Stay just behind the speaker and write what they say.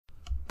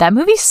That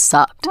movie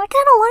sucked. I kind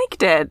of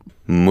liked it.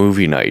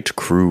 Movie Night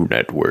Crew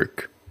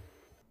Network.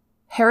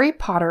 Harry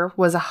Potter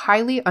was a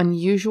highly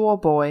unusual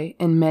boy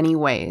in many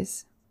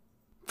ways.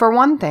 For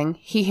one thing,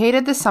 he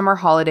hated the summer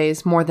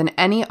holidays more than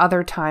any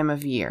other time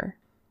of year.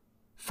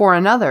 For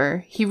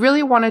another, he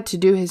really wanted to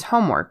do his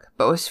homework,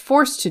 but was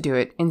forced to do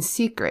it in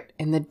secret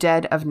in the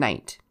dead of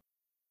night.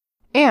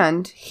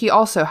 And he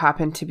also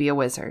happened to be a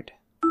wizard.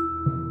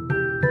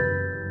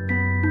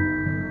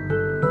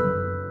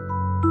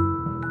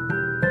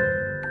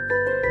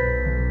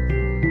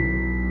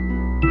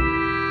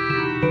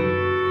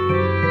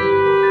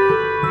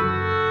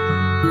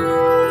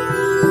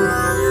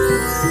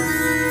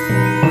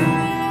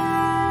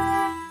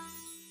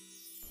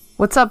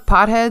 What's up,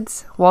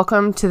 potheads?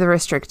 Welcome to the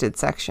restricted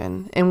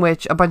section, in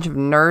which a bunch of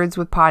nerds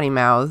with potty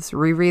mouths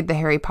reread the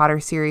Harry Potter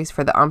series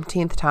for the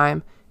umpteenth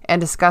time and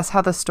discuss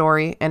how the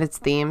story and its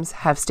themes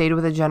have stayed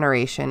with a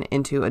generation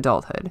into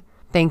adulthood.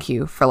 Thank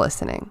you for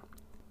listening.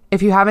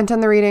 If you haven't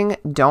done the reading,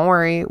 don't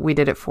worry, we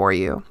did it for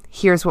you.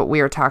 Here's what we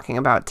are talking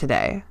about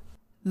today.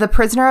 The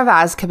Prisoner of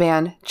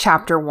Azkaban,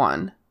 Chapter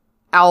 1,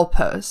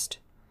 Owlpost.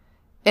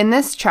 In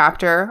this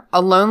chapter, a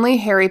lonely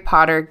Harry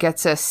Potter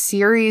gets a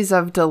series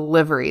of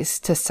deliveries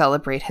to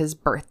celebrate his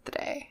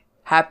birthday.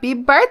 Happy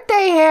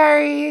birthday,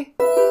 Harry!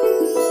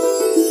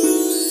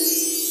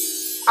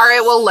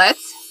 Alright, well,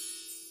 let's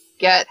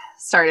get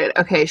started.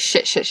 Okay,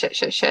 shit.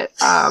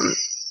 I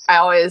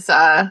always,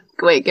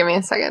 wait, give me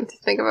a second to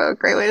think of a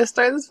great way to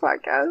start this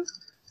podcast.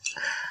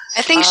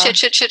 I think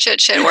shit works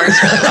really well.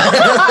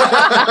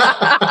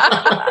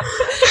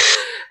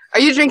 Are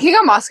you drinking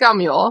a Moscow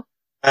Mule?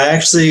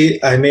 I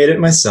made it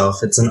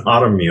myself. It's an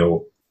autumn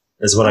mule,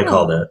 is what I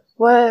called it.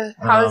 What?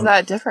 How is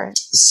that different?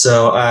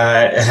 So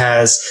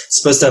it's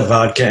supposed to have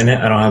vodka in it.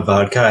 I don't have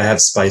vodka. I have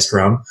spiced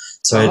rum.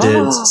 So I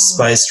did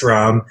spiced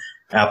rum,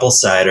 apple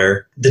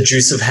cider, the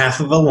juice of half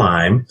of a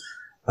lime,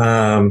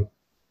 and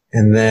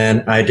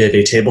then I did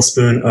a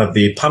tablespoon of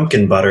the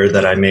pumpkin butter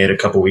that I made a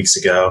couple weeks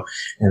ago,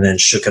 and then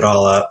shook it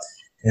all up,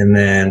 and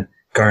then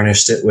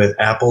garnished it with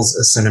apples,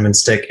 a cinnamon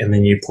stick, and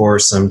then you pour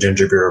some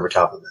ginger beer over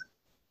top of it.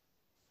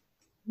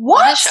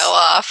 What? Want to show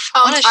off.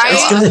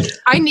 Good.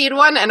 I need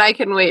one, and I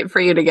can wait for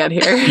you to get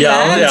here.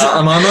 Yeah,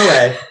 I'm on my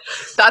way.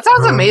 That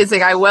sounds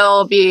amazing. I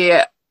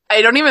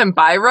don't even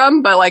buy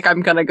rum, but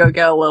I'm gonna go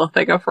get a little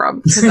thing of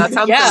rum because that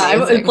sounds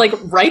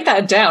amazing. Write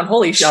that down.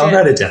 Holy shit! I'll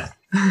write it down.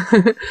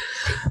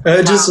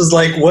 It just was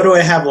like, what do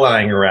I have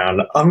lying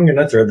around? I'm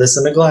gonna throw this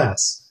in a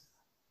glass.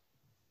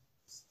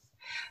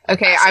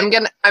 Okay, I'm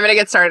gonna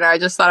get started. I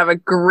just thought of a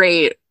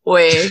great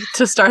way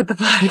to start the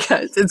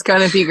podcast. It's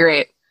gonna be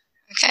great.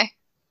 Okay.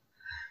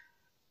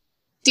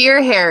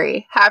 Dear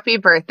Harry, happy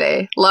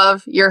birthday.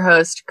 Love, your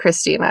host,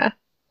 Christina.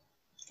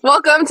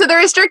 Welcome to the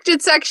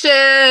restricted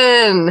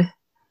section.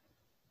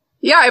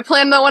 Yeah, I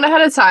planned that one ahead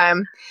of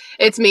time.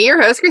 It's me,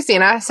 your host,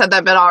 Christina. I said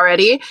that bit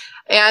already.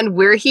 And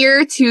we're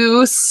here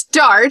to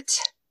start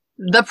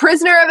The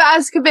Prisoner of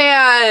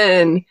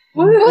Azkaban.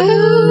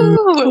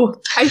 Woo!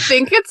 I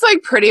think it's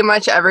pretty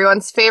much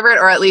everyone's favorite,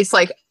 or at least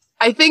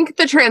I think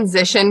the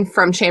transition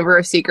from Chamber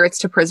of Secrets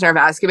to Prisoner of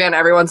Azkaban,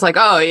 everyone's like,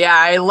 oh yeah,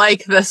 I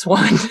like this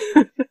one.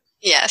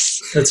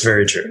 Yes. That's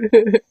very true.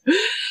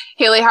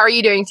 Haley, how are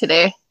you doing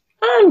today?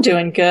 I'm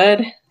doing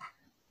good.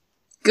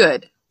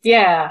 Good.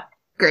 Yeah.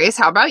 Grace,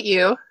 how about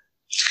you?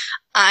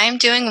 I'm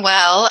doing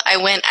well. I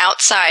went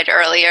outside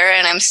earlier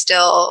and I'm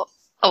still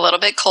a little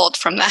bit cold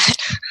from that.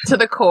 To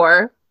the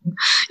core.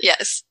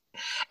 Yes.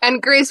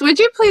 And Grace, would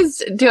you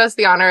please do us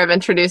the honor of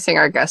introducing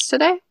our guest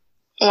today?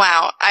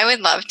 Wow, I would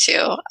love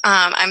to.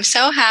 I'm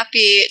so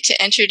happy to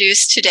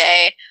introduce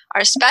today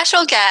our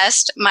special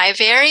guest, my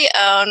very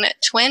own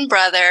twin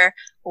brother,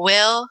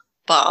 Will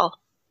Ball.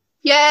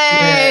 Yay!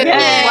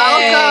 Yay!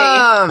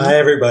 Welcome! Hi,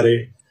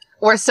 everybody.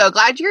 We're so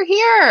glad you're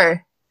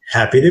here.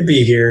 Happy to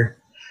be here.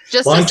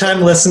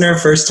 Long-time listener,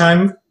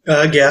 first-time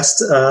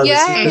guest.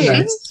 Yay!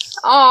 Nice.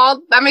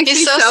 Oh, that makes me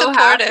so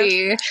supportive.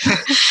 Happy.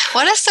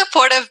 What a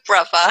supportive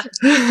brother.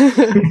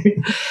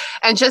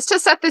 And just to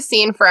set the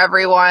scene for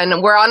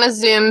everyone, we're on a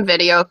Zoom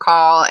video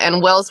call,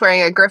 and Will's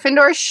wearing a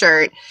Gryffindor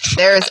shirt.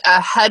 There's a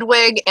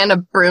Hedwig and a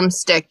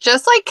broomstick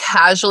just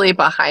casually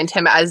behind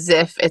him as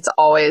if it's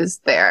always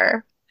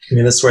there. I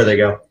mean, that's where they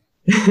go.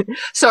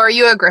 So are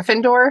you a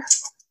Gryffindor?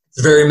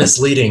 It's very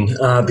misleading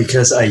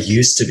because I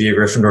used to be a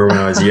Gryffindor when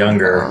I was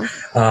younger.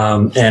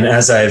 And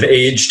as I've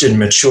aged and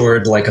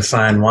matured like a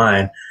fine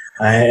wine,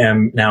 I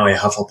am now a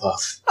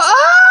Hufflepuff.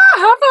 Oh,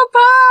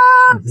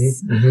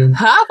 Hufflepuffs! Mm-hmm.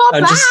 Hufflepuffs!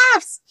 I'm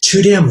just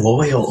too damn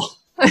loyal.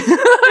 Man,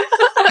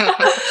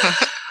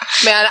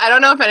 I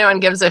don't know if anyone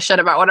gives a shit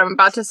about what I'm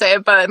about to say,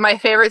 but my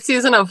favorite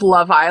season of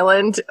Love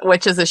Island,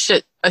 which is a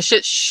shit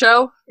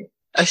show.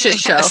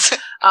 Yes.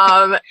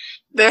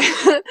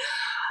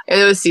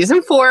 It was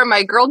season 4.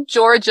 My girl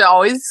Georgia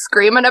always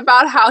screaming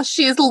about how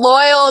she's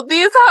loyal.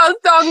 These hoes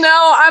don't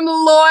know I'm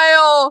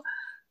loyal.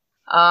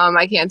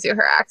 I can't do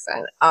her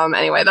accent.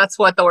 Anyway, that's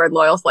what the word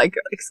loyal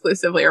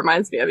exclusively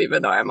reminds me of,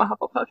 even though I'm a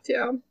Hufflepuff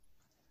too.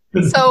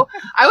 So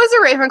I was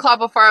a Ravenclaw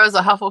before I was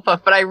a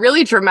Hufflepuff, but I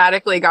really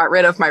dramatically got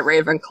rid of my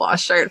Ravenclaw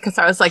shirt because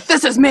I was like,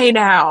 this is me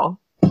now.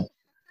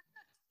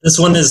 This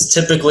one is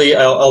typically,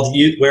 I'll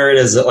wear it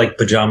as a like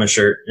pajama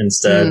shirt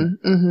instead.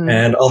 Mm-hmm.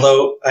 And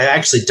although I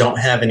actually don't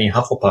have any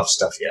Hufflepuff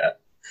stuff yet,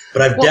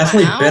 but I've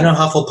definitely been a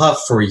Hufflepuff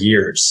for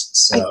years.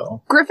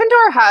 So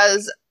Gryffindor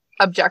has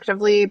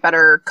objectively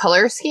better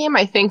color scheme.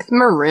 I think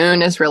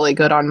maroon is really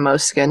good on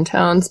most skin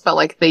tones, but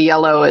like the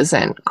yellow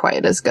isn't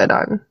quite as good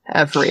on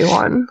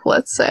everyone,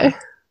 let's say.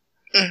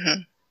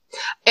 Mm-hmm.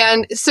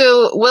 And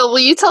so, will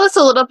you tell us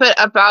a little bit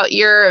about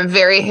your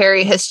very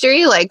hairy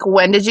history? Like,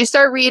 when did you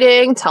start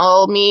reading?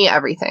 Tell me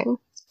everything.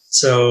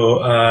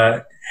 So,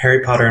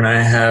 Harry Potter and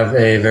I have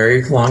a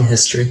very long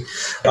history.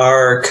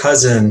 Our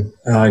cousin,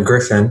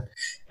 Griffin,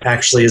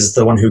 actually is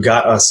the one who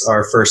got us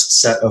our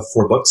first set of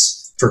 4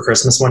 books for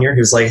Christmas one year.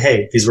 He was like,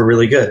 hey, these were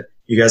really good.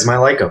 You guys might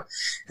like them.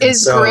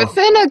 Is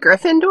Griffin a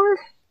Gryffindor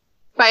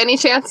by any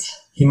chance?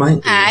 He might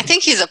be. I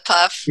think he's a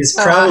puff. He's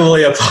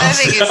probably a puff. I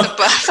think he's a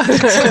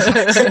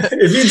puff.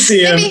 If you'd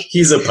see him,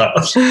 he's a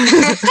puff.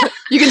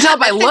 You can tell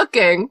by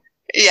looking.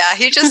 Yeah,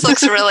 he just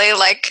looks really,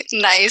 like,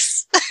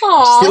 nice.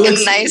 Aww. Like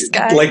a nice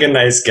guy. Like a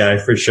nice guy,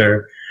 for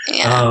sure.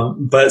 Yeah.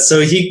 But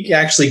so he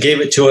actually gave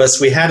it to us.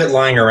 We had it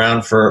lying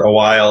around for a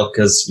while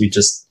because we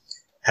just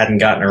hadn't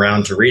gotten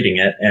around to reading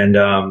it. And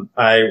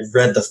I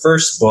read the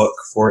first book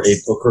for a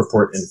book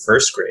report in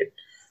first grade.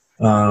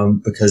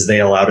 Because they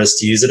allowed us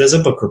to use it as a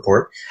book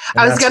report.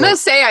 I was going to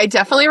say, I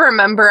definitely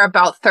remember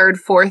about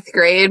 3rd, 4th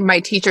grade, my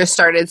teacher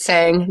started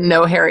saying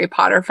no Harry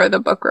Potter for the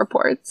book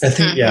reports. I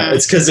think,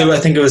 it's because I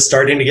think it was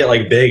starting to get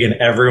like big and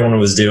everyone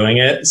was doing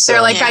it. So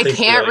they're like, I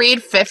can't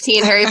read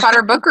 15 Harry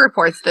Potter book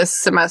reports this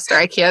semester.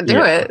 I can't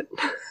do it.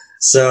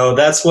 So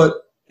that's what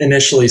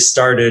initially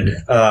started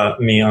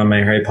me on my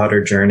Harry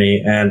Potter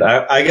journey. And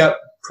I got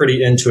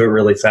pretty into it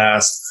really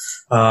fast.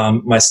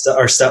 Our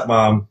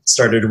stepmom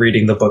started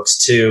reading the books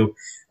too.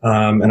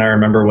 And I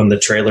remember when the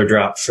trailer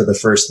dropped for the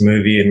first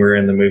movie and we were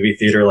in the movie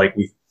theater, like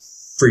we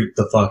freaked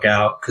the fuck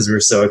out because we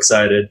were so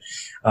excited.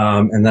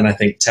 And then I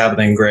think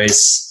Tabitha and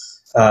Grace,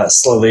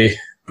 slowly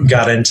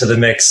got into the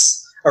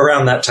mix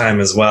around that time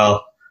as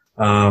well.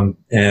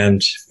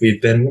 And we've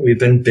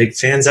been big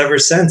fans ever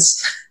since.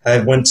 I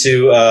went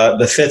to,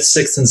 the 5th,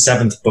 6th, and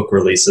 7th book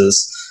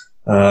releases.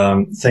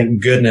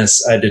 Thank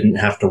goodness I didn't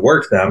have to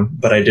work them,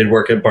 but I did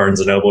work at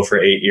Barnes & Noble for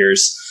 8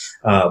 years.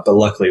 But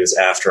luckily it was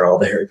after all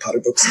the Harry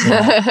Potter books came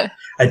out.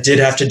 I did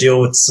have to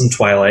deal with some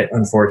Twilight,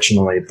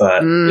 unfortunately,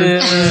 but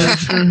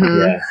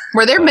yeah.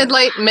 Were there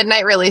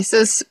midnight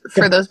releases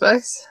for those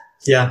books?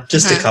 Yeah,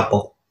 just a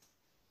couple.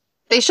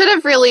 They should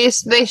have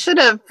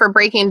for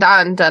Breaking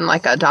Dawn done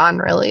like a Dawn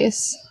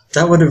release.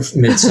 That would have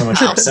made so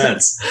much more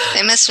sense.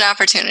 They missed an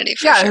opportunity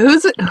for sure.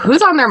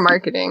 Who's on their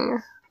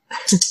marketing?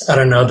 I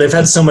don't know. They've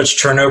had so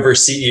much turnover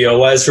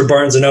CEO-wise for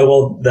Barnes &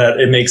 Noble that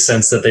it makes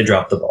sense that they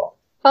dropped the ball.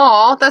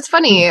 Oh, that's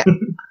funny.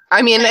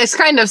 I mean, it's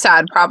kind of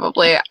sad,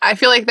 probably. I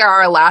feel like they're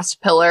our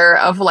last pillar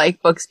of,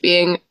 like, books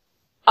being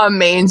a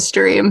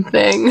mainstream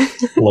thing. A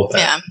little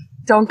bit. Yeah.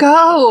 Don't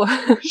go.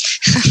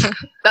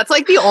 That's,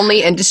 like, the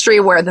only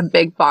industry where the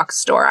big box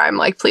store, I'm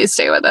like, please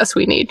stay with us.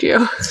 We need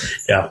you.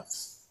 Yeah.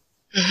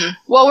 Mm-hmm.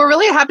 Well, we're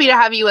really happy to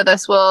have you with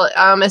us, Will,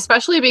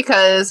 especially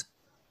because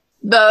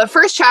the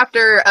first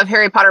chapter of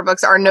Harry Potter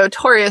books are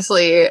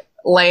notoriously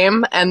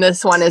lame, and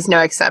this one is no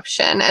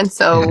exception. And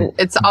so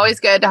it's always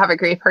good to have a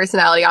great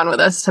personality on with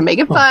us to make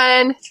it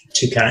fun.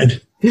 Too kind.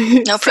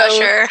 No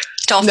pressure.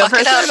 Don't fuck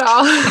it up. At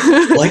all.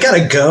 Well, I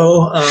gotta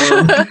go.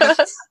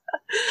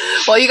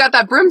 Well, you got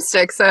that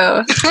broomstick,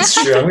 so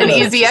That's true. an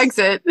easy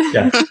exit.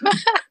 Yeah.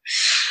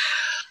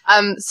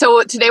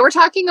 So today we're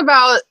talking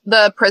about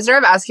the Prisoner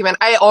of Azkaban.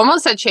 I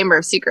almost said Chamber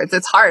of Secrets.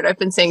 It's hard. I've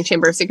been saying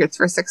Chamber of Secrets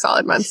for 6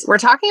 solid months. We're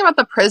talking about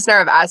the Prisoner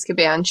of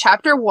Azkaban,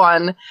 Chapter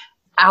 1,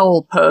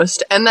 Owl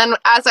Post. And then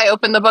as I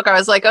opened the book, I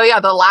was like, oh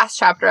yeah, the last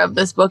chapter of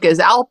this book is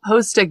Owl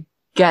Post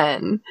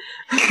again.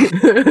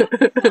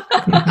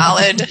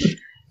 Solid.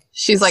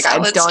 She's like,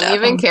 Solid I don't stuff.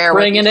 even care.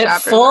 Bringing what it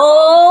chapters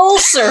full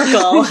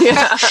circle.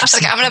 Yeah. She's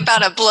like, I'm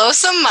about to blow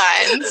some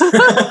minds.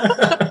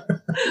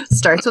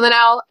 Starts with an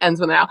owl, ends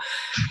with an owl.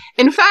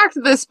 In fact,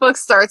 this book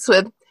starts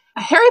with,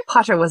 Harry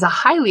Potter was a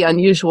highly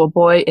unusual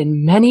boy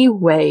in many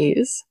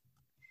ways.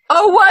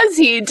 Oh, was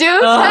he?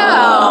 Do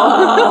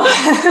tell.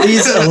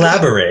 Please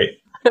elaborate.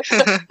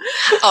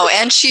 Oh,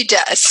 and she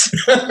does.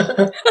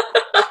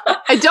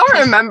 I don't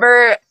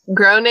remember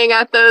groaning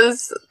at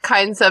those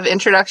kinds of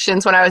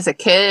introductions when I was a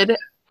kid.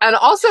 And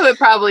also it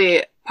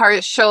probably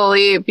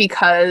partially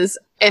because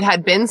it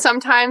had been some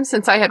time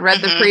since I had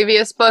read the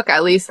previous book,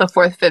 at least the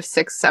 4th,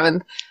 5th, 6th,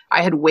 7th.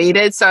 I had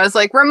waited. So I was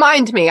like,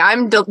 remind me,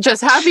 I'm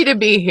just happy to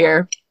be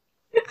here.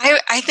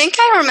 I think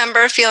I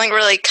remember feeling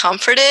really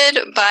comforted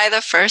by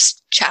the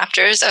first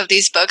chapters of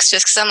these books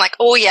just because I'm like,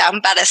 oh yeah, I'm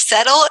about to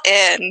settle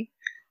in.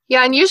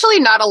 Yeah, and usually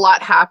not a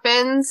lot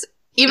happens.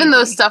 even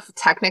though stuff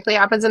technically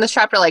happens in this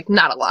chapter, like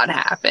not a lot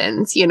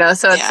happens, you know?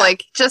 So it's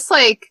like, just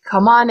like,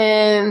 come on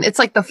in. It's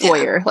like the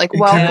foyer, like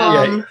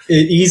welcome.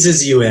 It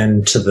eases you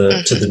into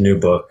the new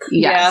book.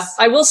 Yes.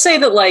 Yeah. I will say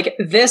that like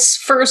this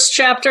first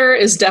chapter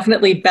is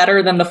definitely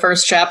better than the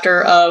first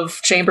chapter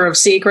of Chamber of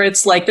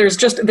Secrets. Like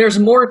there's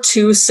more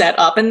to set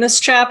up in this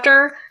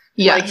chapter.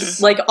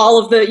 Yes. Like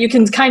all of you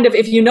can kind of,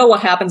 if you know what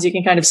happens, you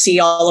can kind of see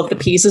all of the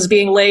pieces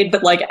being laid.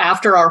 But like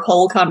after our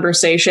whole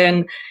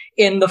conversation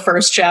in the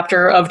first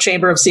chapter of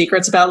Chamber of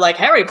Secrets about like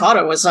Harry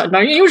Potter was an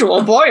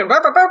unusual boy,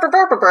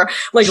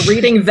 like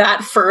reading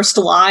that first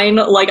line,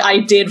 like I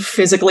did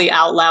physically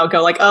out loud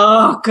go like,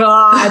 oh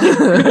God.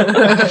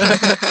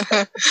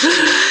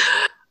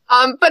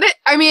 But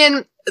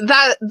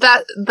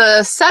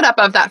the setup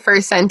of that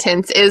first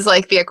sentence is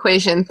like the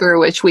equation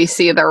through which we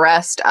see the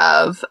rest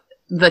of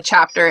the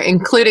chapter,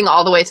 including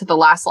all the way to the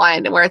last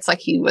line where it's like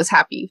he was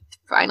happy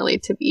finally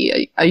to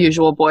be a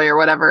usual boy or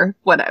whatever.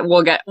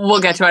 We'll get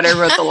to it. I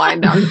wrote the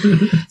line down.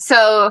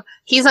 So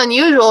he's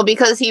unusual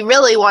because he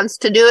really wants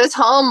to do his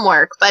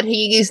homework, but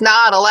he's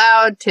not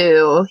allowed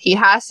to. He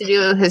has to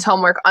do his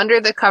homework under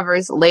the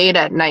covers late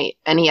at night,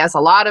 and he has a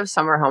lot of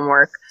summer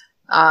homework.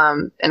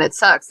 And it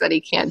sucks that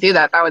he can't do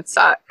that. That would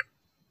suck.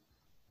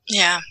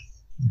 Yeah.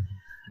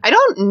 I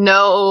don't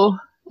know.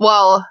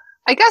 Well,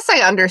 I guess I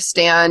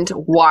understand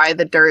why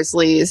the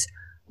Dursleys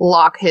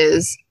lock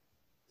his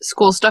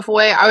school stuff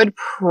away. I would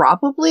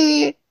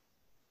probably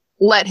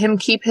let him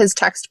keep his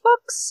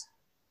textbooks.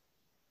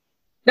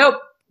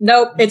 Nope.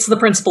 It's the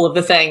principle of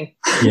the thing.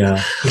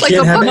 Yeah. You like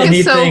can't the have book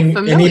is so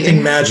familiar.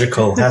 anything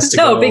magical has to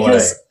go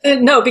away.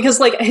 No, because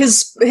like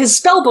his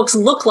spell books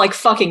look like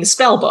fucking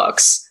spell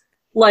books.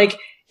 Like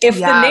if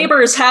the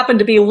neighbors happen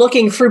to be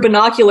looking through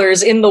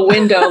binoculars in the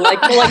window,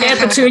 like Aunt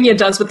Petunia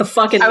does with the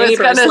fucking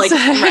neighbors, like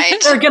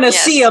they're gonna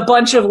see a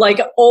bunch of like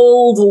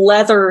old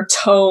leather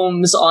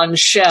tomes on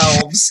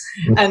shelves,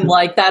 and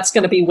like that's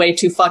gonna be way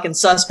too fucking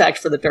suspect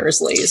for the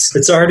Dursleys.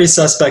 It's already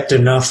suspect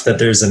enough that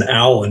there's an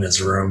owl in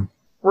his room,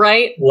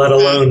 right? Let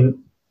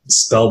alone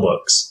spell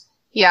books.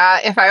 Yeah,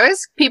 if I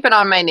was peeping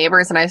on my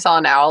neighbors and I saw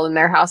an owl in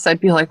their house,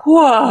 I'd be like,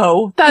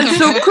 "Whoa, that's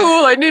so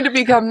cool! I need to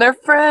become their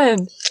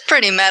friend."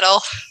 Pretty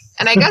metal.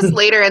 And I guess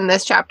later in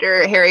this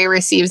chapter, Harry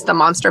receives the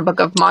Monster Book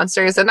of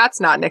Monsters, and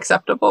that's not an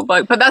acceptable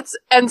book, but that's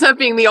ends up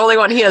being the only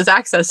one he has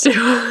access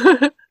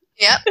to.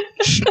 Yep.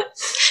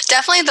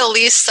 Definitely the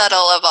least subtle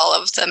of all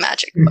of the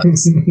magic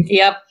books.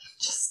 Yep.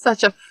 Just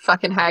such a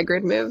fucking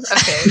Hagrid move.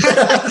 Okay.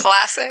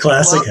 Classic.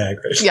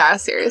 Hagrid. Yeah,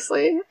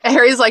 seriously.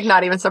 Harry's like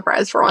not even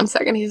surprised for 1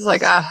 second. He's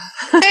like,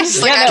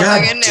 He's like, I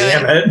fucking knew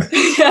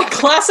it. Yeah,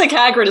 classic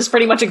Hagrid is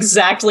pretty much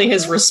exactly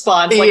his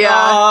response. Like,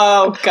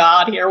 oh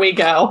God, here we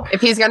go.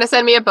 If he's going to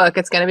send me a book,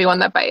 it's going to be one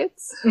that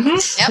bites.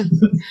 Mm-hmm.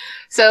 Yep.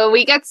 So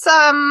we get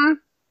some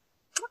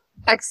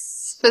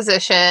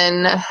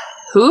exposition.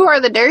 Who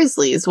are the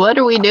Dursleys? What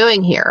are we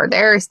doing here?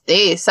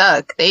 They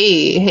suck.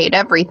 They hate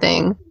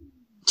everything.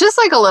 Just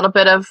like a little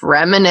bit of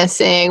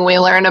reminiscing. We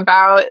learn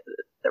about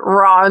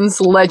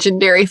Ron's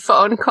legendary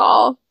phone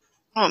call.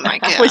 Oh my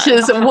God. Which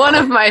is one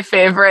of my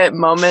favorite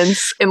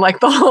moments in like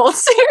the whole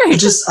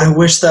series. I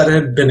wish that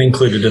had been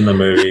included in the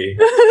movie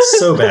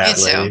so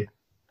badly. Me too.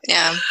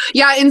 Yeah.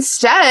 Yeah,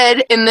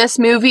 instead, in this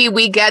movie,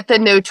 we get the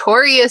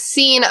notorious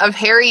scene of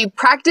Harry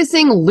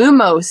practicing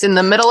Lumos in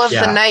the middle of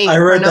the night. I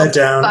wrote that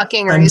down.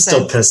 I'm reason.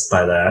 still pissed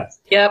by that.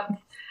 Yep.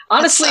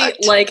 Honestly,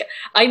 like,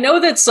 I know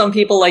that some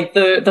people, like,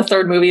 the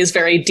third movie is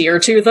very dear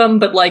to them,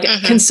 but, like,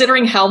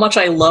 considering how much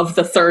I love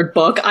the third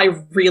book, I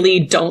really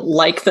don't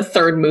like the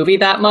third movie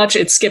that much.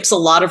 It skips a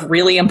lot of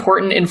really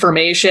important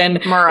information.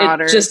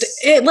 Marauders.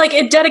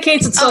 It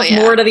dedicates itself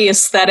more to the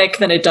aesthetic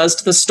than it does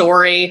to the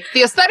story.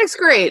 The aesthetic's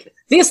great.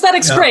 The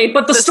aesthetic's great,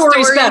 but the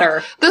story's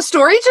better. The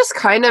story just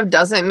kind of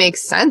doesn't make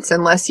sense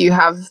unless you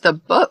have the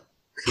book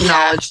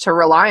knowledge to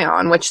rely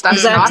on, which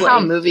that's not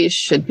how movies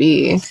should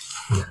be.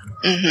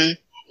 Mm-hmm.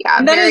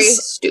 Yeah, very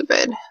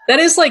stupid. That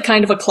is, like,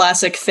 kind of a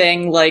classic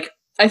thing. Like,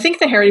 I think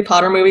the Harry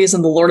Potter movies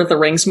and the Lord of the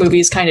Rings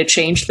movies kind of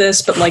changed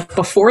this, but, like,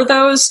 before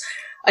those,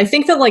 I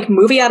think that, like,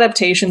 movie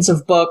adaptations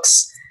of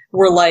books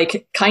were,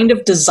 like, kind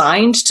of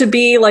designed to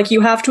be, like,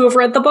 you have to have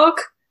read the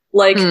book.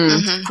 Like,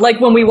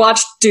 like when we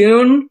watched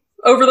Dune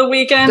over the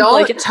weekend.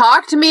 Don't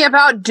talk to me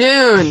about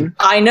Dune.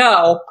 I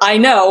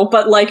know,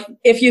 but like,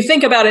 if you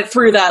think about it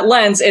through that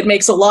lens, it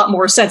makes a lot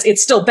more sense.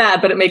 It's still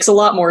bad, but it makes a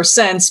lot more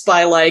sense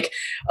by like,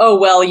 oh,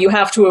 well, you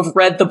have to have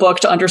read the book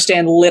to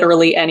understand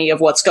literally any of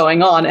what's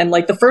going on. And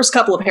like the first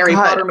couple of Harry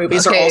Potter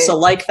movies are also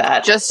like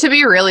that. Just to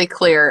be really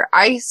clear,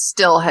 I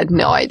still had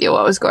no idea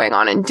what was going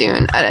on in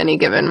Dune at any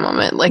given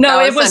moment. Like, no,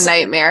 that was a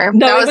nightmare.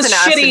 No, that was an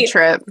acid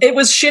trip. It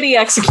was shitty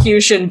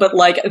execution, but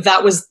like,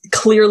 that was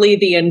clearly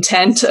the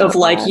intent of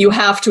like, you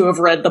have to have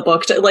read the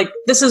book to, like,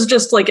 this is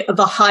just like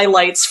the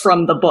highlights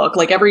from the book.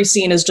 Like every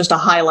scene is just a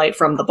highlight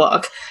from the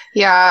book.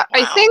 Yeah. Wow.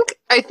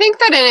 I think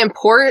that an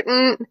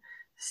important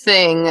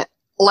thing,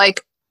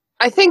 like,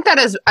 I think that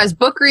as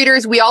book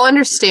readers, we all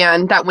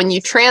understand that when you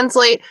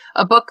translate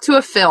a book to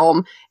a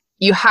film,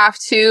 you have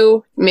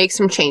to make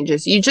some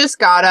changes. You just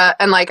gotta,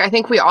 and like, I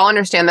think we all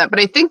understand that, but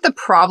I think the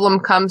problem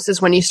comes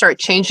is when you start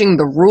changing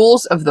the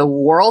rules of the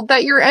world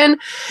that you're in.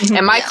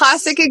 And my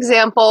classic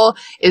example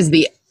is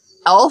the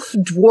elf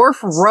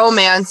dwarf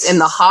romance in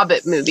the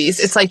Hobbit movies.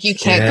 It's like, you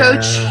can't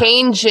go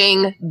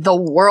changing the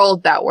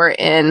world that we're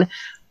in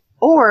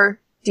or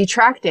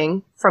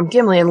detracting from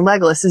Gimli and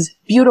Legolas's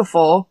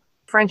beautiful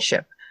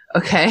friendship.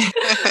 Okay.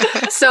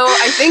 So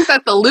I think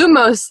that the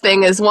Lumos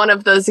thing is one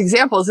of those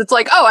examples. It's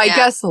like, oh, I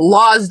guess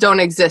laws don't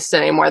exist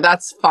anymore.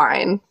 That's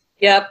fine.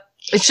 Yep.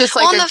 It's just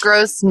like a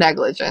gross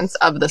negligence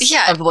of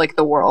the of like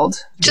the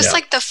world. Just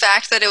like the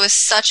fact that it was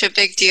such a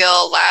big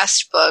deal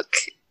last book,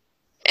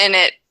 and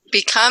it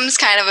becomes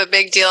kind of a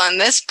big deal in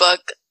this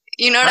book.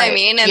 You know what I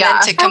mean? And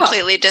then to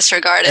completely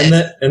disregard it.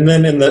 And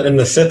then in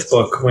the fifth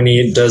book, when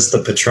he does the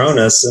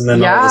Patronus, and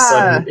then all of a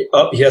sudden,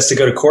 he has to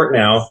go to court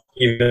now,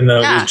 even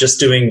though he was just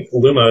doing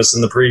Lumos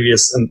in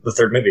the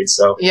third movie.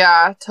 So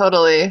yeah,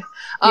 totally.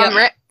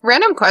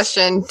 Random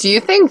question: do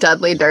you think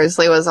Dudley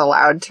Dursley was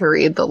allowed to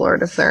read The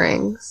Lord of the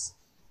Rings?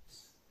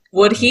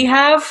 Would he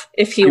have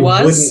if he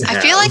was? I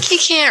feel like he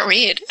can't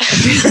read.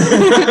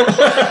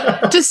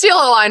 To steal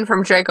a line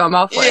from Draco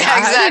Malfoy. Yeah,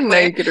 exactly. I didn't know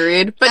you could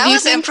read. But that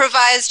was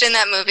improvised in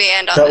that movie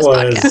and on this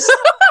podcast.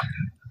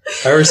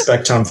 I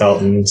respect Tom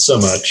Felton so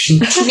much.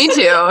 Me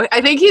too.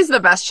 I think he's the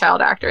best child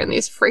actor in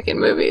these freaking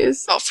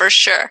movies. Oh, for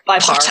sure. By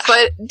far.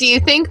 But do you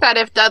think that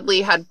if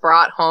Dudley had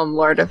brought home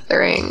Lord of the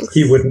Rings,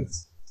 he wouldn't?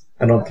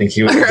 I don't think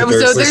he would.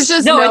 So there's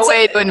just no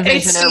way to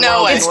envision it.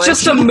 It's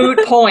just a moot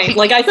point.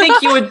 Like, I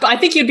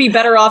think you'd be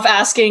better off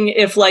asking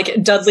if,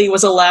 like, Dudley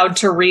was allowed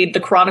to read the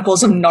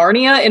Chronicles of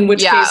Narnia, in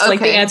which case,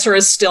 like, the answer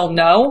is still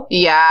no.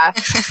 Yeah.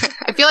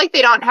 I feel like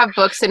they don't have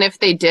books, and if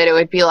they did, it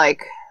would be,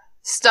 like,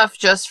 stuff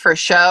just for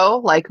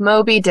show, like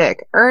Moby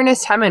Dick,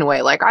 Ernest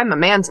Hemingway. Like, I'm a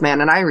man's man,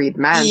 and I read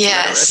man's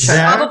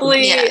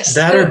Probably.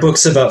 That are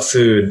books about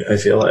food, I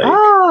feel like.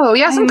 Oh,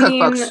 yeah, some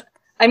cookbooks.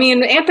 I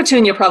mean, Aunt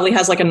Petunia probably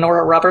has like a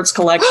Nora Roberts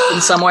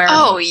collection somewhere.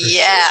 Oh,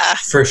 yeah.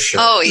 For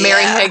sure. Oh, yeah.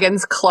 Mary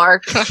Higgins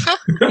Clark.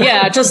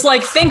 Yeah, just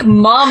like think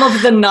Mom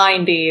of the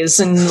 90s.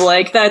 And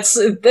like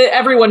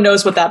everyone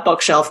knows what that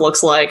bookshelf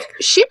looks like.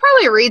 She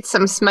probably reads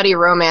some smutty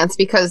romance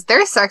because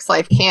their sex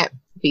life can't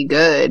be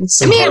good.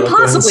 I mean,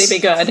 possibly be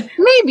good.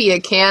 Maybe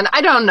it can.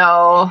 I don't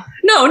know.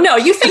 No.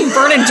 You think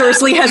Vernon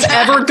Dursley has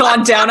ever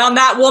gone down on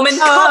that woman?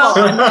 Come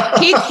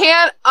on. He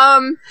can't.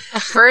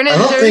 Vernon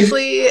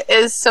Dursley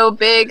is so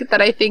big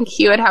that I think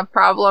he would have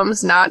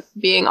problems not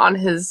being on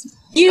his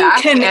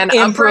back can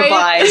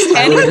improvise.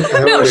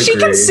 She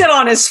can sit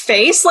on his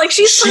face. Like,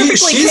 she's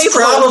perfectly capable. She's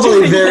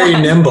probably very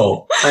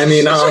nimble. I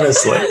mean,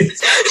 honestly.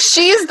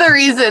 She's the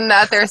reason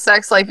that their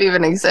sex life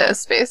even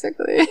exists,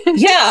 basically.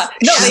 Yeah.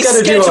 No, she's got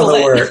to do all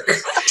the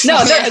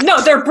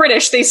work. They're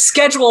British. They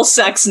schedule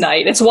sex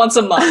night. It's once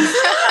a month.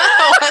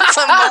 Once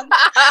a month.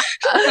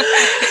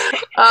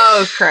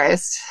 Oh,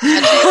 Christ.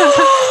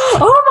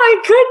 Oh,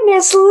 my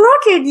goodness.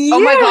 Look at you. Oh,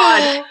 my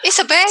God. It's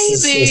a baby.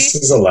 This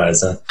is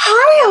Eliza.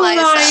 Hi,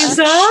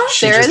 Eliza.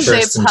 There is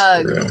a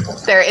pug.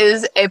 There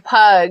is a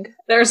pug.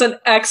 There's an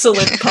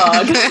excellent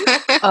pug.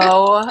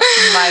 Oh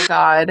my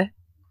God.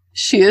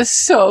 She is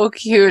so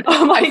cute.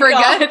 Oh my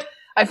God.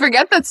 I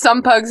forget that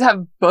some pugs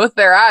have both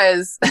their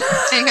eyes.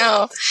 I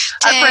know.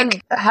 Our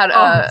friend had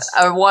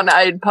a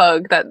one-eyed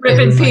pug that rip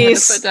in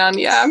peace. Put down.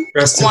 Yeah.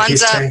 Rest in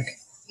peace, Tank.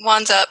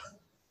 One's up.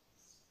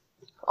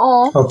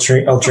 Oh.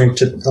 I'll drink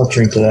to that.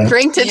 Drink to Tank.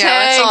 Drink to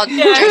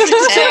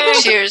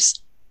Tank.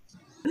 Cheers.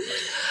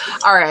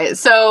 All right,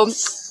 so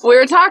we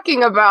were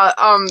talking about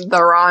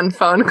the Ron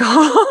phone call.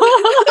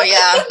 Oh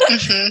yeah.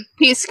 Mm-hmm.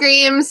 He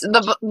screams.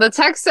 The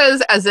text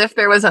says as if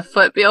there was a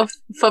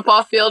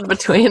football field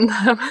between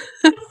them,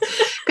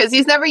 because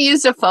he's never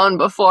used a phone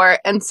before,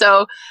 and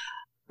so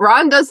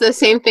Ron does the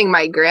same thing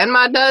my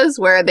grandma does,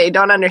 where they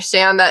don't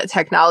understand that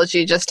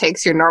technology just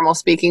takes your normal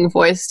speaking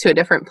voice to a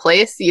different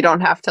place. You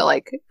don't have to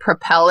like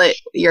propel it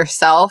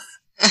yourself.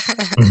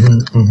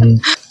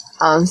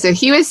 So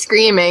he was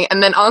screaming,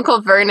 and then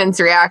Uncle Vernon's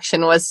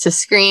reaction was to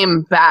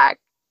scream back.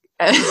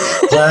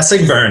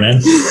 Classic Vernon.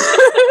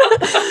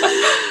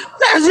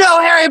 There's no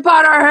Harry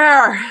Potter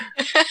here!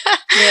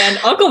 Man,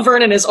 Uncle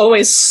Vernon is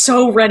always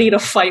so ready to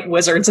fight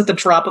wizards at the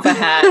drop of a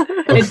hat.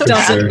 It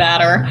doesn't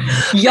matter.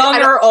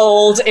 Young or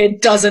old,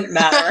 it doesn't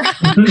matter.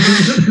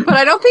 But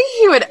I don't think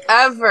he would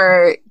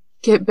ever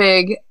get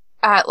big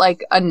at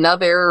like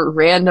another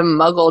random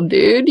muggle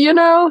dude, you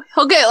know?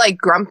 He'll get like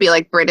grumpy,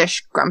 like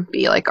British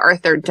grumpy, like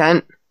Arthur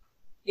Dent.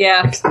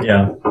 Yeah.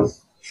 Yeah.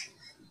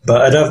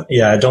 But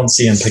I don't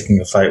see him picking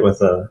a fight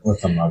with a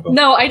muggle.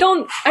 No, I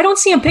don't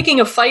see him picking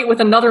a fight with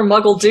another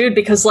muggle dude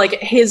because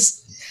like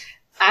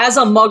as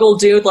a muggle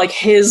dude, like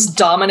his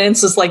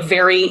dominance is like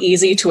very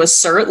easy to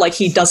assert. Like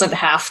he doesn't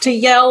have to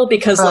yell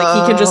because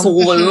like he can just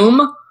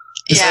loom.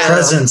 His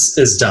presence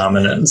is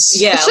dominance.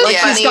 Yeah, like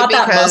he's got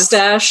that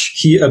mustache.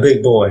 He a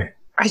big boy.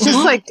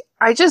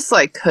 I just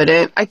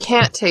couldn't. I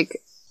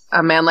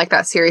a man like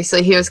that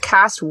seriously. He was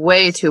cast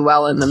way too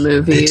well in the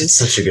movies. They did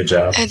such a good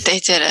job. They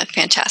did a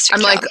fantastic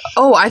job. I'm like,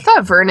 oh, I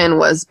thought Vernon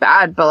was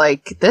bad, but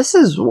like this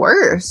is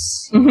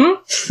worse.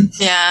 Mm-hmm.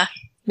 Yeah.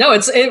 No,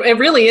 it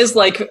really is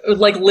like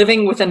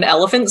living with an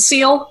elephant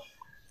seal.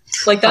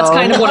 Like that's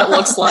kind of what it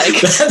looks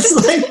like. That's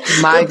like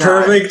My the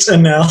God. perfect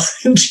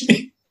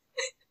analogy.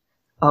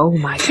 Oh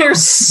my God. They're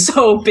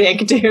so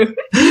big, dude.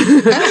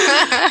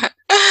 Have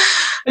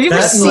you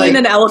ever That's seen like-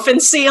 an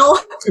elephant seal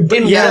in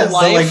real but,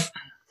 life? like,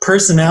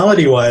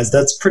 personality-wise,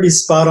 that's pretty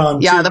spot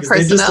on. Yeah, too, the 'cause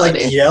they just like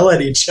personality. yell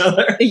at each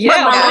other.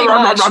 Yeah, pretty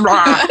much.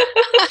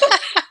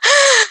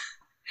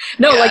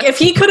 No, like if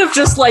he could have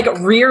just like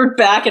reared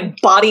back and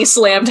body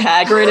slammed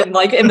Hagrid and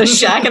like in the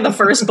shack in the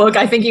first book,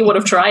 I think he would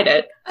have tried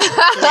it.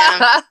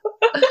 Yeah.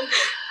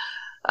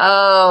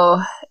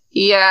 Oh,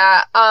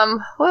 yeah.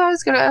 Well, I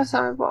was gonna ask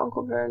something about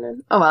Uncle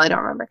Vernon. Oh, well, I don't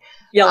remember.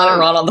 Yelling at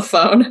Ron on the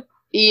phone.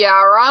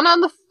 Yeah, Ron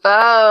on the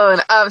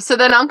phone. So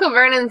then Uncle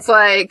Vernon's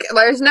like,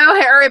 there's no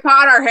Harry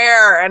Potter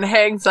here, and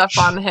hangs up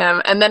on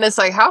him. And then it's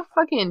like, how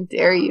fucking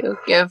dare you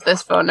give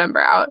this phone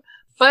number out?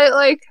 But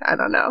like, I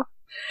don't know.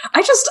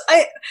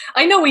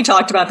 I know we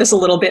talked about this a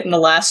little bit in the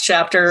last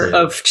chapter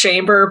of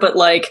Chamber, but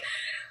like,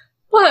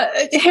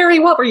 Harry,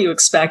 what were you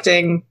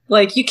expecting?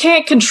 Like, you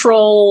can't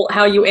control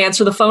how you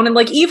answer the phone. And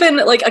like, even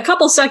like a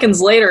couple seconds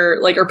later,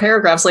 like, or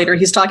paragraphs later,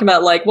 he's talking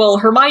about like, well,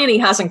 Hermione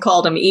hasn't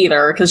called him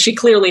either, because she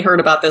clearly heard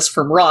about this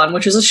from Ron,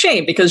 which is a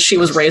shame because she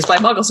was raised by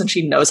Muggles and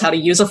she knows how to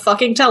use a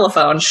fucking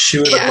telephone. She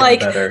would But have like,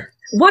 been better.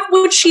 what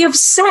would she have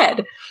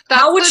said?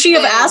 How would she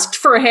have asked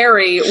for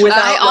Harry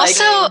without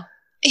I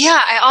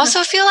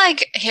also feel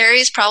like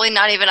Harry's probably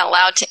not even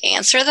allowed to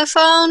answer the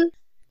phone.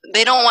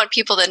 They don't want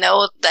people to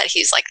know that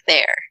he's like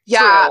there.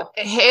 Yeah,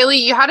 Haley,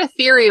 you had a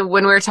theory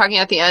when we were talking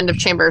at the end of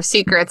Chamber of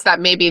Secrets that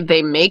maybe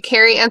they make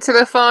Harry answer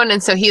the phone,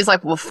 and so he's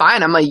like, "Well,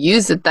 fine, I'm gonna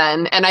use it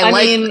then." And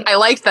I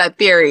liked that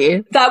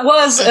theory. That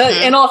was,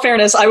 in all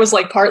fairness, I was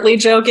like partly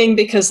joking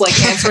because like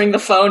answering the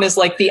phone is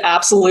like the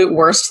absolute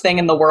worst thing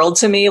in the world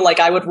to me. Like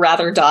I would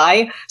rather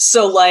die.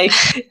 So like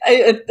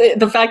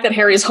the fact that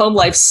Harry's home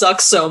life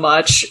sucks so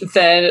much,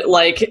 then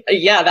like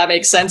yeah, that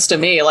makes sense to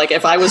me. Like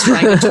if I was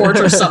trying to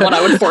torture someone,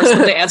 I would force them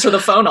to answer the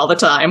phone all the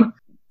time.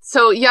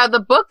 So yeah, the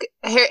book,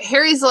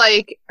 Harry's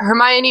like,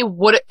 Hermione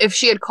would, if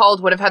she had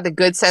called, would have had the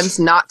good sense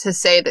not to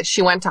say that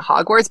she went to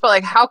Hogwarts, but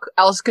like, how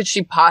else could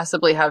she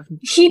possibly have?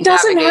 He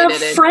doesn't have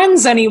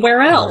friends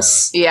anywhere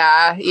else.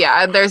 Yeah.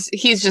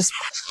 He's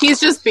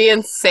just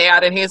being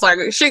sad, and he's like,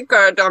 she could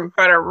have done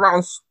better.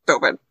 Wrong,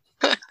 stupid.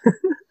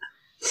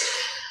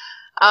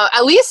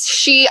 At least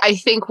she, I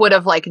think, would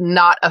have like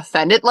not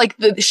offended. Like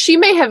she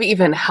may have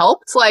even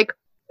helped. Like,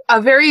 a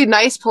very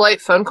nice,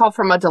 polite phone call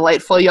from a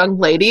delightful young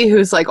lady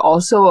who's like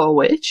also a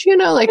witch, you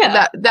know, like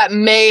that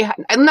may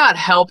not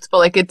helped, but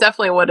like it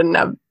definitely wouldn't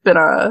have been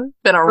a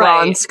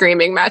Ron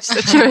screaming match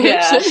situation.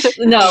 Yeah.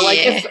 No, like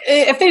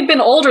if they'd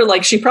been older,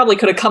 like she probably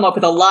could have come up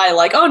with a lie,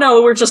 like, oh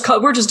no, we're just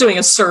doing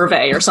a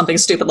survey or something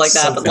stupid like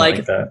that. Something but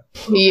like that.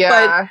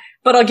 Yeah.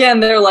 But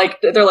again, they're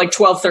like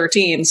 12,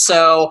 13,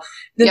 so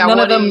none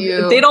of them,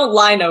 they don't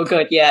lie no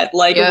good yet.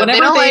 Like whenever they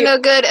don't lie no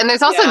good, and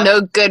there's also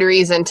no good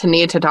reason to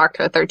need to talk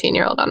to a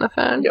 13-year-old on the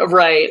phone.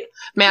 Right.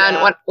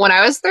 Man, when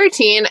I was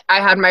 13, I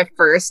had my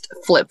first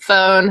flip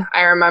phone,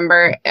 I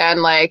remember,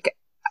 and like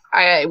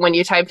when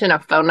you typed in a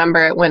phone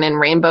number, it went in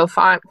rainbow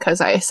font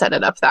because I set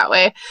it up that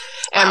way.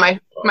 And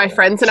my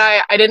friends and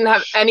I didn't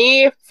have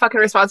any fucking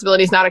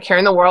responsibilities, not a care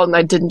in the world, and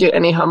I didn't do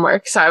any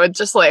homework. So I would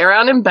just lay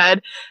around in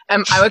bed,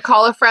 and I would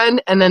call a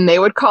friend, and then they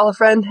would call a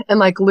friend and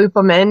like loop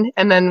them in,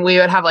 and then we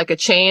would have like a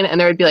chain, and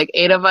there would be like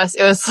 8 of us.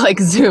 It was like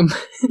Zoom.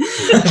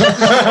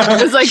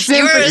 It was like Zoom.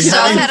 You were so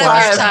ahead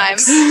of your time.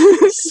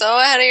 So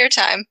ahead of your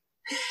time.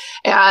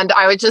 And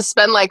I would just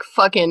spend like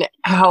fucking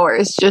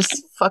hours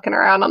just fucking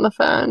around on the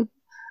phone.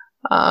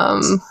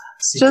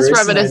 Just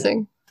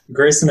reminiscing.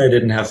 Grace and I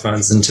didn't have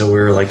phones until we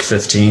were like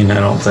 15, I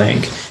don't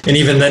think. And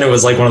even then it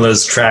was like one of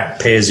those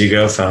track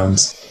pay-as-you-go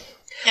phones.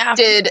 Yeah.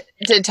 Did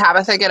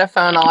Tabitha get a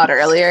phone a lot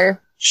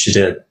earlier? She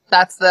did.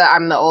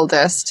 I'm the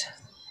oldest.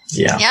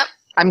 Yeah. Yep.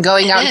 I'm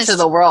going out into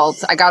the world.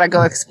 I gotta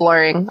go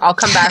exploring. I'll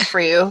come back for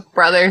you,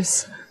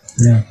 brothers.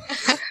 Yeah.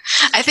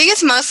 I think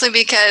it's mostly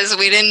because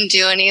we didn't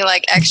do any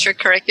like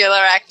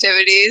extracurricular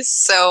activities.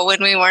 So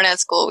when we weren't at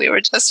school, we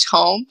were just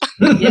home.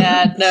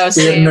 Yeah, no,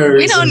 same.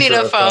 We don't need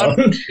a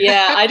phone.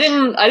 Yeah, I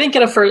didn't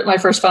get my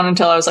first phone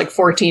until I was like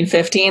 14,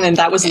 15, and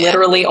that was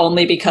literally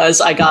only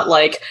because I got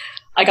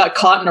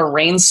caught in a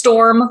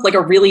rainstorm, like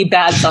a really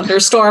bad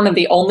thunderstorm, and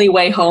the only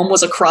way home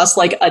was across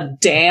like a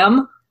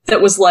dam that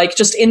was like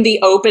just in the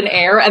open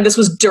air, and this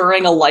was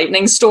during a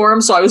lightning storm,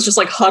 so I was just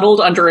like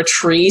huddled under a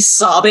tree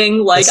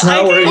sobbing like, that's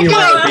not where you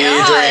want to be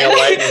during a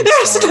lightning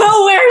There's storm.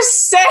 nowhere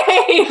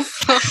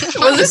safe.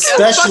 Was it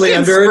Especially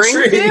under a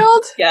tree.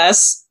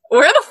 Yes.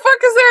 Where the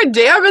fuck is there a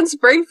dam in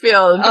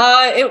Springfield?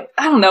 I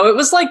don't know. It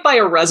was like by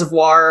a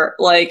reservoir.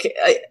 Like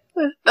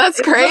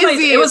that's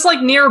crazy. It was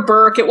like near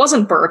Burke. It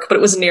wasn't Burke, but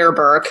it was near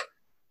Burke.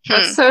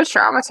 That's so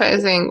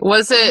traumatizing.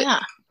 Was it?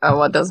 Yeah. Oh,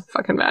 well, it doesn't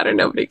fucking matter.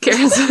 Nobody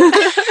cares.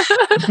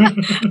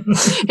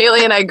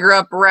 Haley and I grew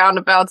up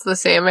roundabouts the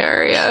same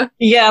area.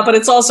 Yeah, but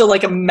it's also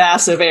like a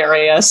massive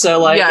area. So,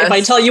 like, if I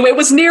tell you it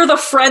was near the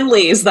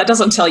Friendlies, that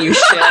doesn't tell you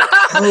shit.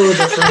 Oh,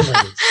 the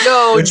Friendlies.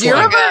 No, Which do you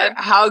one? remember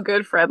how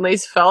good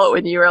Friendlies felt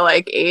when you were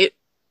like 8?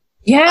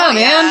 Yeah,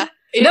 man.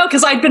 No,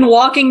 because I'd been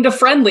walking to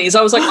Friendlies.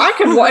 I was like, I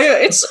can walk.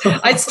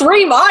 It's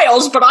 3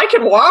 miles, but I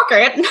can walk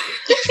it.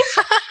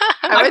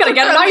 I'm gonna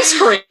get an ice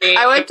cream.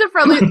 I went to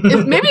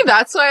Friendlies. Maybe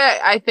that's why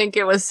I think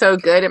it was so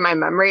good in my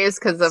memories,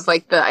 because of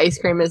like the ice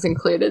cream is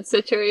included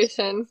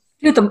situation.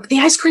 Dude, the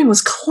ice cream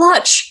was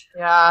clutch.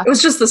 Yeah, it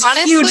was just this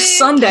huge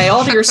sundae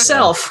all to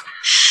yourself.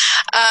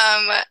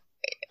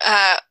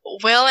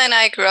 Will and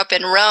I grew up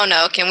in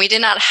Roanoke, and we did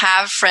not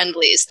have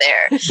Friendlies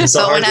there.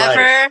 So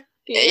whenever.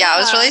 Yeah, it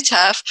was really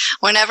tough.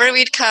 Whenever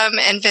we'd come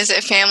and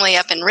visit family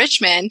up in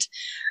Richmond,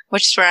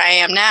 which is where I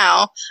am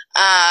now,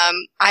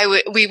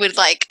 we would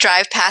like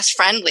drive past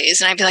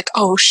Friendlies, and I'd be like,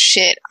 "Oh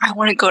shit, I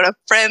want to go to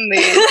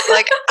Friendlies!"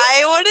 Like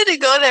I wanted to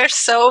go there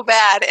so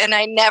bad, and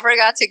I never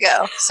got to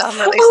go. So I'm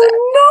really sad.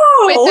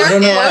 Oh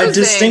no!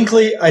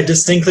 Wait, I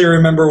distinctly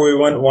remember we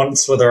went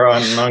once with our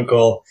aunt and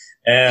uncle.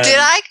 And did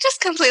I just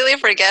completely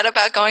forget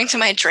about going to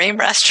my dream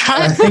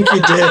restaurant? I think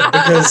you did,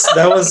 because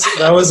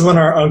that was when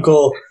our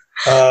uncle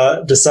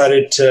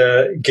decided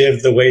to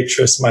give the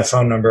waitress my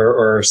phone number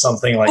or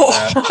something like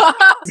that.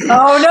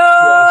 Oh no!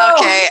 Yeah.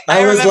 Okay,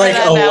 I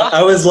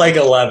was like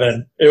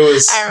 11. It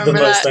was the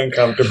most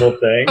uncomfortable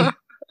thing.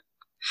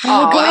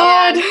 Oh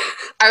god!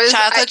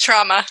 Childhood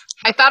trauma.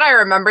 I thought I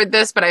remembered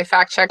this, but I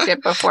fact checked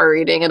it before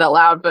reading it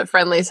aloud. But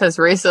Friendlies has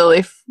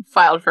recently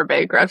filed for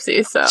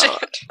bankruptcy, so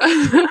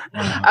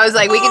I was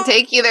like, "We can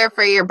take you there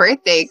for your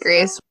birthday,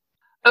 Grace."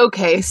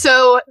 Okay,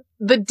 so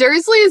the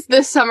Dursleys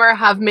this summer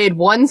have made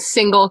one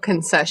single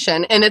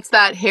concession, and it's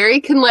that Harry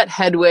can let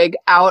Hedwig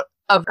out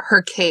of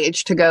her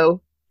cage to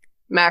go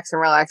Max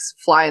and relax,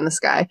 fly in the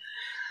sky.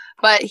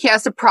 But he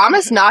has to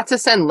promise not to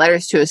send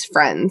letters to his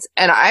friends.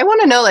 And I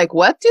want to know, like,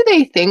 what do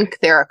they think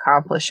they're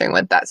accomplishing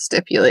with that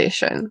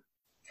stipulation?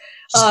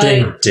 Just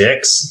being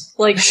dicks.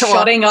 Like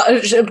shutting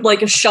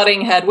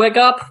Hedwig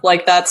up.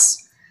 Like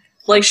that's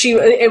like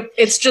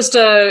it's just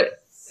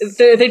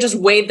they just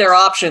weighed their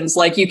options.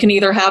 Like, you can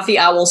either have the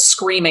owl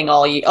screaming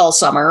all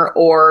summer,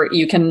 or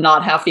you can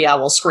not have the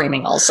owl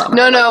screaming all summer.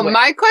 No,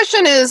 my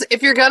question is,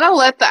 if you're gonna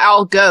let the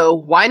owl go,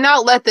 why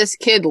not let this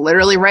kid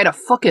literally write a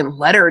fucking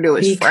letter to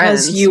his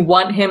friends? Because you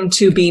want him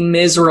to be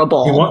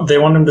miserable. They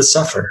want him to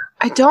suffer.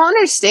 I don't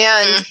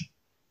understand.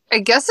 I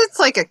guess it's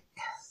like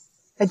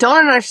I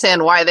don't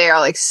understand why they are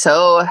like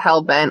so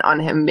hell-bent on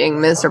him being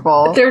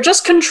miserable. They're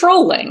just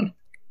controlling.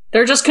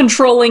 They're just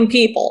controlling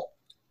people.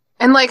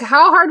 And, like,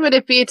 how hard would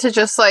it be to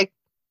just, like,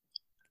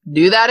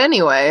 do that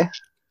anyway?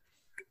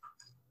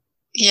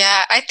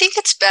 Yeah, I think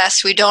it's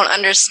best we don't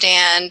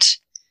understand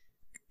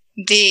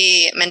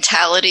the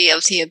mentality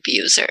of the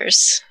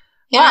abusers.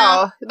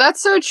 Wow,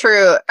 that's so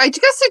true. I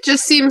guess it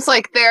just seems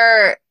like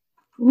they're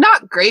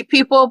not great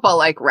people, but,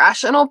 like,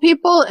 rational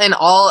people in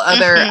all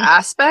other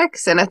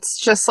aspects. And it's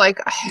just like...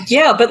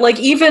 Yeah, but, like,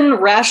 even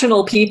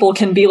rational people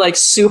can be, like,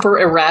 super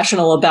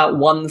irrational about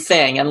one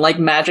thing. And, like,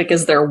 magic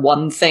is their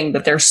one thing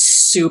that they're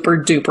super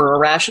duper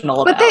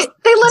irrational about. But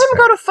they let him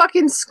go to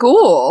fucking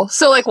school.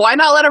 So, like, why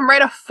not let him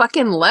write a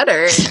fucking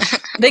letter?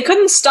 They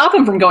couldn't stop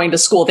him from going to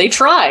school. They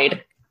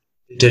tried.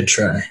 They did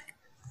try.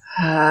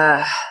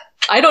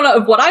 I don't know.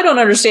 What I don't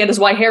understand is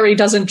why Harry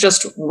doesn't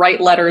just write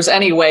letters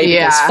anyway.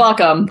 Because fuck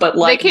them. But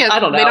like, I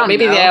don't know.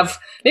 Maybe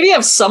they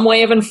have some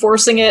way of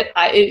enforcing it.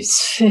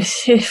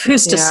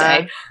 Who's to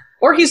say?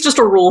 Or he's just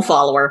a rule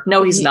follower.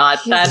 No, he's not.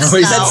 That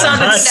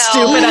sounded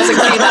stupid as it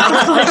came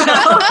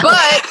out.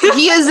 But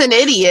he is an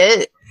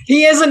idiot.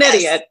 He is an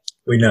idiot.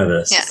 We know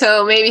this. Yeah.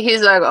 So maybe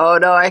he's like, oh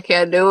no, I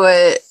can't do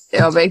it.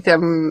 It'll make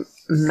them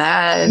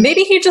mad.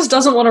 Maybe he just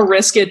doesn't want to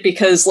risk it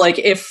because, like,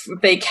 if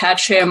they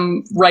catch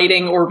him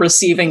writing or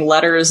receiving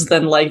letters,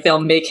 then, like, they'll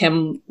make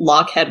him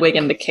lock Hedwig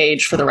in the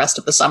cage for the rest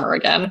of the summer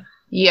again.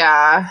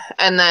 Yeah,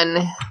 and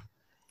then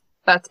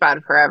that's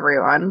bad for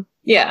everyone.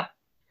 Yeah.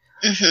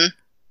 Mm-hmm.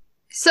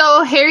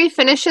 So Harry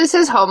finishes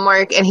his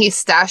homework and he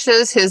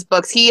stashes his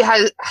books.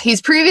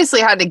 He's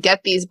previously had to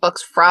get these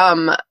books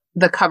from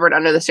the cupboard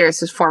under the stairs,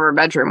 his former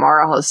bedroom,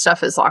 or all his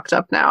stuff is locked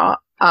up now.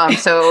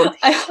 So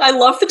I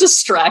love the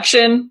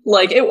distraction,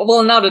 like,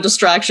 not a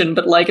distraction,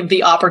 but like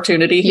the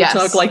opportunity he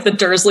took, like the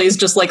Dursleys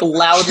just like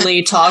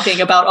loudly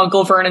talking about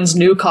Uncle Vernon's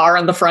new car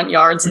in the front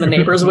yard so the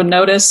neighbors would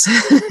notice.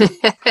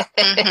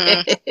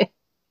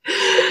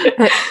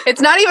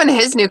 It's not even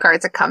his new car,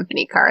 it's a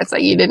company car. It's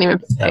like, you didn't even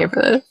pay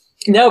for this.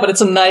 No, but it's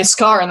a nice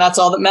car and that's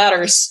all that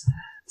matters.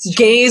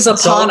 Gaze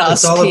upon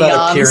us, It's all peons.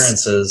 about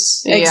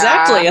appearances.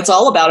 Exactly, it's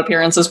all about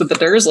appearances with the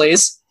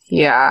Dursleys.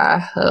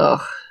 Yeah.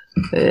 Ugh.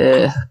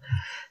 Ugh.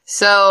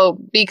 So,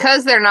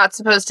 because they're not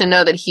supposed to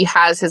know that he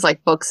has his,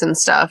 like, books and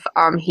stuff,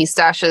 he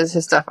stashes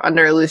his stuff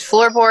under a loose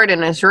floorboard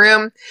in his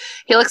room.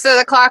 He looks at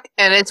the clock,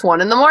 and it's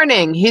 1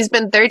 a.m. He's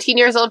been 13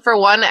 years old for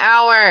 1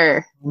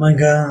 hour. Oh my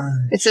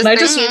god. It's his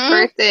 13th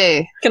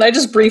birthday. Can I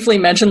just briefly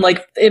mention,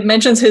 like, it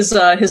mentions his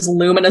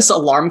luminous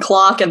alarm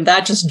clock, and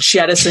that just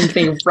jettisoned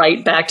me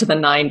right back to the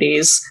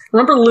 90s.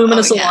 Remember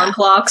luminous alarm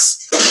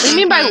clocks? What do you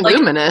mean by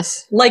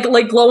luminous? Like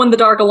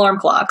glow-in-the-dark alarm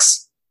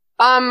clocks.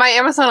 My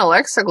Amazon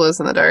Alexa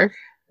glows in the dark.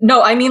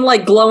 No, I mean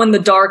like glow in the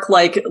dark,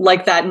 like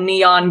that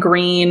neon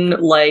green,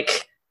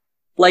 like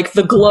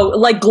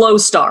the glow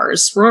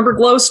stars. Remember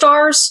glow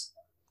stars?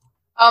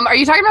 Are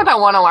you talking about that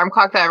one alarm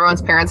clock that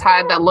everyone's parents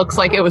had that looks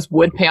like it was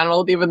wood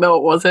paneled, even though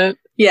it wasn't?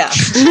 Yeah.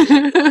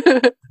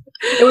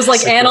 It was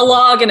like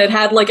analog, and it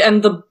had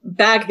and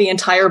the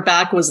entire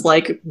back was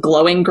like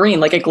glowing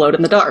green, like it glowed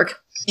in the dark.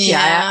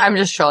 Yeah, I'm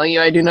just trolling you.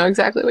 I do know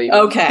exactly what you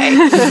mean. Okay.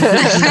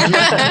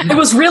 I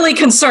was really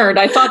concerned.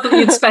 I thought that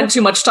you'd spent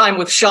too much time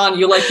with Sean.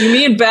 You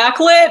mean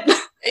backlit?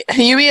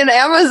 You mean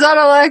Amazon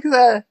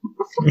Alexa?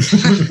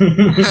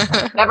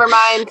 Never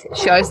mind.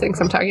 She always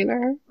thinks I'm talking to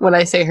her when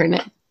I say her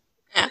name.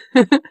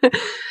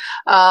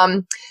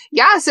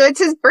 Yeah, so it's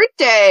his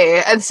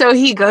birthday. And so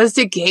he goes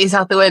to gaze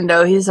out the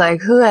window. He's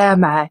like, who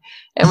am I?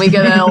 And we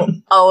get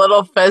a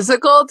little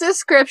physical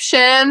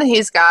description.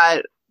 He's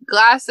got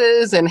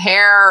glasses and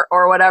hair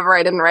or whatever.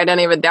 I didn't write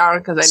any of it down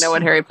because I know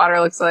what Harry Potter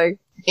looks like.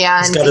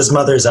 And he's got his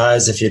mother's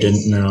eyes, if you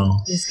didn't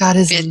know. He's got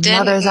his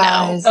mother's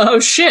eyes.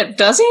 Oh shit,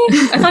 does he?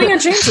 I thought he had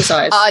James's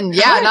eyes.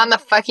 Yeah, not in the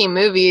fucking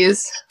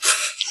movies.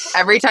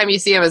 Every time you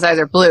see him, his eyes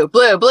are blue.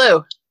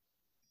 But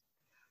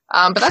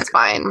that's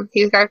fine.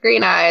 He's got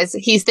green eyes.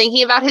 He's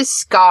thinking about his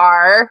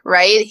scar,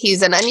 right?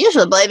 He's an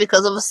unusual boy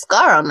because of a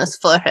scar on his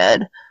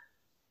forehead.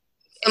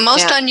 The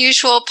most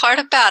unusual part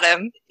about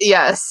him.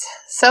 Yes,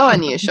 so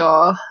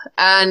unusual.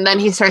 And then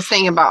he starts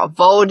thinking about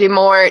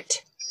Voldemort,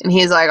 and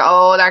he's like,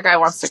 oh, that guy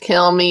wants to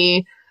kill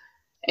me.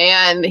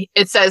 And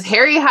it says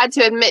Harry had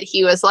to admit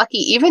he was lucky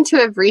even to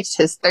have reached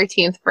his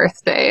 13th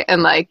birthday.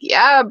 And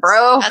yeah,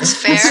 bro. That's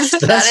fair.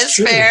 That is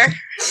true. Fair.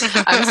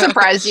 I'm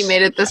surprised you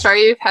made it this far.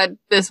 You've had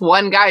this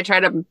one guy try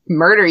to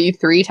murder you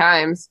 3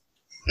 times.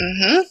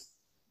 Mm-hmm.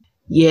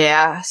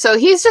 Yeah, so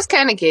he's just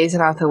kind of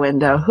gazing out the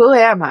window. Who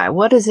am I?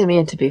 What does it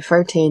mean to be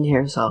 13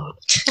 years old?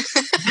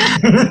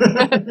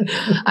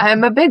 I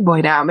am a big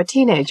boy now. I'm a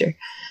teenager.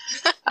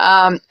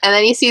 And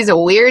then he sees a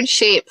weird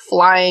shape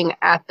flying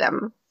at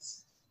them.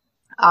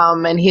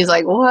 And he's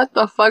like, what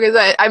the fuck is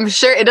that? I'm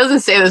sure, it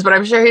doesn't say this, but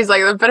I'm sure he's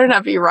like, that better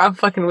not be Rob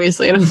fucking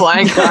Weasley in a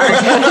flying car.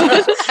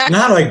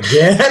 Not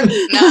again.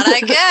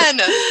 Not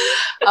again.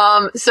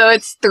 So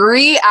it's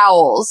 3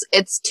 owls.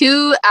 It's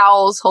 2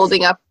 owls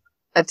holding up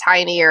a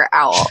tinier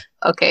owl.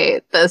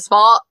 Okay, the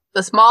small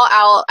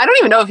owl, I don't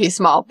even know if he's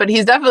small, but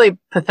he's definitely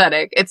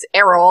pathetic. It's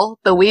Errol,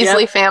 the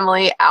Weasley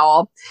family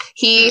owl.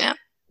 He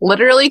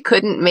literally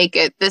couldn't make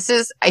it. This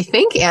is, I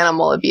think,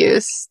 animal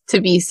abuse to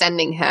be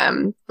sending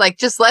him.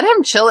 Just let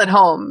him chill at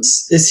home.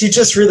 Is he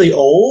just really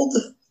old?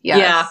 Yes.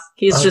 Yeah,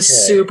 he's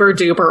just super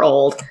duper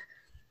old.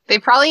 They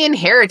probably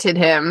inherited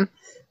him.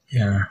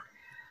 Yeah.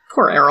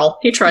 Poor Errol.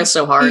 He tries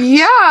so hard.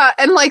 Yeah,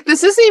 and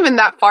this isn't even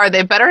that far.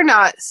 They better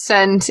not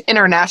send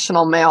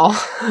international mail.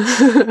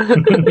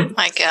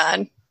 My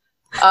God.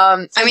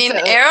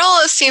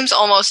 Errol seems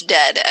almost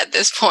dead at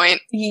this point.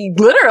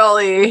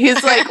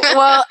 He's like,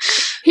 well,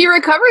 he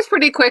recovers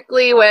pretty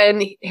quickly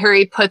when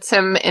Harry puts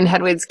him in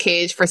Hedwig's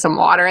cage for some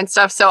water and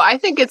stuff. So I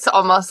think it's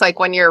almost like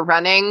when you're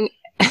running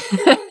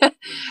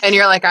and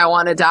you're like, I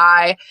want to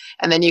die.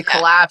 And then you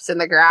collapse in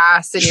the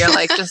grass and you're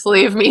like, just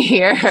leave me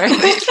here.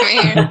 Leave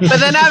me here. But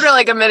then after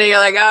a minute, you're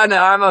like, oh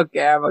no, I'm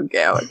okay.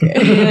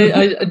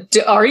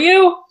 Are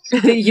you?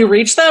 You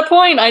reached that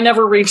point? I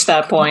never reached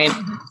that point.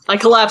 I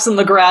collapse in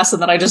the grass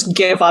and then I just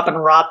give up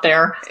and rot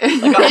there.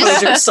 Like a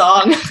Wizard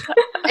song.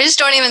 I just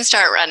don't even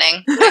start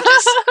running.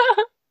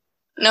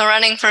 No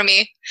running for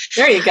me.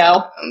 There you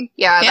go.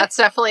 Yeah, that's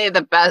definitely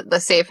the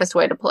safest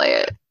way to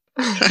play it.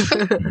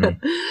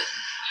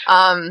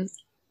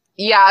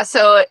 Yeah,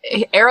 so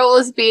Errol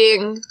is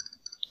being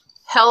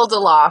held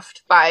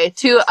aloft by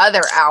 2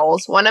 other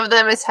owls. One of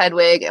them is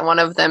Hedwig and one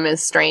of them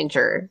is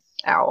Stranger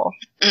Owl.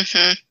 Mm-hmm,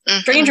 mm-hmm.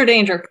 Stranger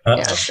danger.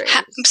 Yeah,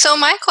 so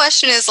my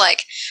question is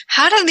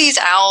how do these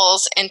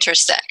owls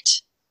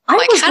intersect? I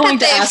was going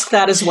to ask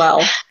that as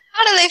well.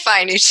 How do they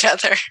find each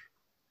other?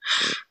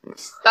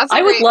 That's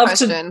a great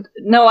question.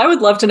 I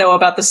would love to know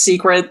about the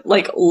secret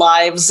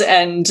lives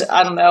and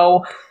I don't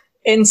know,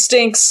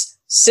 instincts,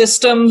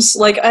 systems.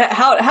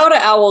 How do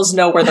owls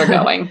know where they're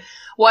going?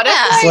 What if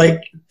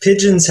it's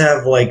pigeons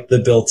have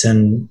the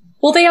built-in.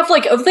 Well, they have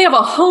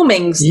a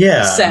homing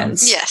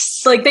sense.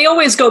 Yes. They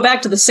always go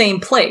back to the same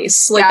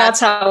place. That's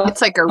how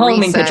it's a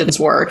homing reset. pigeons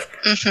work.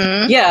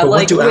 Mm-hmm. Yeah. But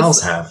what do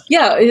owls have?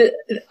 Yeah.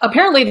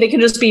 Apparently they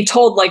can just be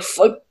told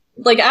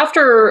like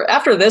after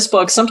this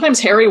book, sometimes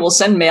Harry will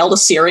send mail to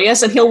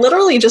Sirius, and he'll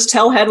literally just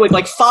tell Hedwig,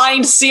 like,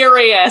 find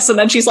Sirius, and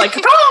then she's like,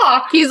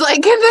 ah! He's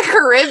like in the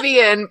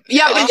Caribbean.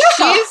 Yeah, but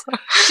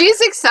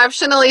she's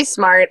exceptionally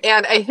smart,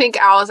 and I think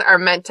owls are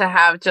meant to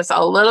have just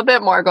a little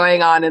bit more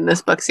going on in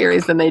this book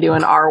series than they do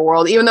in our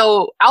world, even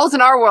though owls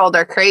in our world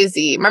are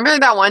crazy. Remember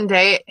that one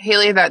day,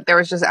 Haley, that there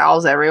was just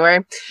owls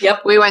everywhere?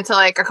 Yep. We went to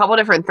like a couple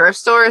different thrift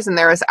stores, and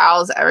there was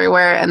owls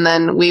everywhere, and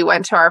then we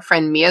went to our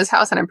friend Mia's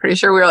house, and I'm pretty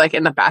sure we were like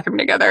in the bathroom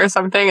together or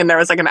something, and there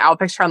was like an owl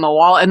picture on the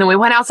wall, and then we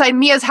went outside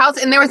Mia's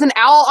house, and there was an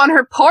owl on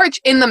her porch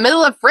in the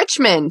middle of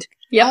Richmond.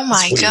 Yep. Oh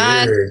my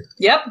God.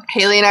 Yep.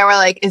 Haley and I were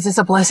like, is this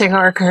a blessing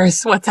or a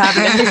curse? What's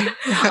happening?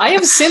 I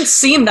have since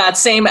seen that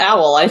same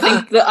owl. I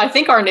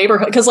think our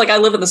neighborhood, because like I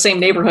live in the same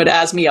neighborhood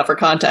as Mia for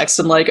context,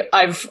 and like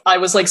I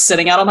was like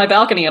sitting out on my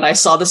balcony and I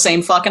saw the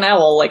same fucking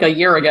owl like a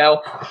year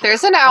ago.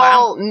 There's an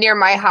owl near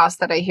my house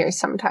that I hear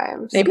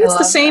sometimes. Maybe it's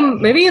the same.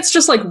 That. Maybe it's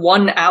just like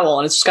one owl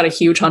and it's just got a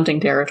huge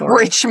hunting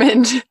territory.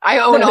 Richmond. I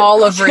own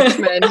all of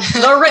Richmond.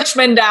 The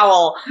Richmond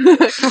owl.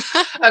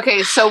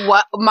 Okay, so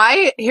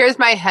here's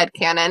my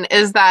headcanon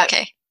is that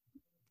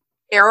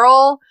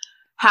Errol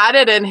had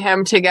it in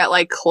him to get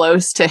like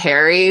close to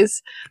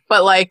Harry's,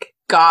 but like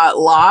got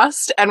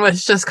lost and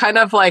was just kind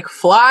of like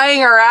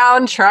flying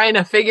around trying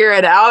to figure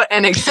it out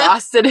and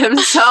exhausted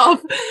himself.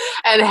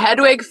 And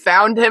Hedwig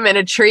found him in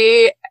a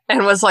tree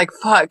and was like,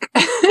 fuck.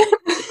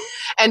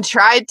 And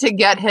tried to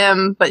get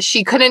him, but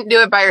she couldn't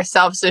do it by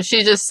herself. So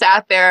she just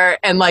sat there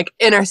and like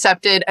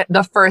intercepted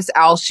the first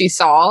owl she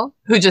saw,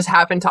 who just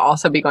happened to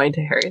also be going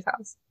to Harry's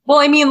house. Well,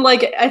 I mean,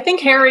 like, I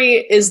think Harry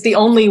is the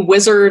only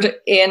wizard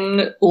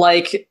in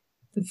like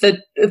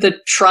the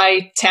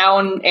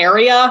Tri-Town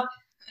area.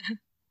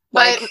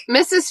 But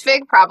Mrs.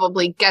 Fig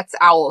probably gets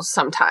owls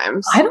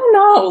sometimes. I don't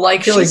know.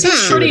 Like, she's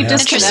pretty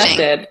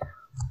disconnected.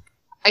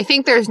 I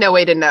think there's no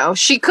way to know.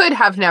 She could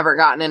have never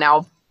gotten an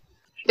owl.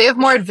 They have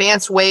more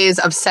advanced ways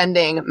of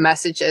sending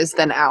messages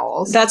than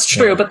owls. That's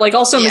true, but like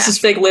also Mrs.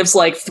 Fig lives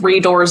like 3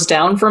 doors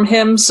down from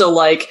him, so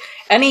like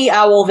any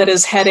owl that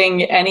is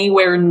heading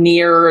anywhere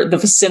near the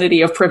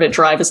vicinity of Privet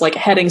Drive is like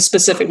heading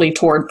specifically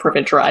toward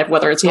Privet Drive,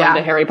 whether it's going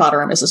to Harry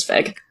Potter or Mrs.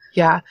 Fig.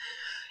 Yeah.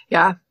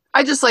 Yeah.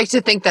 I just like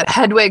to think that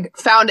Hedwig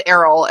found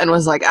Errol and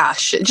was like, ah,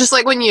 shit. Just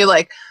like when you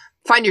like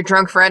find your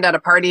drunk friend at a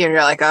party and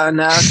you're like, oh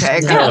no, okay, I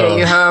gotta get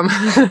you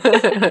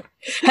home.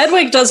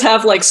 Hedwig does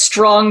have like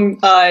strong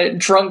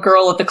drunk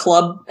girl at the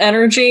club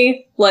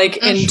energy, like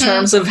in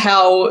terms of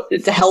how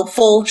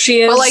helpful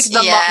she is. Well, like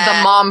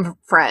the mom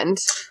friend.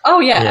 Oh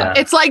yeah.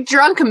 It's like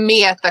drunk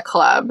me at the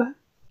club.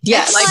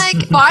 Yes.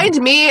 Like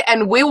find me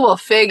and we will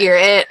figure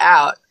it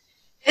out.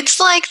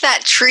 It's like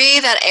that tree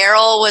that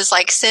Errol was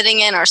like sitting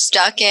in or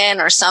stuck in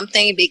or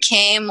something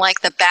became like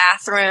the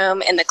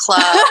bathroom in the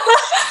club.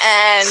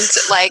 And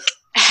like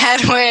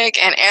Hedwig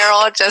and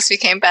Errol just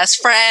became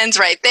best friends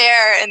right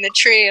there in the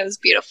tree. It was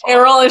beautiful.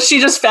 Errol,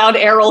 she just found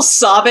Errol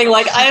sobbing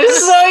like, I'm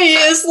so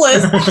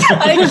useless.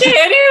 I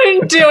can't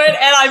even do it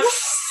and I'm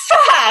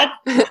fat.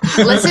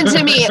 Listen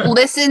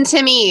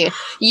to me.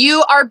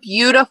 You are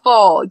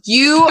beautiful.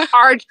 You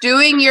are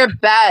doing your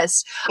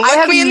best. I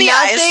have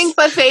nothing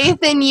but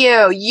faith in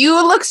you.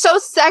 You look so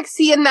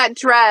sexy in that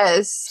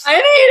dress. I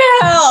need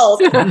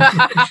help.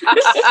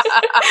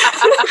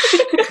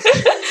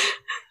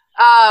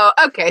 Oh,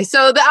 okay.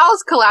 So the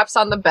owls collapse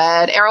on the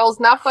bed. Errol's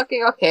not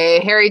fucking okay.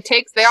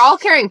 They're all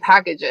carrying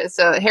packages.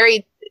 So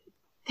Harry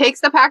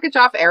takes the package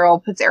off Errol,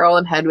 puts Errol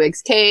in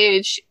Hedwig's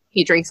cage.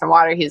 He drinks some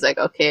water. He's like,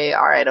 okay,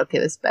 all right, okay,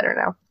 this is better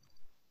now.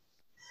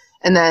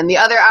 And then the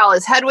other owl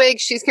is Hedwig.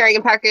 She's carrying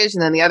a package.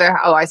 And then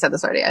I said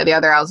this already. The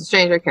other owl is a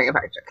stranger carrying a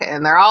package. Okay.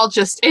 And they're all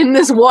just in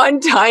this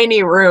one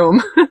tiny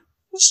room.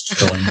 Just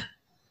chilling.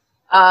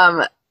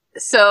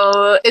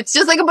 So it's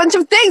just like a bunch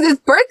of things.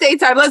 It's birthday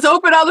time. Let's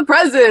open all the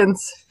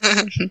presents.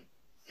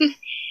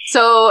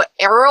 So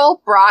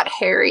Errol brought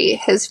Harry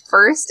his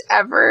first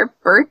ever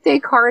birthday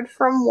card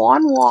from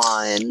Wan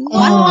Wan.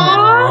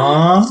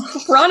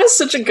 Aww. Ron is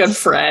such a good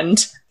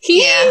friend.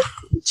 He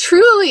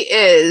truly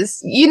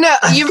is. You know,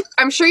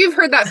 I'm sure you've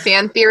heard that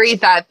fan theory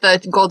that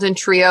the Golden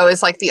Trio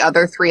is like the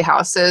other 3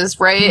 houses,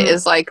 right? Mm-hmm.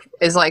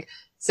 Is like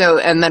so,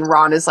 and then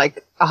Ron is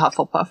like a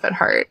Hufflepuff at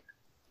heart.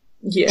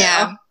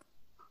 Yeah.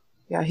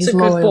 Yeah, he's a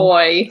good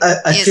boy.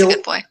 I feel a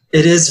good boy.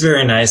 It is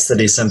very nice that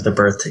he sent the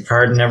birthday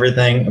card and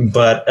everything,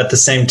 but at the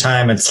same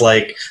time, it's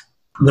like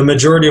the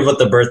majority of what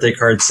the birthday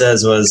card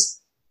says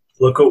was,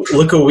 look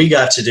what we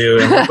got to do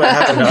and look what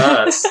happened to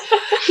us.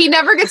 He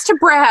never gets to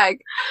brag.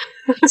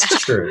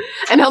 It's true.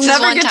 And he'll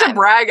never get to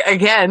brag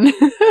again.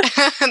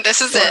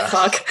 This is it.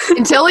 Fuck.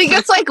 Until he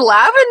gets like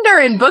Lavender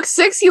in book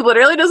 6, he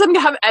literally doesn't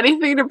have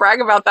anything to brag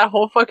about that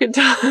whole fucking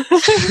time.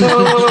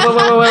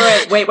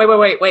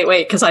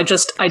 Wait, because I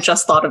just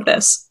thought of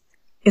this.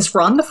 Is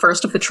Ron the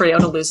first of the trio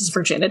to lose his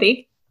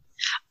virginity?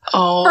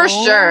 Oh. For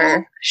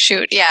sure.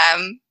 Shoot, yeah.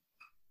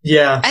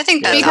 Yeah. I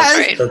think that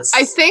Because sounds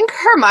right. I think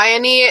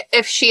Hermione,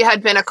 if she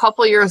had been a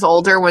couple years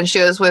older when she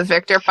was with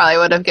Victor, probably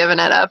would have given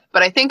it up.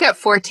 But I think at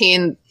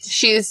 14,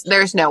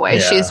 there's no way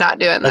she's not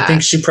doing that. I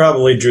think she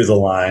probably drew the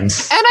line. And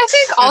I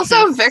think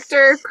also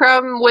Victor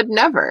Crumb would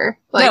never.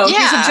 No,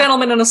 he's a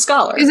gentleman and a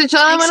scholar. He's a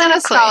gentleman and a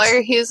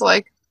scholar. He's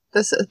like,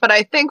 but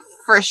I think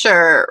for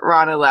sure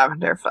Ron and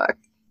Lavender fuck.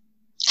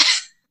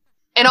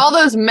 In all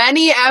those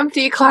many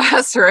empty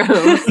classrooms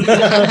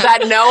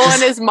that no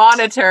one is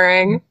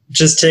monitoring.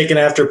 Just taken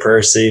after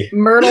Percy.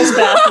 Myrtle's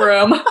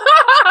bathroom.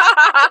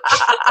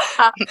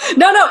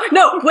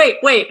 No, wait.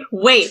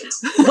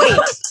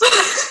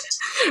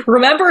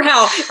 Remember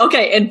how,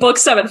 in book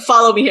 7,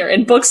 follow me here.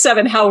 In book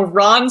 7, how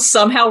Ron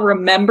somehow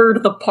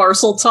remembered the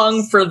parcel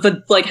tongue for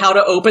how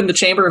to open the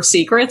Chamber of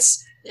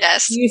Secrets?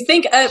 Yes. Do you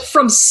think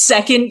from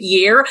second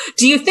year,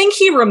 do you think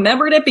he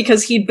remembered it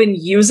because he'd been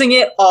using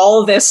it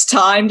all this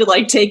time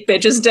to take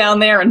bitches down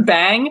there and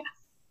bang?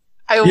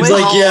 He's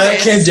like, I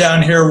came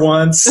down here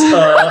once.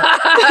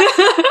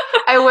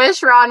 I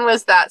wish Ron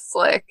was that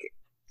slick.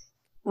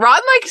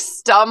 Ron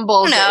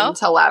stumbles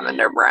into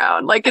Lavender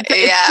Brown.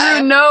 It's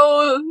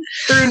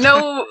through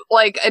no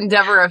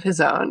endeavor of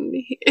his own.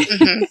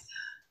 Mm-hmm.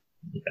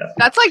 Yeah.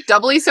 That's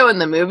doubly so in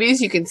the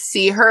movies. You can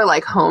see her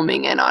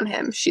homing in on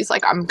him. She's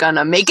like, I'm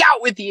gonna make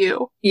out with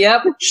you.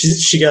 Yep.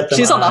 She got the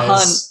She's on the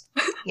hunt.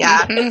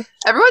 Yeah.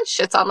 Everyone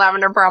shits on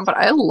Lavender Brown, but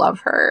I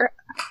love her.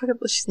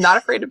 She's not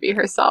afraid to be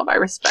herself. I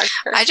respect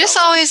her. I just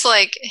always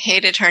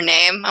hated her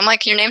name. I'm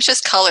like, your name's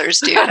just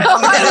Colors, dude. I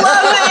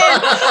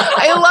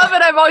love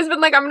it. I've always been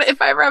like, if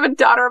I ever have a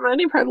daughter, I'm gonna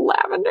name her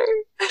Lavender.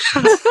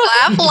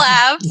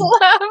 Laugh.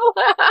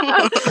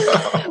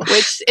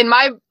 Which in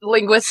my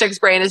linguistics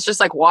brain is just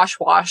wash.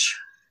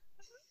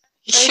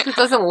 Right? It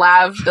doesn't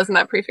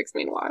that prefix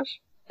mean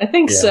wash? I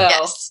think so.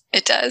 Yes,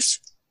 it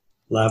does.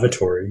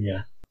 Lavatory,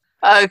 yeah.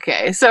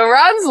 Okay, so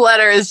Ron's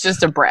letter is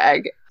just a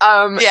brag.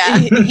 Yeah.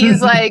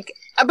 He's like,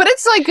 but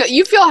it's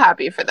you feel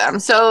happy for them.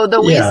 So the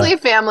Weasley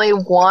family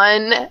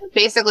won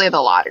basically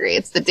the lottery.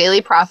 It's the Daily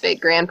Prophet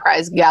Grand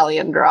Prize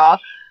Galleon draw.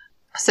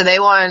 So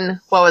they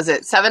won,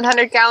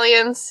 700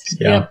 galleons?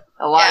 Yeah.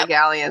 A lot of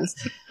galleons.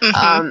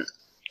 Mm-hmm.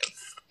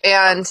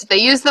 And they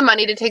used the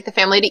money to take the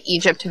family to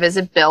Egypt to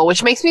visit Bill,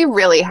 which makes me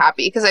really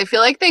happy because I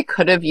feel like they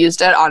could have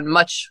used it on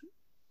much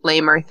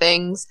lamer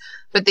things.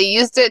 But they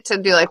used it to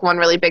do one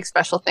really big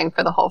special thing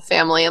for the whole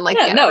family and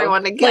get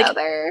everyone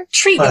together.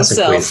 Treat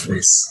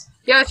themselves.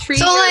 Yeah, treat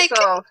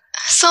yourself.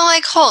 So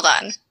hold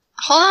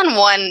on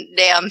one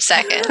damn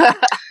second.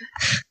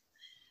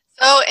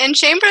 So in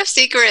Chamber of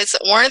Secrets,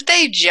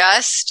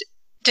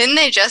 didn't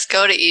they just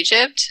go to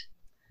Egypt?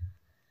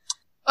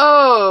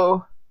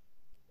 Oh.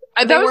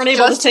 They weren't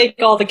able to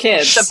take all the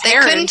kids. They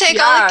couldn't take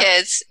all the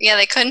kids. Yeah,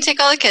 they couldn't take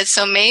all the kids.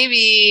 So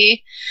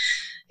maybe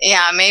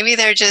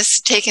they're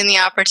just taking the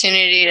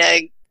opportunity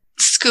to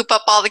scoop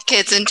up all the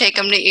kids and take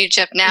them to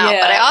Egypt now.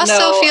 But I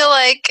also feel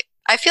like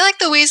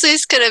the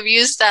Weasleys could have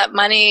used that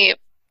money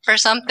for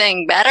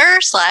something better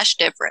 /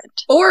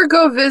 different. Or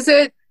go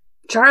visit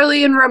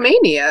Charlie in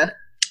Romania.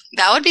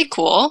 That would be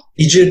cool.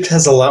 Egypt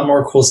has a lot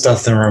more cool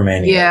stuff than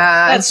Romania.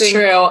 Yeah, that's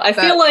true. I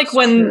feel like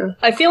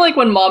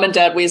when Mom and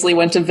Dad Weasley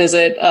went to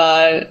visit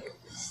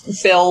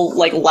Bill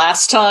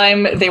last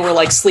time, they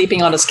were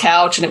sleeping on his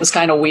couch and it was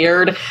kind of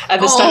weird.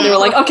 And this time they were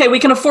like, okay, we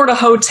can afford a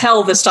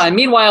hotel this time.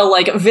 Meanwhile,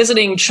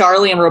 visiting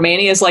Charlie in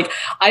Romania is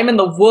I'm in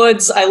the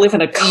woods, I live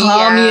in a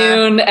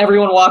commune,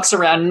 everyone walks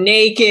around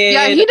naked.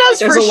 Yeah, he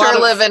does for sure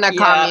live in a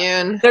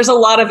commune. There's a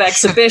lot of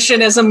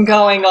exhibitionism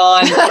going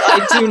on.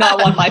 I do not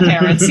want my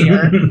parents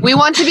here. We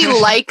want to be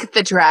like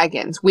the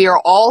dragons. We are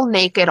all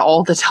naked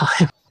all the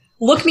time.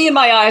 Look me in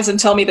my eyes and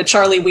tell me that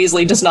Charlie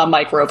Weasley does not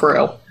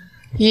microbrew.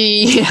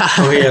 Yeah.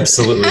 Oh, he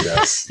absolutely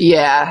does.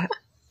 Yeah.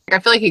 I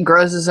feel like he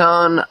grows his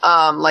own,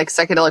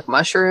 psychedelic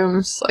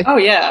mushrooms. Oh,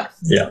 yeah.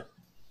 Yeah.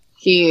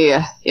 He,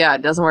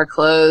 doesn't wear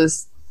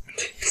clothes.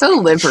 So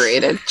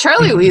liberated.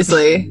 Charlie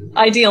Weasley.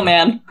 Ideal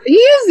man. He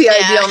is the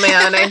ideal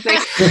man, I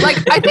think.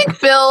 I think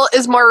Bill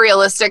is more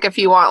realistic if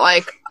you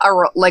want,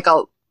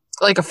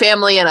 a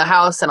family and a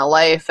house and a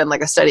life and,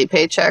 a steady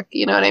paycheck.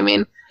 You know what I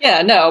mean?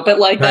 Yeah, no, but,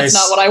 that's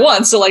not what I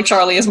want. So,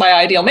 Charlie is my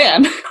ideal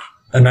man.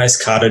 A nice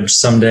cottage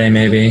someday,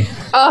 maybe.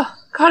 Oh,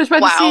 cottage by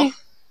the sea.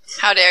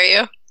 How dare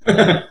you?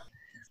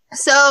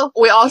 So,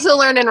 we also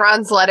learned in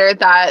Ron's letter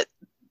that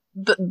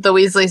the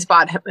Weasleys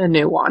bought him a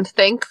new wand.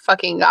 Thank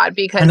fucking God,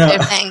 because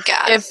thank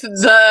God. if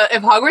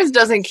Hogwarts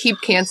doesn't keep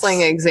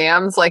canceling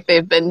exams like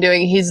they've been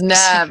doing, he's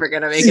never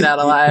gonna make it out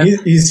alive.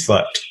 He's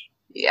fucked.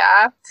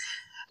 Yeah.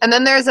 And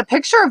then there's a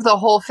picture of the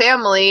whole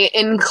family,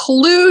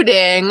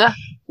 including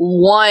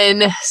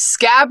one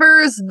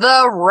Scabbers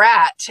the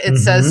Rat, it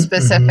says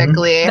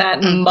specifically. That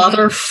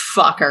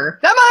motherfucker.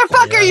 That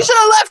motherfucker! You should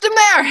have left him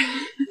there!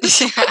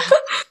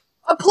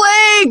 A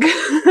plague!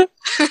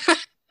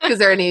 Because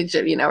they're in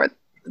Egypt, where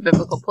the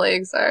biblical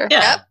plagues are.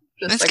 Yeah.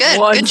 Just that's good.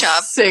 One good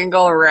job.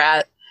 Single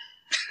rat.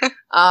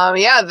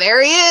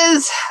 There he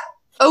is.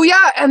 Oh,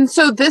 yeah, and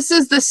so this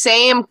is the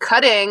same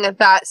cutting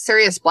that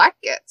Sirius Black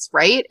gets,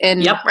 right?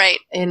 Yep. Right.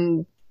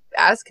 In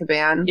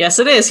Azkaban. Yes,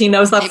 it is. He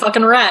knows that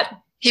fucking rat.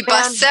 He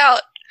busts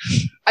out.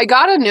 I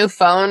got a new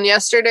phone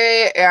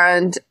yesterday,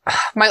 and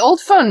my old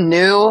phone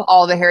knew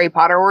all the Harry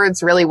Potter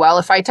words really well.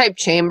 If I typed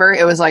chamber,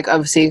 it was like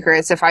of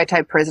secrets. If I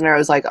typed prisoner, it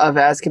was like of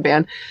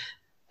Azkaban.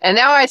 And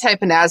now I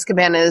type in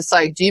Azkaban, and it's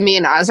like, do you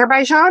mean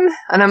Azerbaijan?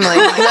 And I'm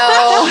like,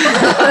 no.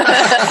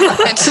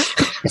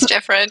 It's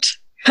different.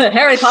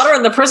 Harry Potter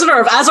and the Prisoner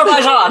of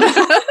Azerbaijan.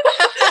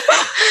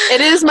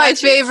 It is my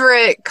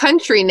favorite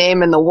country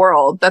name in the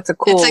world. That's a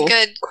cool,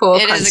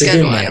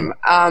 country name.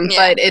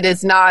 But it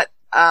is not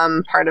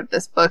part of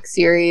this book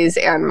series,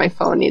 and my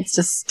phone needs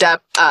to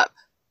step up.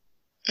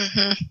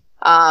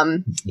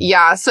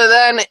 Yeah, so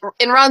then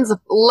in Ron's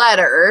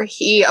letter,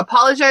 he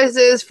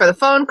apologizes for the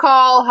phone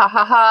call. Ha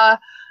ha ha.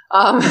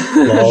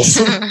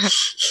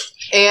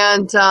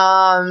 And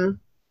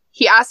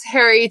he asks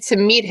Harry to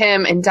meet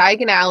him in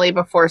Diagon Alley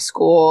before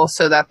school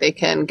so that they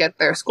can get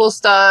their school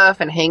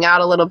stuff and hang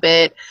out a little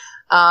bit.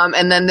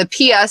 And then the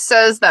PS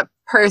says that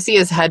Percy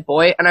is head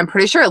boy, and I'm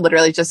pretty sure it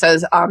literally just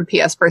says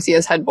PS Percy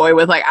is head boy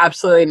with like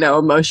absolutely no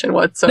emotion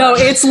whatsoever. No,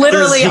 it's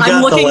literally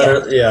I'm looking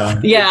at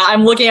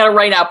I'm looking at it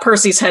right now.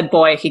 Percy's head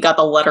boy. He got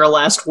the letter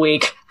last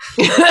week.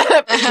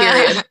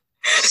 Period.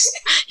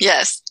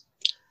 Yes.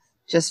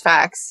 Just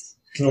facts.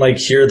 You can like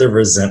hear the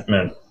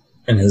resentment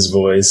in his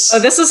voice.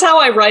 This is how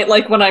I write,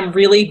 like, when I'm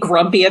really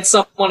grumpy at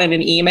someone in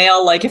an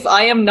email. Like, if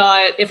I am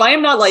not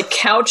like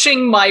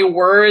couching my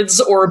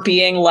words or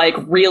being like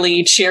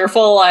really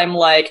cheerful, I'm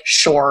like,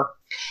 sure.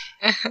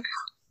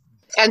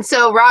 And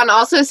so Ron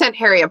also sent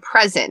Harry a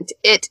present.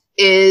 It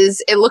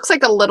looks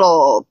like a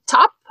little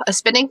top, a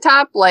spinning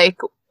top, like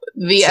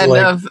the end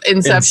of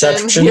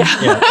Inception. Yeah.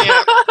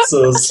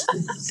 So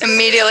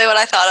immediately what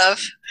I thought of.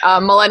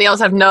 Millennials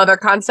have no other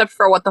concept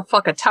for what the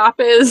fuck a top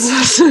is.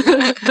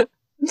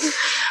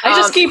 I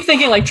just keep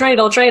thinking like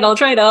dreidel.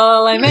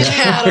 I mentioned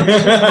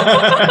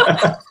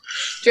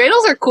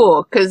dreidels are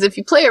cool because if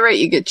you play it right,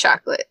 you get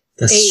chocolate.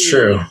 That's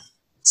true.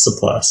 It's a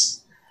plus.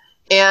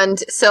 And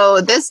so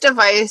this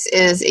device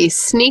is a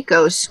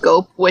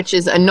sneakoscope, which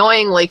is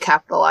annoyingly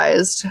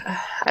capitalized.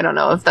 I don't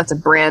know if that's a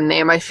brand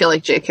name. I feel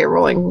like J.K.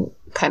 Rowling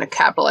kind of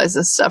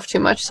capitalizes stuff too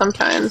much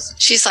sometimes.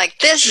 She's like,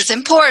 this is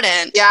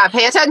important. Yeah,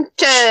 pay attention.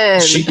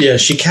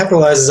 She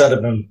capitalizes out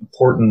of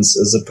importance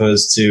as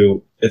opposed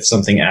to if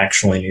something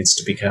actually needs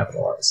to be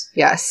capitalized.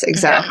 Yes,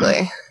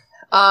 exactly.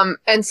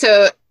 And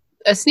so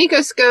a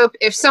sneakoscope,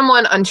 if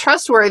someone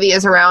untrustworthy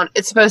is around,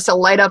 it's supposed to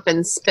light up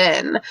and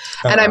spin.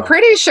 And I'm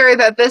pretty sure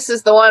that this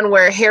is the one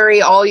where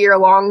Harry all year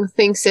long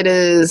thinks it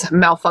is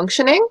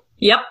malfunctioning.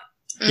 Yep.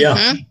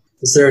 Yeah.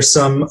 Is there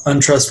some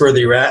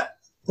untrustworthy rat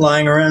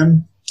lying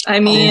around?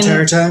 I mean, the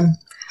entire time?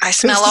 I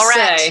smell a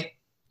rat.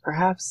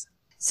 Perhaps.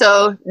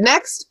 So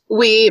next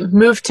we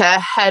move to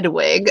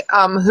Hedwig,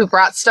 who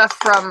brought stuff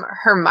from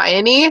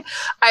Hermione.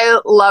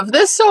 I love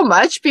this so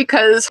much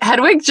because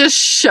Hedwig just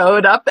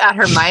showed up at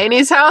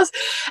Hermione's house.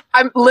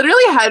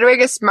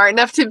 Hedwig is smart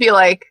enough to be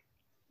like,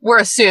 we're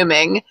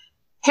assuming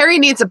Harry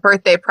needs a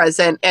birthday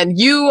present and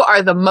you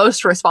are the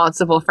most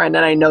responsible friend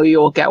and I know you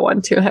will get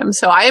one to him.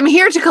 So I am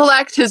here to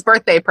collect his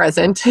birthday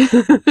present. Yep.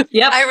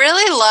 I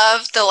really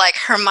love the like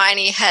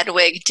Hermione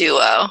Hedwig duo.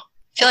 I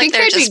feel like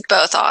they're just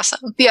both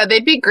awesome. Yeah,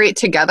 they'd be great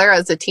together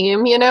as a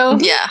team, you know?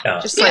 Yeah.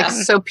 Just like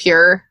so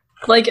pure.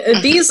 Like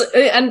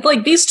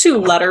these two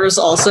letters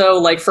also,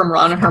 like from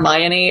Ron and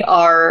Hermione,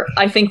 are,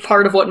 I think,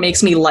 part of what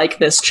makes me like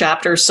this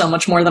chapter so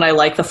much more than I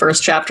like the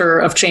first chapter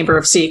of Chamber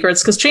of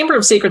Secrets, because Chamber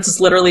of Secrets is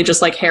literally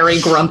just like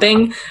Harry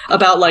grumping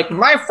about like,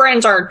 my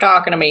friends aren't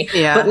talking to me.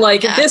 Yeah. But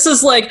like, this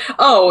is like,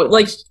 oh,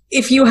 like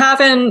if you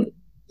haven't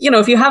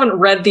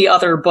read the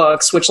other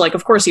books, which like,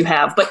 of course you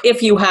have, but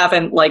if you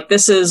haven't, like,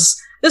 this is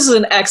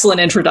an excellent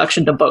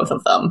introduction to both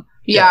of them.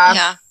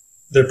 Yeah.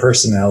 Their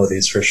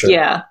personalities, for sure.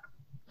 Yeah.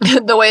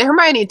 The way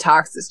Hermione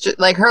talks is just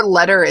like her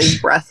letter is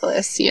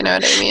breathless. You know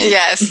what I mean?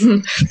 Yes.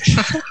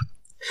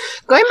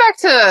 Going back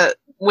to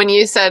when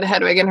you said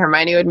Hedwig and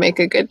Hermione would make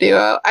a good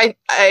duo, I've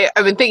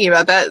been thinking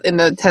about that in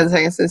the 10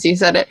 seconds since you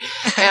said it.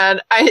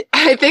 And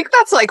I think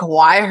that's like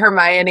why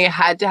Hermione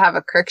had to have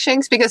a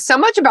Crookshanks, because so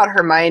much about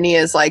Hermione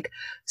is like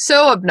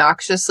so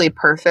obnoxiously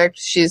perfect.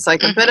 She's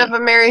like a bit of a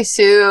Mary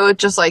Sue,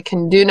 just like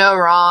can do no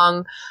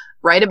wrong,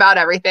 right about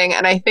everything.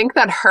 And I think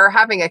that her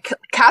having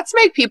cats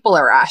make people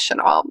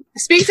irrational.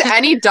 Speak to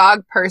any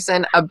dog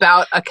person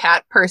about a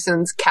cat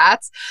person's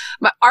cats.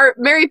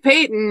 Mary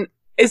Peyton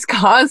is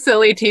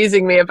constantly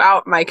teasing me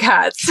about my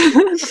cats.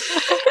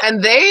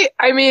 And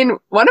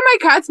one of my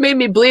cats made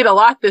me bleed a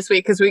lot this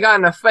week because we got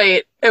in a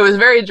fight. It was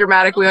very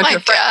dramatic. We went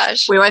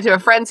to a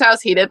friend's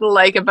house. He didn't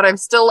like it, but I'm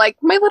still like,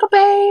 my little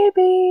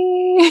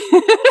baby.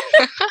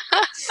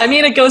 I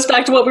mean, it goes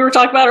back to what we were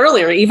talking about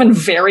earlier. Even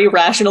very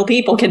rational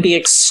people can be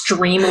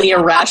extremely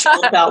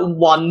irrational about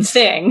one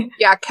thing.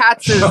 Yeah,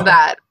 cats is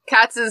that.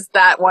 Cats is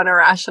that one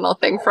irrational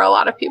thing for a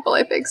lot of people,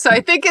 I think. So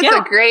I think it's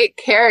a great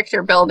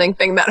character building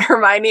thing that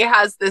Hermione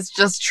has this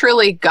just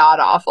truly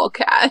god-awful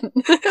cat.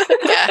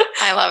 Yeah,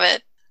 I love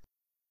it.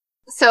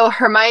 So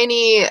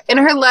Hermione, in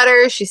her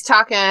letter, she's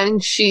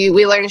talking.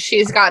 We learned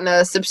she's gotten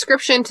a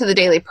subscription to the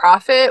Daily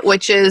Prophet,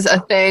 which is a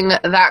thing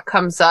that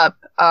comes up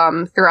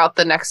throughout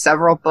the next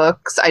several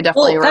books. I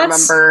definitely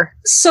remember.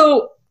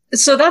 So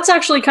that's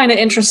actually kind of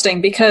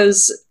interesting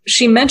because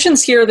she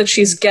mentions here that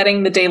she's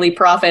getting the Daily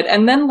Prophet,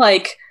 and then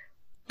like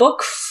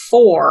book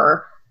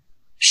 4,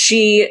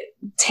 she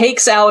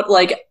takes out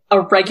like a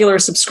regular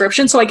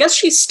subscription. So I guess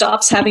she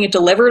stops having it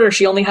delivered, or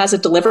she only has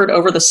it delivered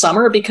over the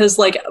summer, because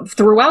like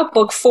throughout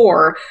book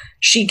 4,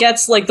 she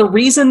gets like the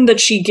reason that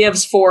she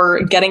gives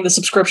for getting the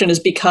subscription is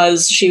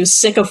because she was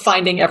sick of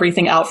finding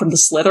everything out from the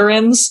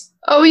Slytherins.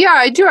 Oh yeah,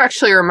 I do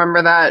actually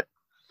remember that.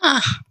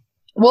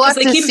 We'll have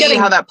to see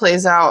how that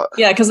plays out.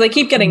 Yeah, because they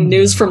keep getting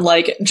news from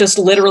like just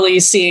literally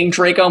seeing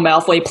Draco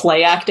Malfoy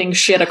play acting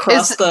shit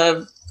across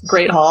the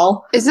Great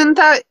Hall. Isn't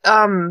that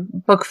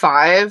book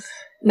 5?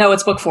 No,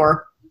 it's book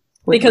 4.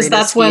 Because Rita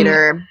that's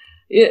Skeeter. when,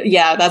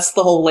 yeah, that's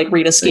the whole like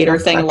Rita Skeeter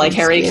thing. Like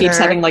Harry keeps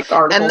having like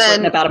articles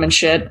written about him and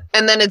shit.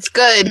 And then it's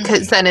good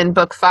because then in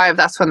book 5,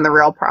 that's when the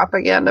real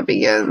propaganda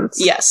begins.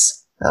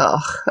 Yes.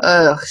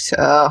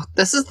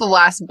 This is the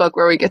last book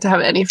where we get to have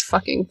any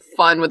fucking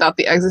fun without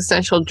the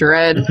existential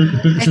dread.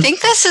 I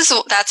think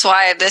that's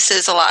why this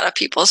is a lot of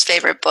people's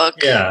favorite book.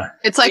 Yeah.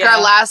 It's like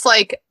our last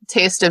like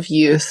taste of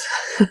youth.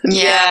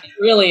 Yeah, it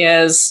really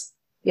is.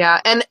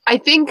 Yeah, and I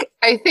think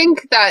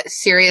that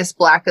Sirius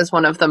Black is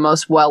one of the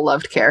most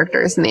well-loved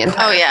characters in the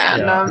entire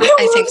fandom.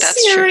 I think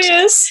that's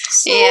Sirius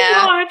true.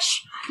 So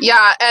much.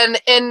 Yeah, and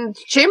in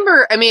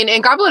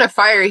in Goblet of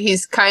Fire,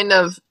 he's kind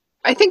of,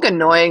 I think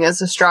annoying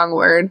is a strong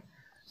word,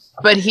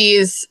 but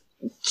he's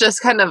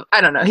just kind of, I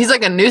don't know, he's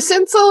like a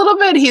nuisance a little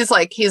bit. He's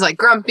like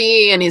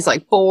grumpy and he's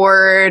like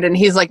bored and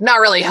he's like not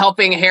really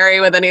helping Harry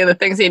with any of the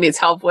things he needs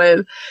help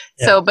with.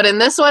 Yeah. So, but in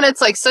this one,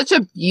 it's like such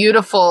a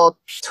beautiful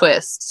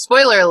twist.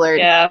 Spoiler alert.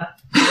 Yeah.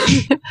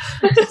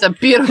 It's a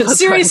beautiful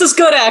Sirius twist. is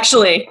good,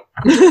 actually.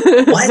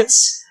 What?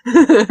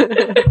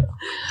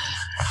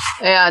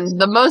 And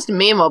the most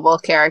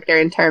memeable character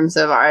in terms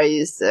of Are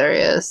You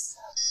Serious?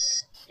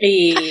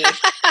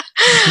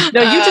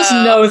 No, you just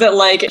know that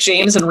like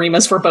James and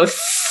Remus were both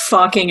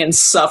fucking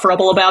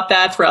insufferable about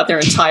that throughout their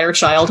entire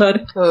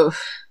childhood. Oof.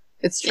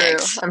 It's true.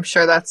 Yikes. I'm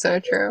sure that's so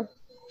true.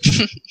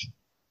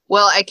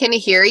 Well, I can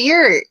hear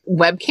your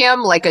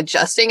webcam like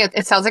adjusting.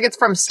 It sounds like it's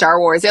from Star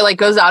Wars. It like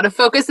goes out of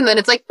focus and then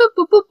it's like boop,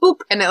 boop, boop,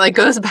 boop. And it like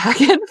goes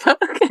back in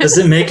focus. Does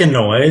it make a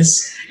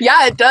noise?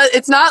 Yeah, it does.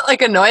 It's not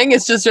like annoying.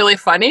 It's just really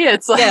funny.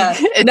 It's like,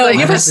 it's no, like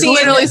you ever seen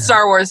literally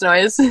Star Wars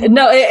noise.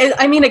 No,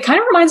 I mean, it kind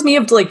of reminds me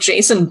of like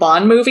Jason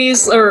Bond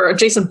movies, or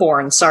Jason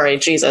Bourne. Sorry,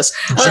 Jesus.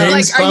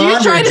 James Bond, are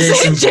you trying to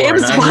say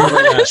James Bond? I'm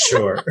really not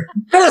sure.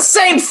 They're the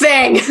same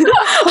thing.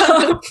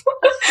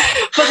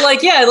 But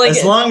like, yeah, like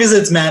as long as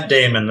it's Matt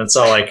Damon, that's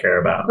all I care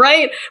about.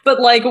 Right?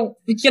 But like,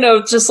 you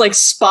know, just like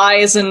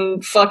spies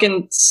and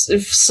fucking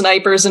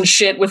snipers and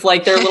shit with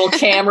like their little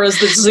cameras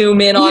that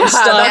zoom in on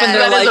stuff, and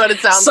they're like,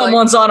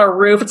 someone's on a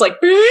roof. It's like,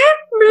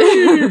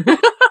 I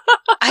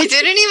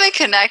didn't even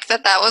connect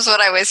that was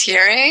what I was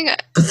hearing.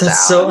 But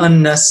that's so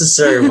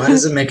unnecessary. Why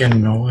does it make a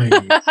noise?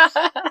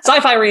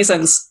 Sci-fi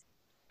reasons.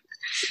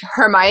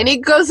 Hermione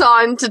goes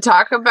on to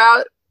talk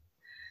about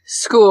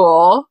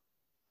school.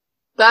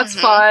 That's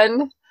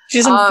fun.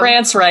 She's in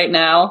France right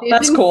now.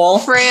 That's cool.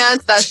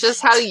 France. That's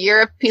just how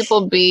Europe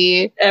people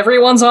be.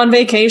 Everyone's on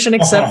vacation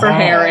except for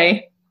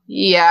Harry.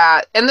 Yeah.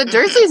 And the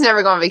Dursleys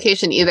never go on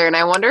vacation either. And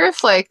I wonder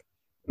if like...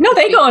 No,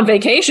 they go on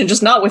vacation,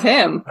 just not with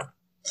him.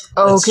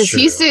 Oh, because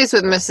he stays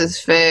with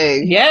Mrs.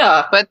 Fig.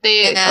 Yeah. But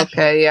they...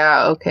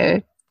 Yeah.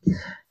 Okay.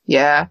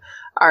 Yeah.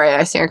 All right,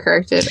 I stand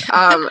corrected.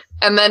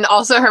 And then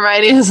also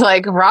Hermione is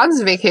like,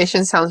 Ron's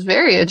vacation sounds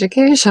very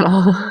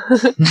educational.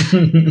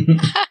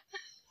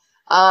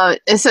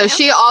 And so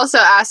she also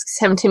asks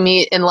him to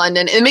meet in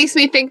London. It makes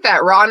me think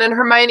that Ron and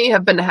Hermione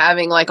have been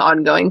having like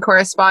ongoing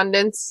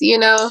correspondence, you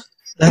know?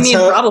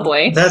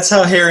 Probably. That's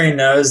how Harry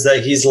knows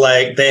that he's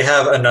like, they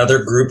have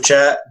another group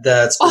chat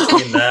that's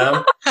between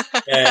them.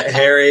 And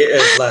Harry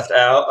is left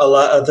out a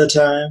lot of the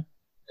time.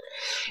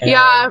 And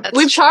yeah,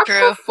 we've talked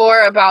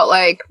before about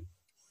like,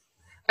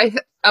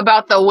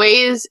 about the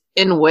ways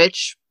in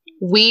which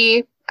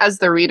we, as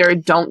the reader,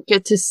 don't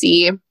get to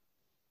see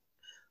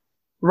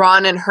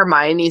Ron and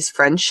Hermione's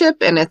friendship,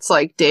 and it's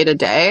like day to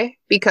day,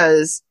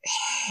 because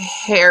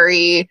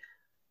Harry,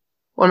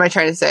 what am I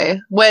trying to say?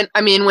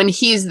 When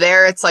he's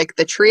there, it's like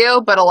the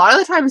trio, but a lot of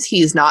the times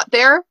he's not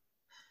there.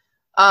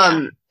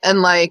 And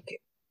like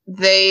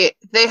they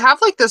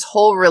have like this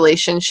whole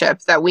relationship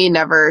that we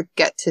never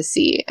get to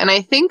see. And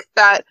I think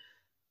that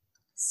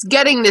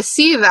getting to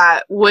see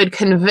that would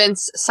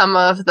convince some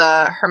of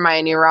the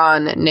Hermione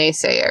Ron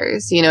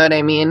naysayers. You know what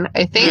I mean?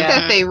 I think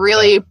that they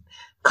really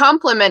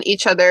complement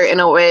each other in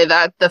a way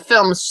that the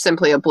films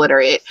simply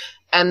obliterate,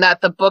 and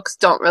that the books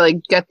don't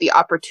really get the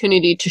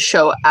opportunity to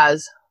show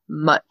as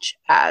much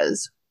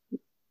as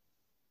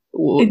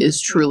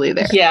is truly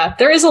there. Yeah,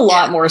 there is a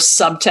lot more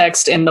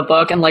subtext in the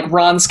book, and like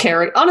Ron's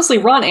character, honestly,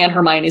 Ron and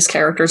Hermione's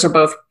characters are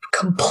both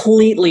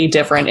completely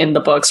different in the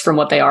books from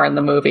what they are in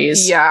the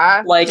movies.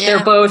 Yeah. Like,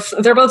 they're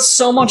both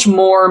so much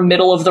more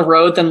middle of the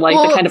road than, like,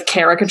 the kind of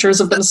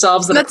caricatures of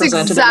themselves that are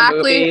presented in the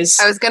movies.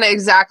 I was going to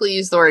exactly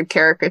use the word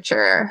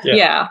caricature.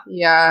 Yeah.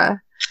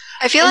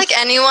 I feel like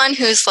anyone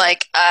who's,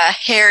 like, a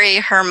Harry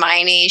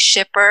Hermione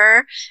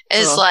shipper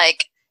is,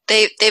 like,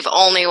 they've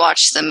only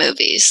watched the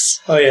movies.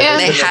 Oh, yeah.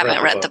 And they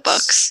haven't read the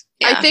books.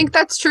 Yeah. I think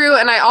that's true,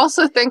 and I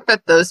also think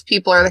that those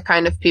people are the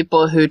kind of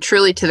people who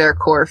truly to their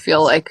core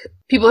feel like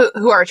people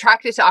who are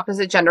attracted to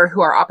opposite gender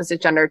who are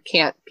opposite gender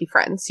can't be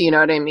friends, you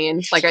know what I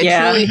mean? Like, I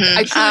truly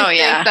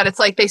think that it's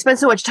like they spend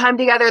so much time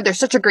together, they're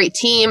such a great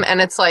team, and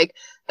it's like,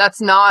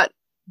 that's not...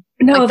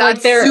 No,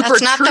 that's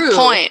not true. The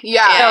point.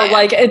 Yeah. No,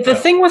 like, the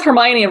thing with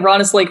Hermione and Ron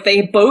is, like,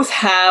 they both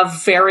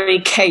have very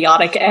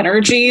chaotic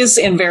energies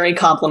in very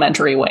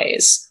complementary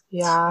ways.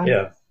 Yeah.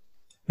 Yeah.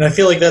 And I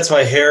feel like that's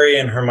why Harry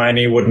and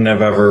Hermione wouldn't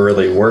have ever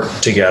really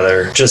worked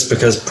together, just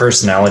because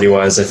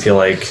personality-wise, I feel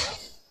like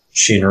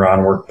she and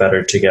Ron work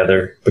better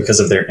together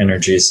because of their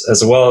energies,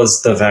 as well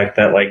as the fact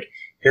that, like,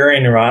 Harry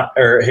and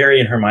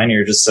Hermione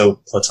are just so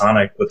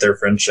platonic with their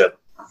friendship.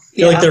 I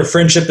feel like their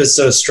friendship is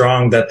so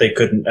strong that they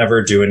couldn't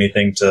ever do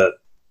anything to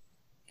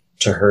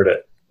hurt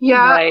it.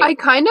 Yeah, right. I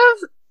kind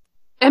of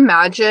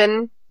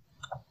imagine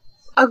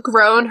a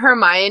grown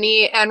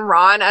Hermione and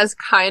Ron as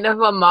kind of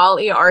a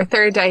Molly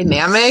Arthur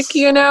dynamic,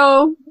 you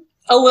know?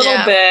 A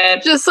little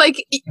bit. Just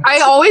like,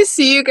 I always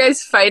see you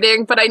guys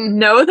fighting, but I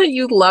know that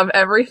you love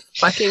every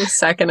fucking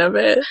second of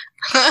it.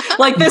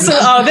 Like, this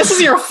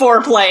is your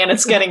foreplay and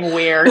it's getting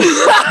weird. Like,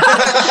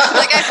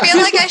 I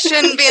feel like I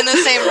shouldn't be in the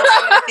same room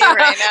with you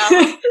right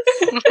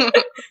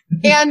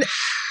now.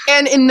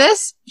 And in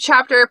this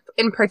chapter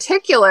in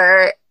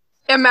particular,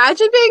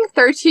 imagine being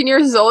 13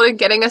 years old and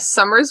getting a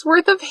summer's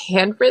worth of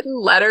handwritten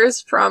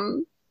letters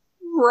from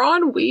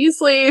Ron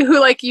Weasley, who,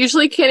 like,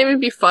 usually can't even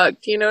be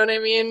fucked, you know what I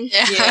mean?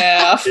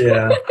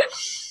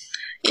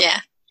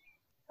 Yeah.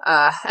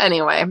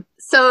 Anyway.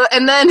 So,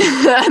 and then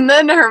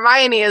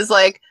Hermione is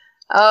like,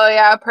 oh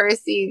yeah,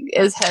 Percy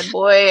is head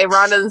boy.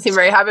 Ron doesn't seem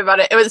very happy about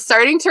it. It was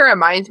starting to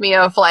remind me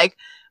of, like,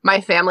 my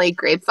family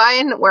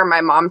grapevine, where my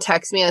mom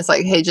texts me and it's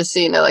like, hey, just so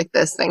you know, like,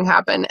 this thing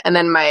happened. And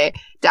then my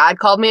dad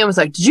called me and was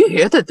like, did you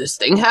hear that this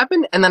thing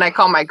happened? And then I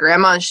call my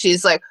grandma and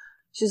she's like,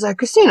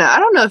 Christina, I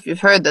don't know if you've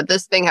heard that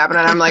this thing happened.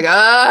 And I'm like,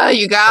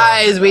 you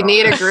guys, we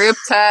need a group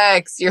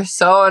text. You're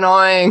so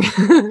annoying.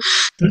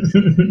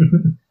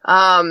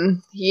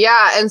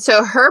 Yeah. And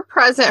so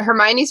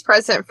Hermione's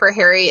present for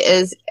Harry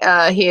is,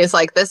 he is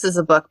like, this is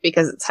a book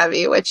because it's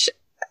heavy, which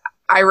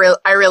I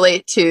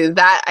relate to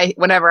that.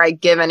 Whenever I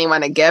give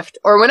anyone a gift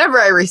or whenever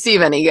I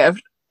receive any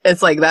gift,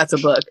 it's like, that's a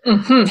book.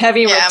 Mm-hmm.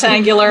 Heavy,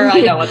 rectangular.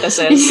 I know what this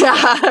is.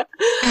 Yeah.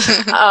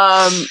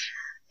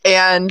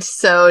 And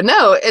so,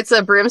 no, it's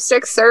a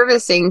broomstick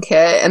servicing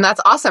kit, and that's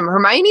awesome.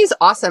 Hermione's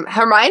awesome.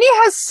 Hermione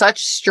has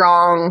such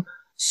strong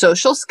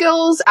social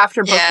skills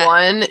after book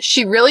one.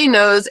 She really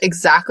knows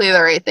exactly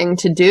the right thing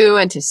to do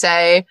and to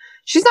say.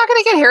 She's not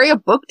going to get Harry a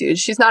book, dude.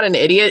 She's not an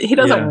idiot. He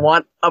doesn't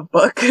want a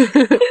book.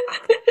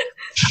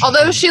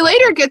 Although she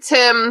later gets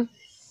him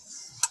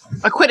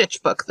a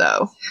Quidditch book,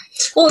 though.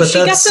 Well, but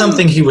that's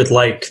something he would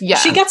like. Yeah.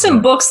 She gets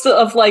him books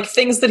of, like,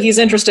 things that he's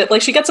interested.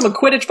 Like, she gets him a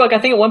Quidditch book. I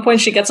think at one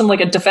point she gets him, like,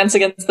 a Defense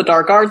Against the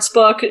Dark Arts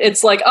book.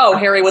 It's like, oh,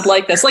 Harry would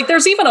like this. Like,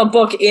 there's even a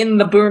book in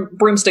the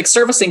broomstick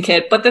servicing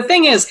kit. But the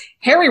thing is,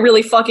 Harry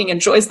really fucking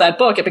enjoys that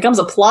book. It becomes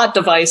a plot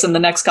device in the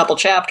next couple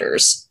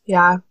chapters.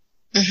 Yeah.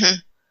 Mm-hmm.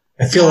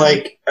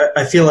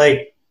 I feel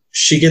like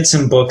she gets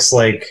him books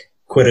like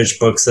Quidditch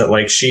books that,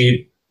 like,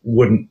 she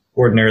wouldn't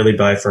ordinarily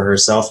buy for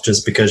herself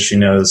just because she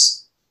knows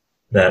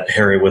that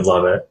Harry would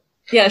love it.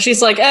 Yeah,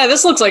 she's like,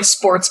 this looks like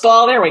sports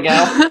ball. There we go.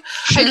 I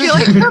feel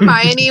like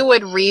Hermione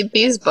would read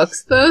these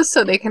books, though,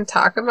 so they can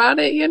talk about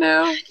it, you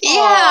know? Yeah.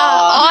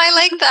 Oh, I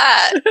like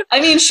that. I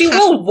mean, she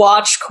will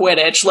watch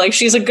Quidditch. Like,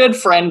 she's a good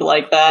friend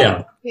like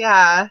that.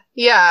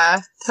 Yeah,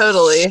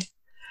 totally.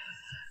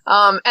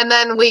 And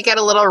then we get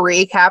a little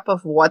recap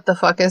of what the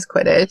fuck is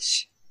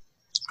Quidditch.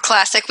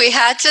 Classic.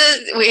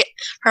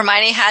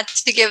 Hermione had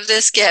to give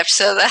this gift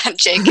so that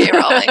J.K.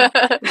 Rowling,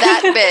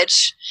 that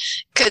bitch,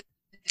 could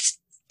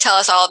tell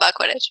us all about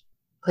Quidditch.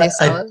 Please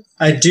tell us.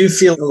 I do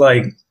feel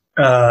like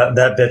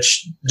that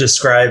bitch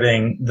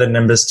describing the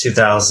Nimbus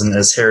 2000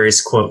 as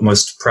Harry's, quote,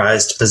 most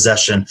prized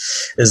possession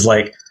is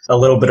like a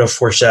little bit of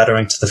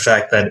foreshadowing to the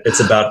fact that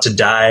it's about to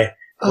die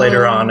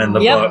later on in the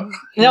book.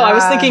 No, I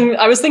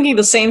was thinking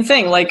the same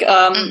thing. Like,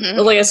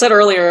 like I said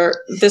earlier,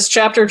 this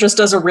chapter just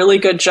does a really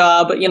good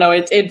job. You know,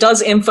 it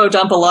does info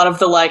dump a lot of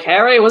the, like,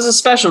 Harry was a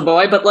special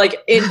boy, but,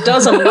 like, it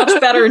does a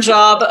much better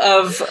job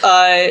of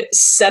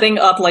setting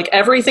up, like,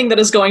 everything that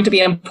is going to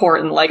be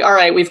important. Like, all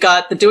right, we've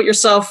got the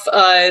do-it-yourself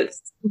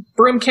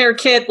broom care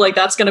kit, like,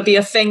 that's going to be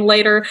a thing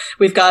later.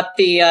 We've got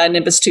the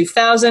Nimbus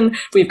 2000.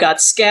 We've got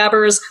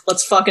Scabbers.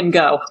 Let's fucking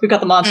go. We've got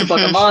the Monster Book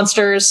of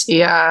Monsters.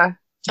 Yeah.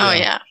 Oh,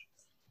 yeah.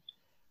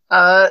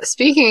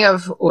 Speaking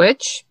of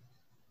which,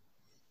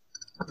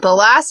 the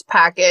last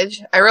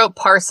package, I wrote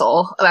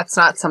parcel. That's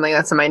not something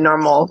that's in my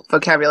normal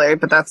vocabulary,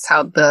 but that's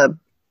how the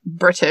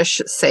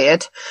British say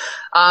it.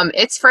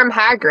 It's from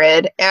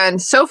Hagrid,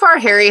 and so far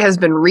Harry has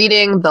been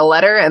reading the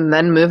letter and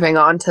then moving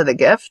on to the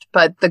gift,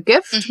 but the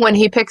gift, when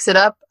he picks it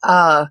up,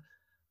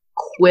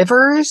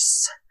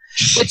 quivers,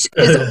 which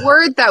is a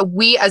word that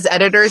we as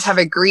editors have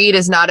agreed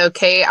is not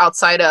okay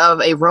outside of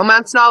a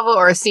romance novel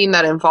or a scene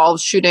that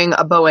involves shooting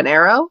a bow and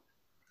arrow.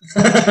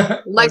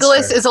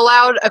 Legolas is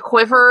allowed a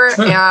quiver,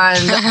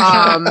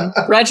 and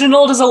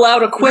Reginald is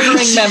allowed a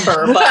quivering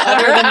member, but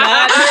other than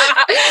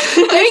that...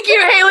 Thank you,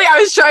 Haley. I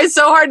was trying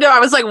so hard I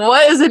was like,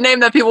 what is a name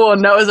that people will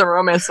know as a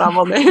romance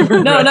novel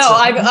name? No,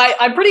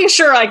 I'm pretty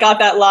sure I got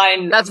that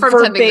line. That's from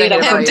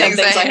verbatim from 10 Things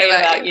I Hate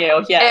About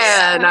You.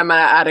 Yes. And I'm going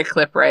to add a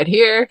clip right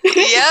here.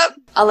 Yep.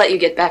 I'll let you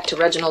get back to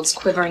Reginald's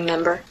quivering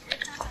member.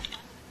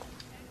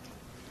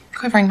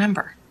 Quivering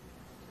member.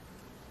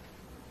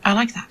 I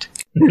like that.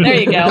 There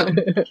you go.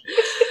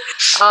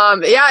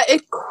 Yeah,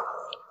 it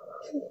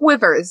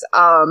quivers.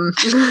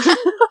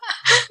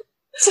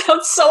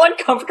 Sounds so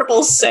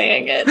uncomfortable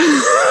saying it.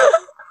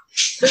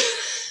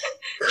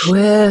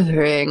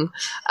 Quivering.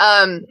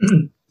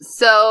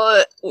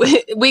 So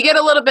we get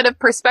a little bit of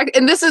perspective,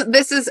 and this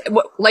is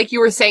like you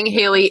were saying,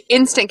 Haley,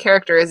 instant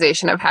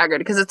characterization of Hagrid,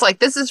 because it's like,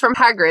 this is from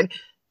Hagrid.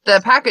 The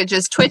package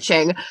is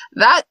twitching.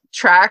 That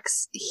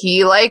tracks.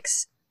 He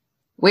likes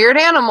weird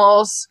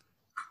animals.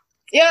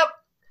 Yep.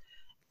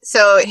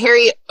 So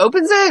Harry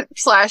opens it,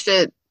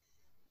 it,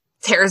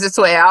 tears its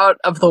way out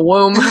of the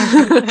womb.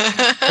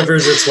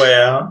 Covers its way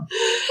out.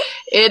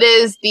 It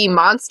is the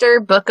Monster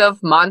Book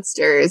of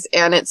Monsters,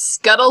 and it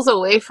scuttles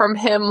away from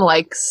him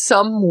like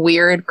some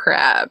weird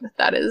crab.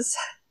 That is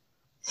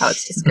how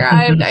it's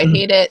described. I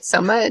hate it so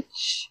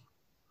much.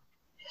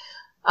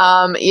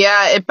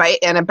 Yeah, it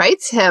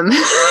bites him.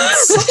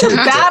 It's such a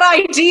bad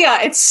idea.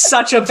 It's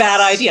such a bad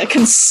idea.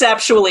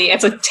 Conceptually,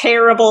 it's a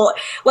terrible...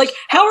 Like,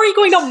 how are you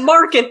going to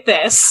market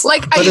this?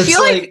 Like, I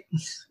feel like...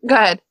 Go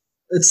ahead.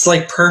 It's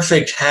like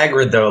perfect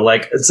Hagrid, though.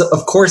 Like,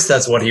 of course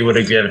that's what he would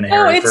have given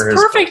Harry for his...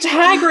 it's perfect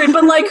Hagrid,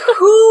 but, like,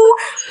 who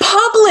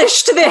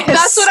published this?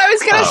 That's what I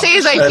was going to say,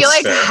 is I feel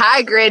like fair.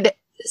 Hagrid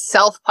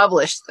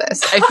self-published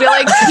this. I feel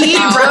like he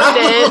wrote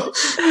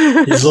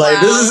it. He's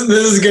like, this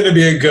is going to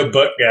be a good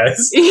book,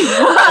 guys.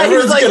 Yeah,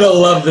 everyone's going to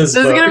love this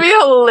book. This is going to be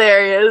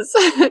hilarious.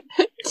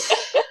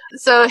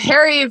 So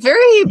Harry,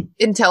 very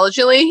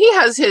intelligently, he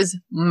has his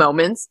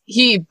moments.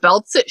 He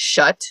belts it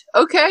shut.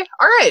 Okay,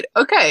 all right,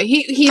 okay.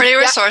 He's pretty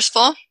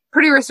resourceful.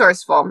 Pretty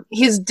resourceful.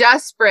 He's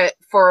desperate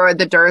for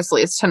the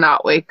Dursleys to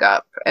not wake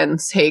up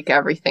and take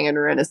everything and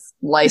ruin his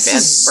life and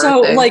birthday.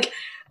 So,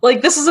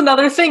 like, this is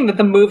another thing that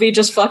the movie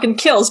just fucking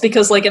kills,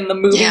 because, like, in the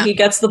movie, he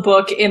gets the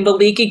book in the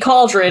leaky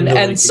cauldron,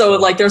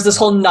 like, there's this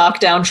whole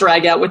knockdown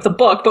drag out with the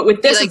book, but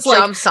with this, he, it's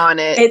jumps on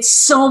it. It's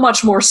so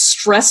much more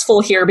stressful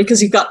here, because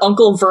you've got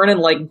Uncle Vernon,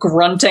 like,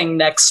 grunting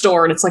next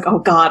door, and it's like, oh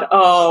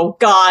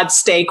god,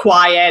 stay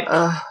quiet.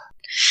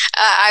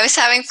 I was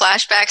having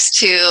flashbacks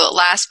to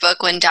last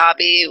book when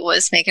Dobby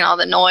was making all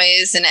the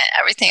noise and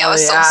everything. I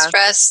was so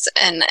stressed,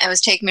 and it was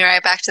taking me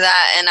right back to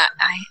that, and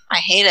I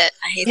hate it.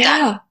 I hate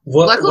that.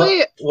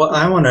 Luckily, what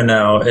I want to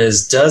know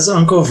is, does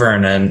Uncle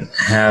Vernon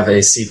have a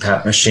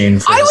CPAP machine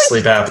for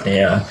sleep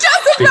apnea?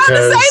 Just about to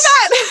say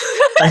that!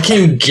 I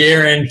can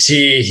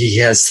guarantee he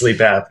has sleep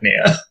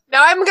apnea.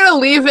 Now I'm going to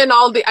leave in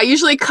I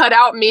usually cut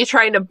out me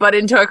trying to butt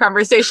into a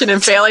conversation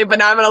and failing, but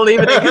now I'm going to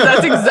leave it in because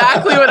that's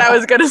exactly what I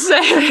was going to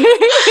say.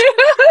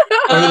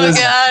 Oh,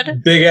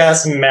 God. Big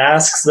ass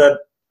masks that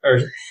are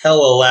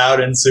hella loud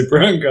and super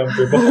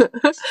uncomfortable.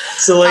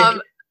 So,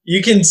 like,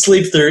 you can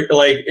sleep through,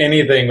 like,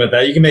 anything with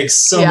that. You can make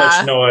so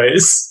much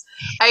noise.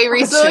 I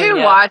recently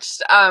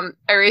watched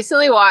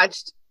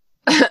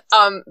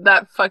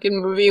that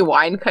fucking movie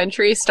Wine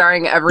Country,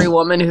 starring every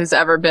woman who's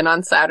ever been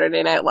on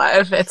Saturday Night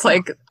Live. It's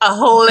like a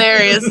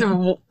hilarious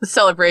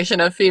celebration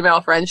of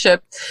female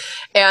friendship.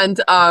 And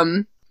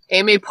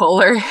Amy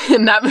Poehler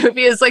in that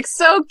movie is like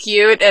so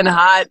cute and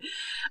hot.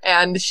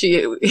 And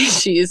she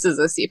uses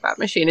a CPAP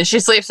machine, and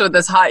she sleeps with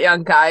this hot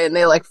young guy, and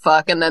they like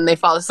fuck, and then they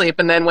fall asleep,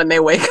 and then when they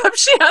wake up,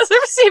 she has her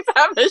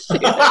CPAP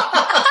machine.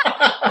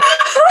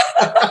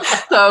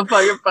 So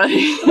fucking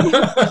funny.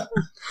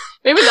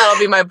 Maybe that'll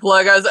be my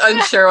plug. I was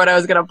unsure what I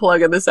was going to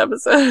plug in this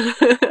episode.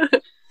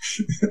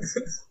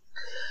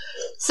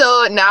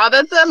 So now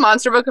that the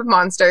Monster Book of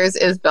Monsters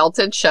is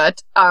belted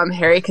shut,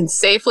 Harry can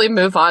safely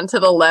move on to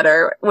the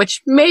letter,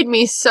 which made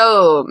me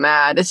so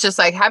mad. It's just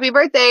like, happy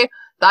birthday.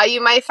 Thought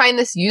you might find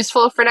this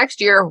useful for next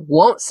year.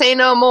 Won't say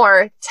no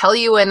more. Tell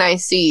you when I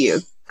see you.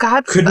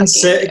 God couldn't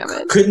say,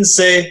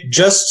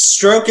 just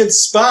stroke its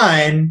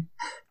spine.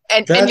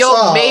 And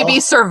you'll maybe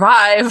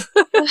survive.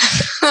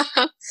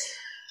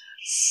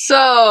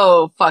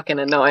 So fucking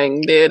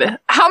annoying, dude.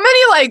 How many,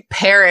 like,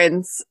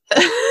 parents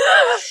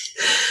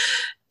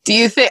do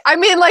you think? I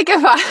mean, like,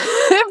 if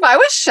I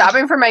was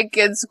shopping for my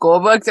kids' school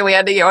books and we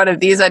had to get one of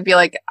these, I'd be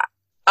like,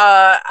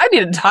 I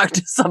need to talk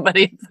to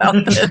somebody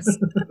about this.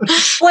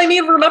 Well, I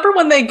mean, remember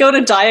when they go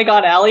to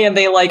Diagon Alley and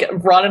they, like,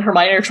 Ron and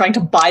Hermione are trying to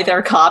buy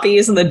their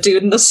copies and the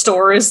dude in the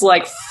store is,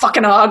 like,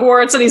 fucking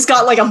Hogwarts and he's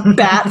got, like, a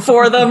bat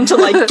for them to,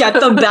 like, get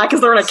them back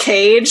because they're in a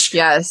cage?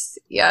 Yes.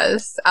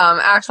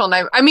 Actual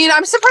night. I mean,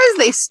 I'm surprised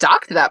they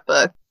stocked that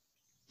book.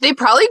 They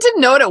probably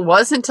didn't know what it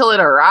was until it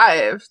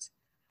arrived.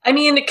 I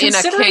mean,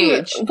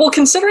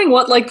 considering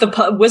what, like,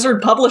 the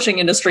wizard publishing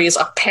industry is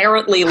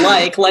apparently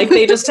like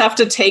they just have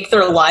to take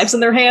their lives in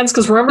their hands,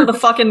 because remember the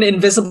fucking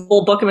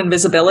invisible book of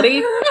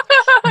invisibility?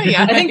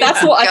 Yeah, I think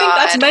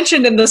that's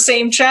mentioned in the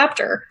same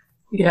chapter.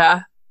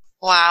 Yeah.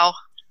 Wow.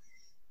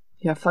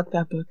 Yeah, fuck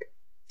that book.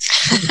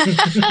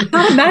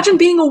 God, imagine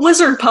being a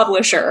wizard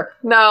publisher.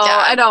 No,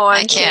 God, I don't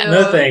want I can't.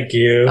 to. No, thank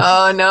you.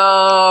 Oh,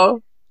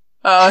 no.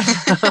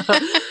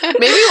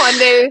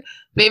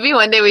 Maybe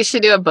one day we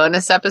should do a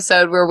bonus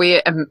episode where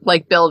we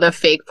like build a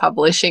fake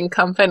publishing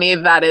company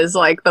that is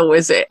like the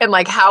wizard, and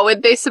like how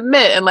would they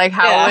submit, and like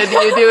how would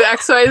you do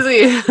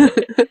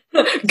XYZ?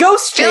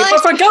 Ghost paper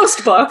for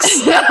ghost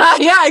books.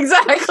 Yeah,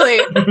 exactly.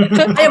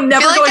 I am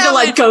never going to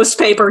let ghost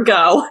paper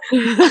go.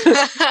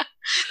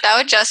 That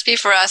would just be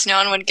for us. No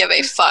one would give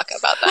a fuck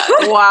about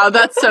that. Wow,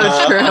 that's so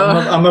true.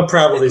 I'm gonna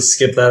probably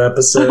skip that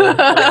episode.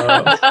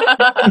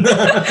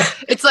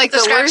 It's like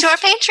subscribe to our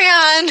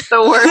Patreon.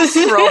 The worst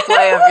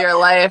roleplay of your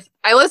life.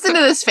 I listened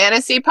to this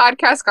fantasy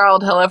podcast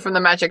called Hello from the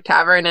Magic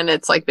Tavern, and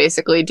it's like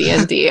basically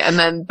D&D, and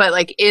then but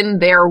like in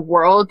their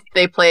world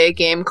they play a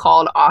game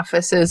called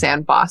Offices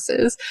and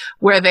Bosses,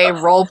 where they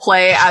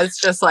roleplay as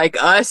just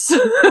like us.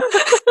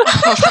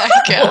 Oh my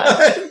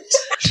god! And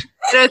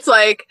it's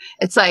like.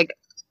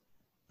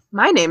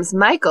 My name's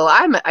Michael.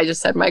 I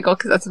just said Michael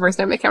because that's the first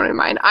name that came to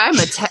mind. I'm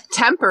a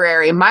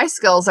temporary. My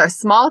skills are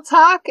small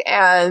talk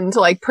and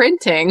like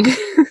printing.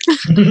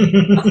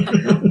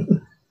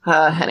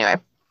 Anyway.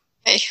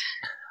 Hey.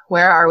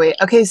 Where are we?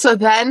 Okay, so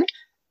then,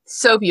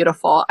 so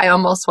beautiful. I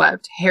almost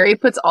wept. Harry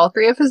puts all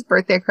 3 of his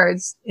birthday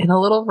cards in a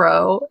little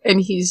row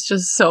and he's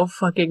just so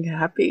fucking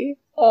happy.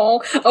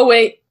 Oh,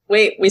 wait,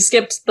 we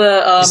skipped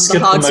the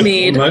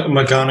Hogsmeade.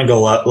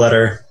 McGonagall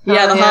letter.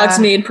 Yeah, the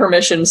Hogsmeade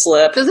permission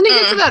slip. Doesn't he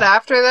get to that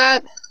after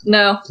that?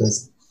 No.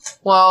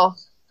 Well,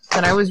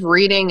 then I was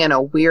reading in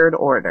a weird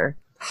order.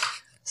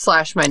 /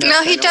 my notes.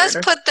 No, he does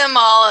put them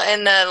all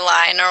in the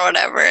line or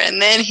whatever,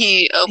 and then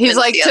he opens. He's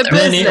like, the to other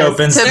business. And then he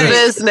opens to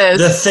business.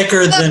 The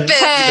thicker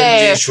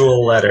than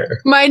usual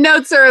letter. My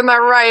notes are in the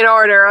right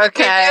order.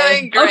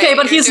 Okay. Okay,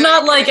 but he's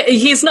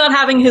not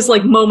having his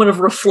like moment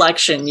of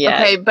reflection yet.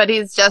 Okay, but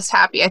he's just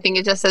happy. I think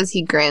it just says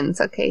he grins.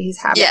 Okay, he's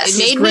happy. Yes, it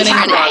made He's me grinning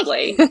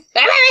happy. broadly.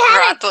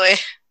 Broadly.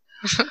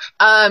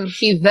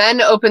 He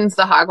then opens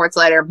the Hogwarts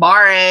letter,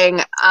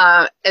 barring,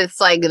 it's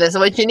like, this is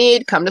what you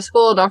need, come to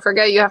school, don't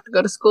forget you have to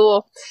go to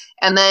school.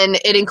 And then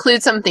it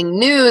includes something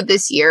new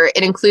this year.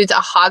 It includes a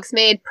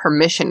Hogsmeade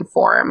permission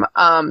form.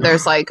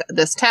 There's like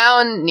this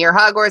town near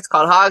Hogwarts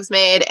called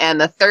Hogsmeade, and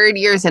the 3rd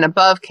years and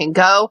above can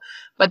go,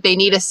 but they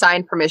need a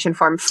signed permission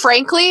form.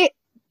 Frankly,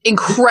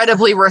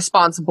 incredibly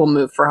responsible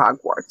move for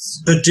Hogwarts.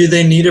 But do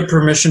they need a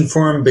permission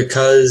form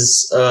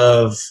because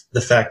of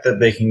the fact that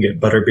they can get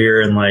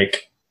butterbeer and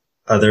like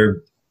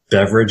other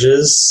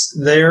beverages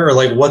there, or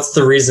like what's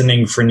the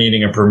reasoning for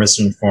needing a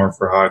permission form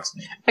for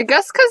Hogsmeade? I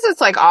guess because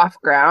it's like off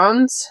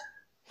grounds,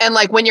 and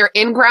like when you're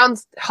in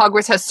grounds,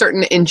 Hogwarts has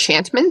certain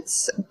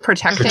enchantments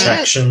protecting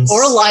Protections.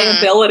 Or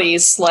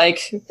liabilities, like,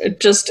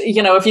 just,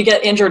 you know, if you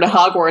get injured at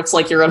Hogwarts,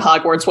 like, you're at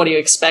Hogwarts, what do you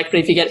expect? But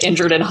if you get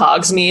injured in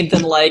Hogsmeade,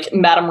 then, like,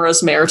 Madame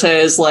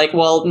Rosmerta is like,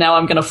 well, now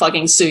I'm gonna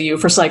fucking sue you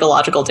for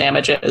psychological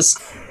damages.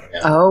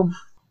 it. Oh.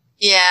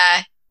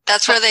 Yeah,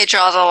 that's where they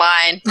draw the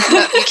line.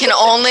 You can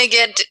only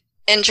get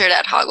injured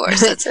at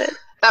Hogwarts. That's it.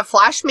 That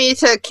flashed me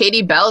to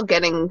Katie Bell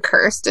getting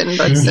cursed in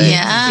book 6.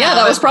 Yeah. Yeah,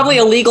 that was probably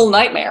a legal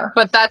nightmare.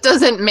 But that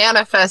doesn't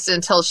manifest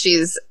until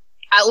she's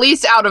at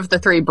least out of the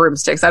 3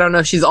 broomsticks. I don't know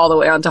if she's all the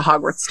way onto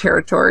Hogwarts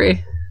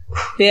territory.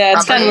 Yeah,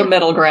 it's kind of a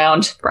middle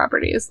ground.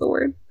 Property is the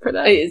word for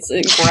that. It's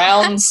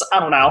grounds, I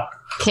don't know.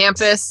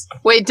 Campus.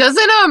 Wait,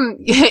 doesn't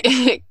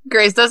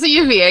Grace, doesn't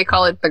UVA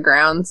call it the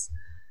grounds?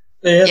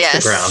 Yeah, it's Yes.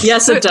 the ground.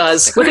 Yes, it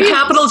does. With a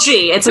capital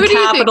G. It's a Who do you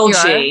think capital you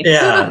are? G.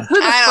 Yeah.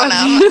 I don't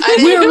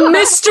know. We're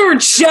Mr.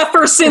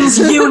 Jefferson's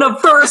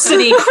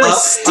University,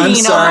 Christina. I'm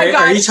sorry. Oh my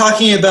God. Are you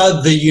talking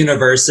about the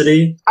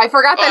university? I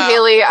forgot that Wow.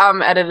 Haley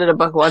edited a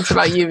book once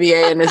about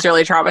UVA and is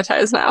really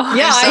traumatized now.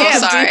 Yeah, I'm so I am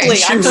sorry. deeply.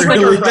 I'm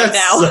triggered right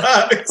now.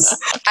 Sucks.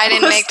 I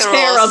didn't make the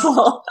rules.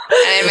 Terrible.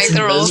 I didn't make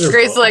the rules. Miserable.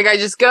 Grace, like, I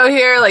just go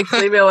here, like,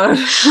 leave me alone.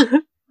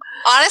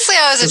 Honestly,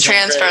 I was a This is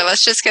transfer. great.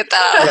 Let's just get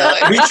that out of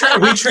Yeah,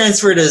 the way. we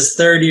transferred as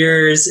 3rd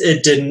years.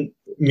 It didn't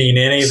mean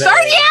anything.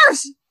 30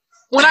 years!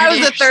 When I was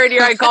a 30 3rd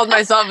year, I called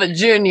myself a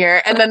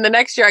junior, and then the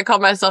next year I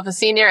called myself a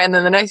senior, and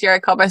then the next year I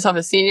called myself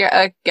a senior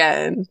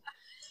again.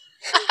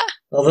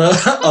 Although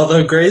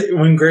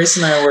when Grace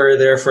and I were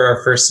there for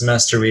our first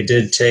semester, we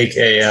did take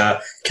a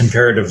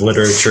comparative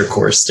literature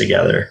course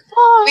together.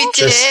 Oh, We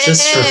did.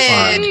 Just for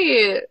fun.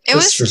 It Just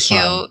was for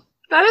cute. fun.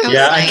 That is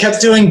Yeah, I kept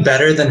doing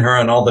better than her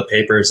on all the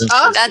papers. And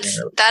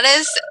that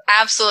is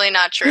absolutely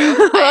not true.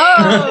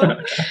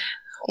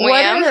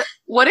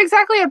 What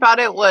exactly about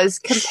it was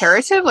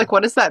comparative? Like,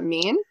 what does that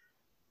mean?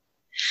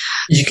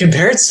 You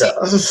compared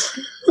stuff.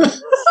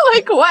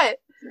 Like what?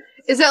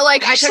 Is it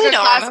like I took a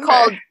class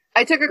called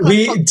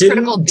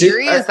Critical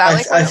Theory? Is that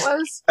what it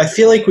was? I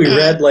feel like we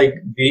read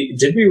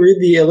did we read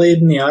the Iliad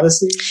and the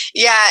Odyssey?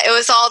 Yeah, it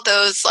was all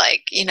those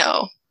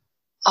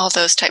all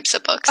those types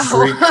of books.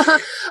 Oh,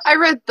 I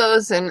read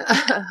those in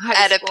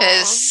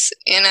Oedipus,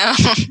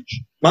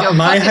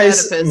 My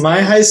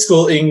high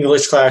school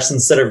English class,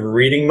 instead of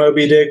reading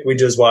Moby Dick, we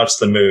just watched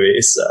the movie.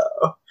 So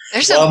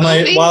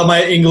while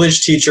my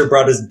English teacher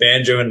brought his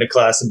banjo into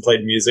class and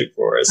played music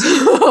for us,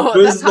 it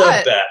was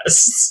the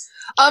best.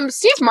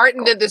 Steve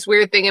Martin did this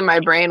weird thing in my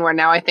brain where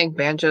now I think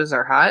banjos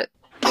are hot.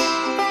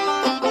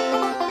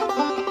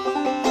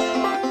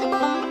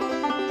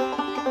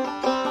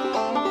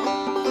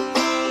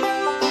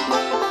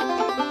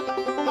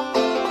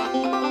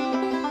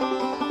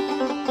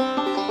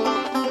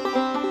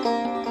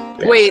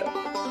 Wait,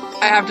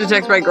 I have to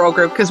text my girl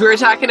group because we were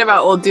talking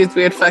about old dudes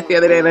we would fuck the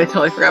other day and I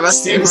totally forgot about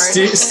Steve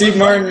Martin. Steve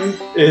Martin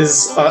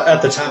is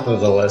at the top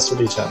of the list. What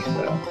are you talking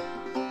about?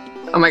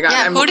 Oh my god.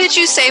 Yeah, who did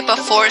you say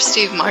before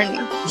Steve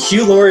Martin?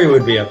 Hugh Laurie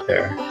would be up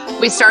there.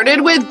 We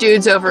started with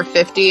dudes over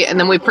 50 and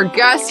then we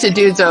progressed to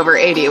dudes over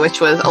 80,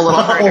 which was a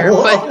little harder.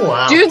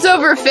 But dudes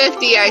over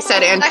 50, I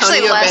said Antonio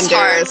Actually, less Banderas.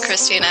 hard,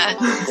 Christina.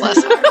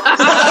 Less hard.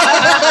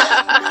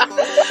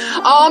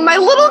 Oh, my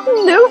little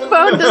new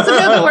phone doesn't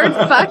know the word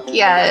fuck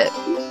yet.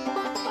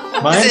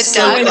 Mine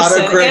still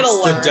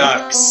autocorrects the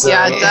duck. So.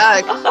 Yeah,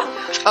 duck.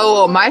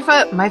 Oh,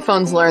 my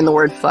phones learn the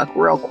word fuck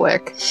real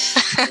quick.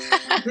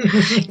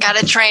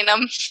 Gotta train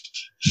them.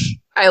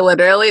 I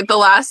literally, the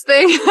last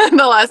thing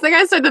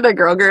I said to the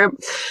girl group,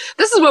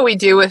 this is what we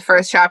do with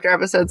first chapter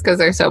episodes because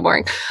they're so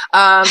boring.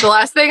 The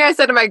last thing I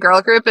said to my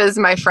girl group is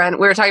we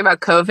were talking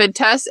about COVID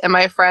tests and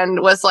my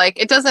friend was like,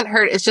 it doesn't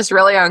hurt. It's just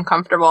really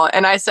uncomfortable.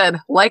 And I said,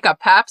 like a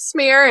pap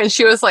smear. And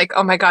she was like,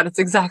 oh my God, it's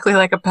exactly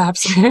like a pap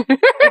smear.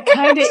 It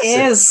kind of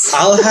is.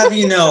 I'll have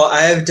you know,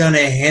 I have done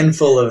a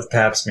handful of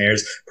pap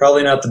smears.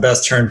 Probably not the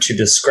best term to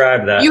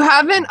describe that. You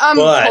haven't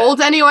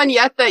told anyone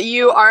yet that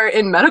you are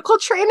in medical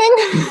training?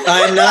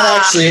 I'm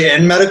not actually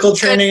in medical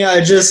training.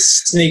 I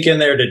just sneak in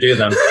there to do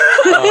them.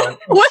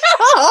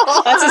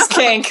 That's his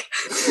kink.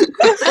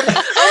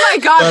 Oh my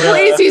God!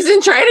 Please, he's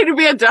in training to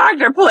be a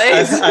doctor.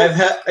 Please.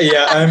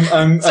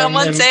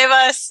 Someone save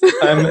us.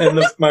 I'm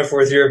in my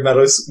fourth year of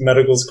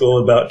medical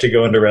school, about to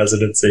go into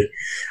residency.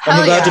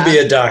 I'm about to be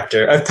a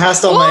doctor. I've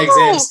passed all my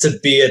exams to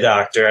be a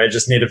doctor. I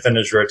just need to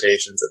finish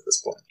rotations at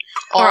this point.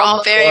 We're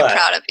all very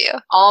proud of you.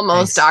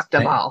 Almost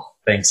Dr. Ball.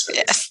 Thanks for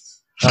yes.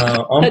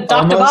 Dr.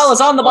 Ball is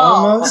on the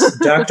ball.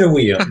 Almost Dr.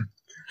 William.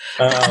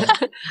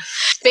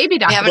 Baby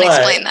doctor. We haven't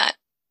explained that.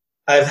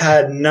 I've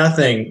had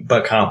nothing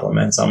but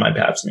compliments on my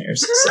pap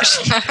smears. So.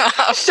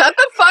 Shut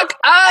the fuck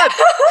up!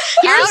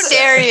 How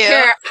dare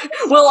you?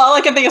 Well, all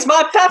I can think is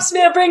my pap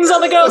smear brings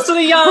all the girls to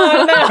the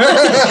yard.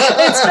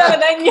 It's better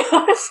than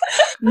yours.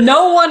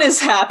 No one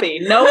is happy.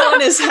 No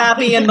one is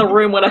happy in the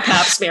room when a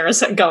pap smear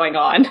is going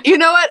on. You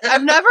know what?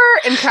 I've never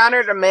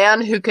encountered a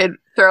man who could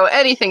throw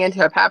anything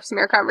into a pap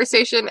smear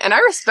conversation, and I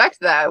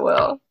respect that,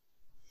 Will.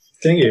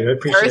 Thank you. I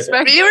appreciate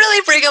it. You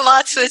really bring a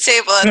lot to the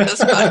table at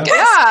this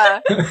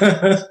podcast.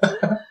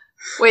 Yeah.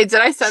 Wait, did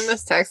I send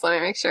this text? Let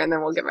me make sure, and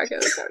then we'll get back into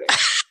the recording.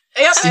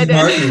 Yep, Steve I did.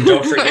 Martin,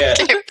 don't forget.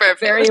 Okay,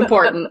 perfect. Very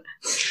important.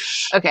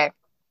 Okay.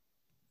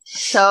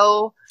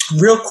 So...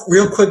 Real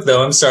quick,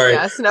 though, I'm sorry.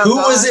 Yes, no, who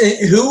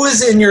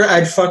was in your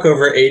I'd fuck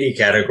over 80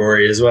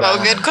 category is what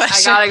good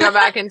question. I gotta go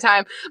back in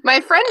time. My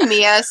friend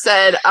Mia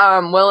said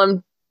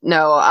Willem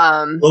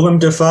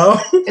Dafoe?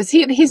 Is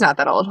he's not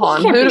that old. Hold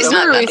on. Who are we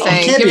saying? He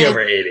can't be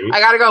over 80. I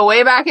gotta go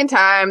way back in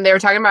time. They were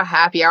talking about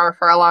happy hour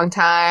for a long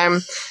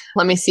time.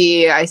 Let me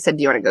see. I said,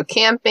 do you want to go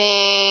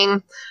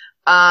camping?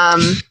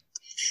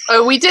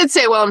 We did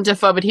say Willem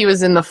Dafoe, but he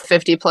was in the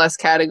 50 plus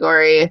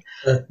category.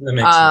 That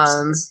makes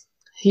sense.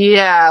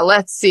 Yeah,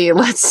 let's see.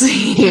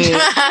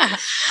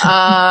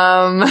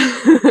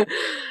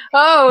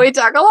 Oh, we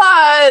talk a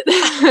lot.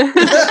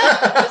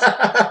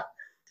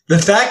 The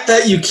fact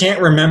that you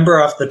can't remember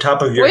off the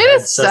top of your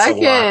head says a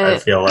lot, I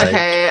feel like.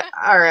 Okay,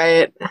 all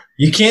right.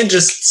 You can't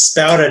just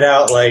spout it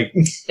out like...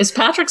 Is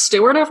Patrick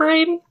Stewart over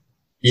 80?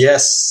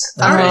 Yes,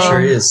 I'm pretty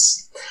sure he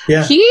is.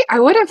 Yeah. I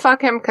wouldn't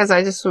fuck him because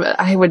I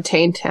would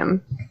taint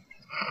him.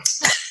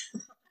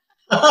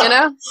 You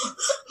know?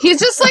 He's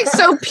just like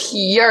so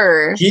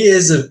pure.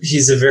 He's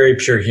a very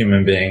pure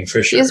human being,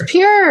 for sure.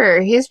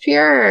 He's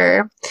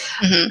pure.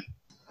 Mm-hmm.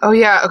 Oh,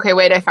 yeah. Okay,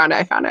 wait. I found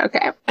it.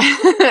 Okay.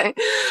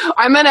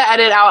 I'm going to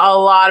edit out a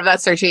lot of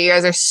that searching. You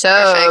guys are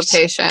so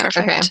patient.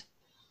 Perfect.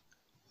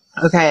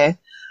 Okay.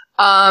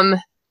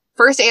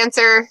 First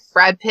answer,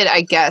 Brad Pitt,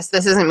 I guess.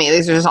 This isn't me.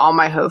 These are just all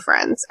my hoe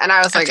friends. And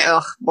I was like,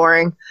 ugh,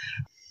 boring.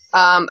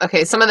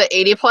 Okay, some of the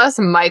 80 plus,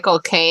 Michael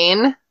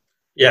Caine.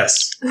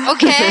 Yes.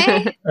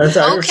 Okay. I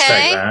respect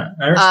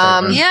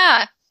that.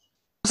 Yeah.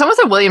 Someone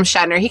said William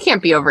Shatner. He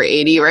can't be over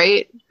 80,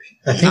 right?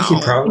 I think he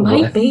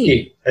probably might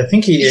be. I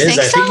think he is. think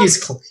I think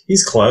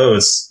he's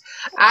close.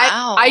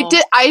 Wow.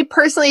 I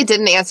personally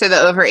didn't answer the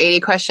over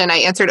 80 question. I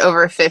answered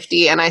over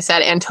 50, and I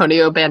said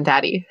Antonio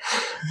Bandetti.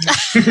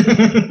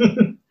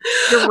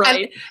 You're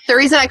right. And the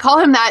reason I call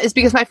him that is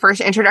because my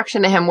first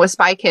introduction to him was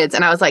Spy Kids,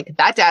 and I was like,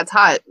 that dad's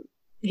hot.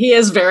 He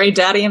is very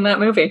daddy in that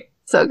movie.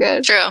 So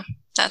good. True.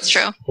 That's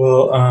true.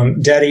 Well,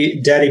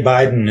 Daddy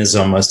Biden is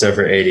almost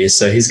over 80,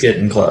 so he's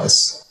getting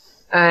close.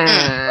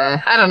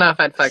 I don't know if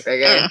I'd fuck that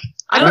guy.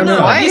 I don't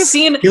know. Have you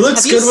seen? He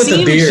looks good with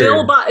the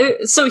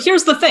beard. So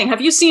here's the thing: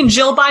 have you seen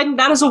Jill Biden?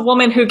 That is a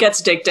woman who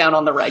gets dick down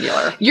on the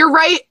regular. You're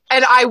right,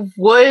 and I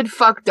would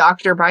fuck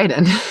Dr.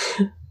 Biden.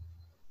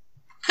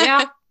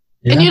 Yeah.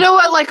 And you know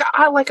what?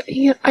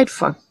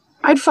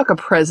 I'd fuck a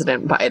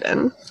President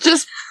Biden.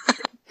 Just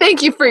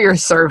thank you for your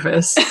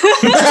service.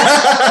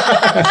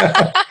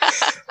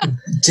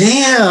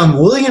 Damn,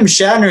 William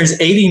Shatner is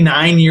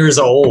 89 years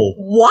old.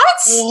 What?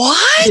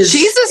 What?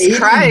 Jesus 89.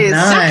 Christ.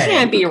 That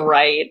can't be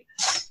right.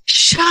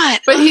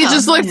 Shut But up. he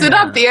just looked it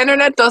up. The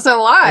internet doesn't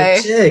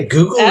lie.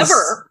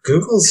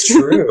 Google's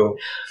true.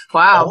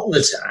 Wow. All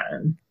the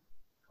time.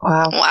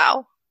 Wow.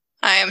 Wow.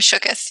 I am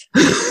shooketh.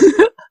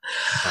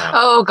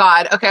 Oh,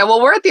 God. Okay,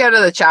 well, we're at the end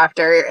of the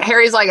chapter.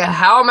 Harry's like,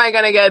 how am I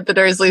going to get the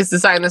Dursleys to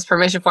sign this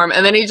permission form?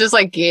 And then he just,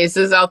 like,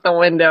 gazes out the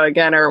window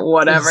again or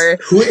whatever.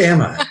 Who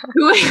am I?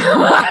 Who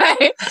am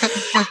I?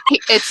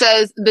 It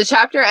says, the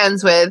chapter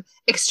ends with,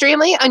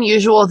 extremely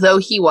unusual though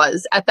he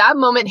was, at that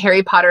moment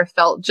Harry Potter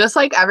felt just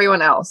like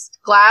everyone else,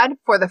 glad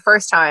for the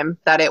first time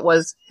that it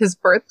was his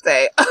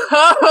birthday.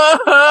 Oh,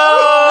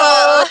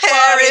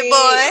 Harry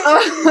boy.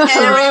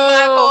 Harry,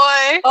 my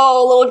boy.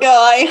 Oh, little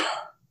guy.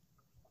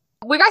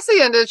 We got to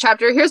the end of the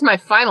chapter. Here's my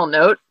final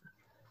note.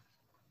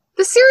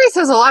 The series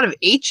has a lot of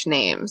H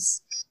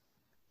names.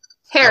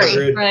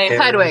 Harry, Right.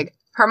 Hedwig,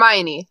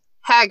 Hermione,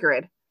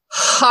 Hagrid,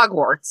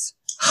 Hogwarts,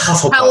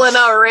 Hufflepuff. Helena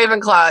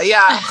Ravenclaw,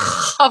 yeah,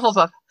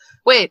 Hufflepuff.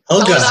 Wait,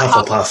 Helga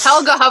Hufflepuff.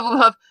 Helga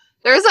Hufflepuff.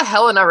 There is a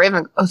Helena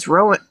Ravenclaw. Oh, it's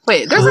Rowan.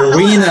 Wait, there's a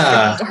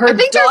Rowena. Her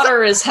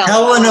daughter is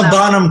Helena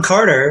Bonham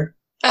Carter.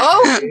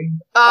 I'll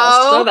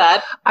throw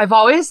that. I've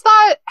always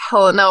thought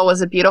Helena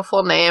was a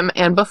beautiful name,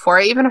 and before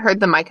I even heard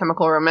the My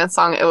Chemical Romance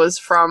song, it was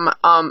from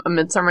A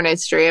Midsummer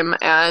Night's Dream,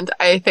 and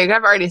I think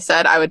I've already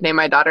said I would name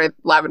my daughter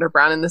Lavender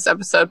Brown in this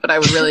episode, but I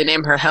would really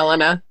name her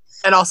Helena.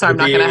 And also, I'm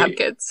not going to have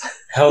kids.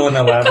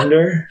 Helena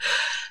Lavender.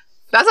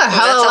 That's a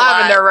hell of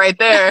lavender right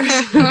there.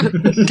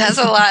 That's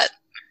a lot.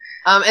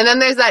 And then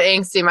there's that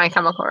angsty My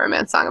Chemical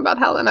Romance song about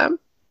Helena.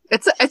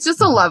 It's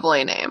just a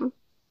lovely name.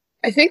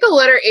 I think the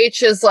letter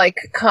H is like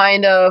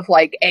kind of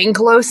like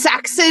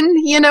Anglo-Saxon,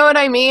 you know what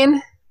I mean?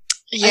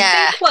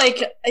 Yeah.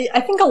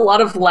 I think a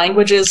lot of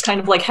languages kind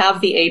of like have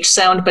the H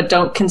sound, but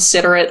don't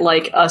consider it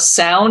like a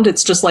sound.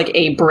 It's just like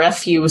a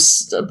breath you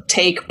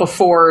take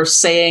before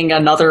saying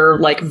another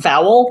like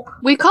vowel.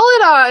 We call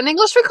it in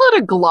English we call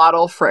it a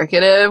glottal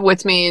fricative,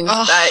 which means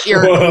that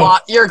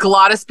your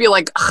glottis be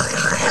like.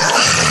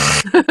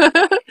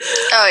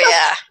 Oh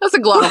yeah, that's a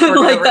glottal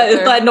fricative. Like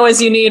that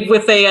noise you need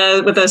with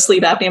a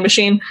sleep apnea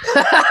machine.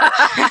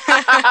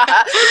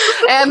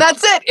 And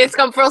that's it. It's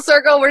come full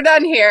circle. We're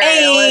done here.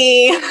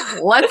 Hey.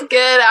 Let's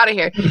get out of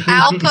here.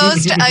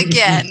 Outpost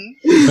again.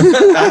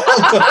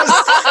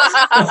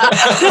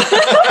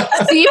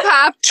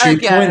 CPAP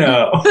again.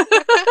 2.0.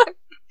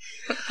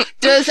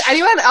 Does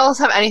anyone else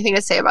have anything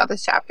to say about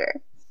this chapter?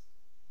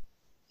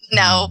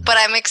 No, but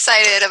I'm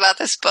excited about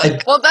this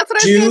book. Well, that's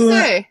what I was going to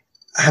say.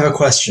 I have a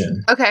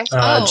question. Okay.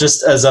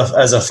 Just as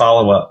a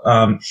follow up,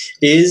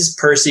 is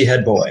Percy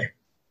head boy?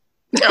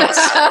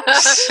 Yeah,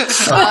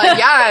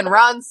 and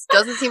Ron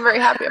doesn't seem very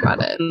happy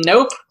about it.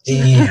 Nope.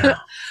 Damn.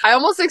 I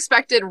almost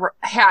expected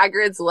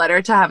Hagrid's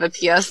letter to have a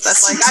PS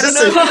that's like, I don't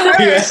know,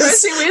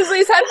 Percy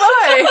Weasley's head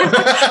boy.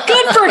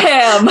 Good for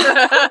him.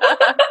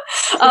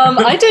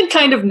 I did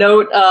kind of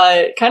note,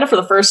 kind of for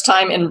the first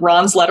time in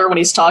Ron's letter when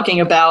he's talking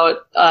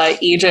about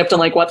Egypt and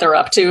like what they're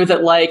up to,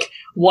 that like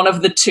one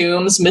of the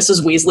tombs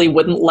Mrs. Weasley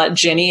wouldn't let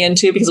Ginny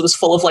into because it was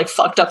full of like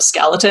fucked up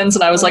skeletons,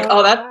 and I was like,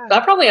 oh,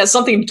 that probably has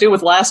something to do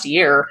with last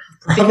year.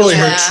 Probably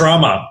her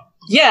trauma.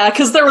 Yeah,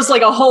 because there was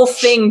like a whole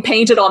thing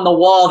painted on the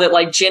wall that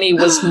like Ginny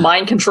was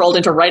mind controlled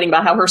into writing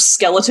about how her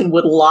skeleton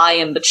would lie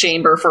in the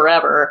chamber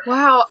forever.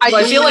 Wow,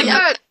 I feel like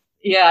that.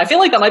 Yeah, I feel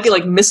like that might be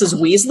like Mrs.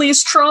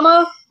 Weasley's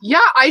trauma. Yeah,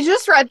 I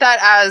just read that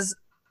as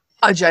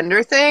a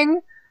gender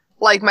thing,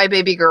 like my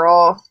baby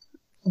girl.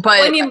 But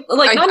well, I mean,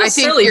 like not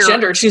necessarily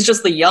gendered. She's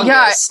just the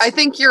youngest. Yeah, I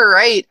think you're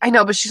right. I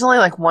know, but she's only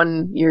like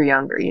 1 year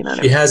younger. You know,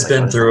 she has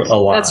been through a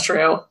lot. That's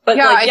true. But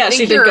yeah, like, I think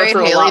she did you're go right,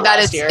 through a Haley. lot That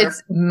last year.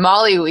 It's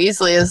Molly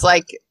Weasley is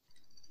like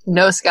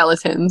no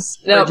skeletons.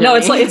 No,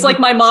 it's like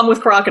my mom with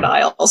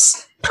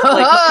crocodiles.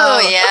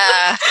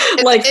 Yeah,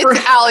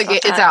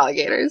 it's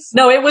alligators.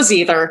 No, it was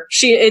either.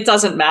 It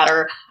doesn't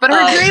matter. But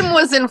her dream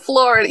was in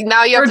Florida.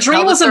 Now you have to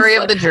tell the story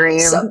of the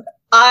dream.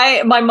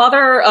 My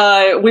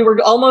mother, we were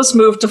almost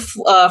moved to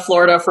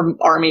Florida for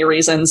army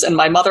reasons, and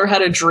my mother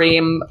had a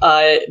dream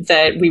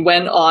that we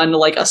went on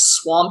like a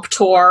swamp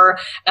tour,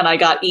 and I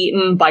got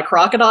eaten by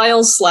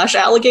crocodiles /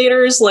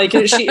 alligators. Like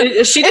she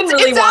didn't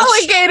really watch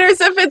alligators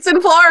if it's in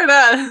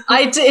Florida.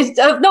 I did.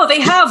 No, they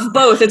have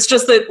both. It's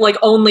just that like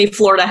only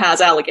Florida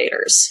has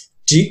alligators.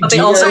 But they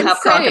also have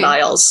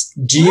crocodiles.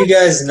 Do you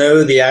guys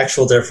know the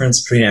actual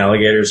difference between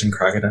alligators and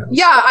crocodiles?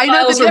 Yeah, I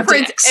know the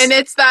difference, and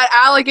it's that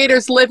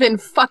alligators live in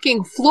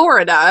fucking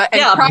Florida,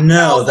 and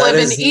crocodiles live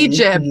in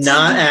Egypt.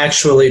 Not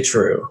actually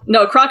true.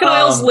 No,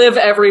 crocodiles live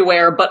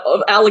everywhere, but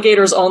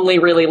alligators only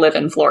really live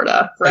in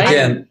Florida, right?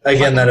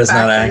 Again, that is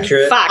not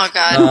accurate. Fact. Oh,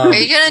 God. Are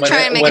you going to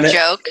try and make a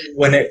joke?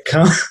 When it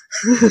comes...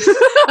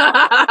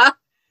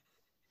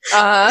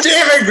 Damn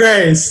it,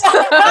 Grace!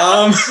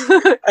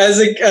 As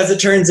it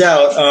turns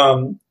out,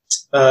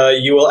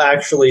 you will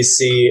actually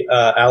see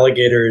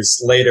alligators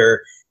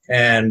later,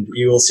 and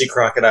you will see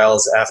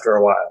crocodiles after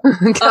a while.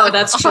 Oh,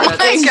 that's true. Oh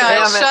my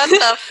God, shut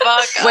the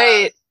fuck up.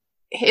 Wait,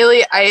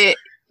 Haley,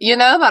 you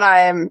know that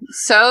I am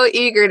so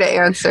eager to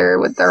answer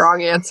with the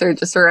wrong answer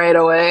just right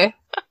away.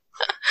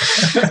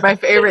 It's my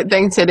favorite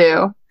thing to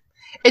do.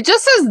 It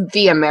just says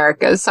the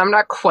Americas, so I'm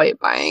not quite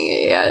buying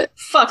it yet.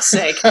 Fuck's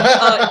sake.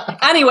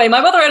 Anyway, my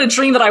mother had a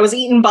dream that I was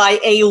eaten by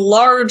a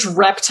large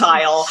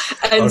reptile.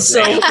 And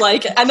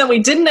and then we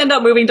didn't end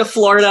up moving to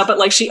Florida, but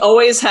like she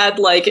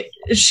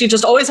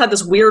just always had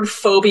this weird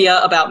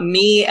phobia about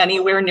me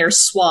anywhere near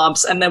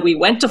swamps. And then we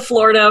went to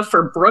Florida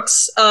for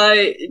Brooke's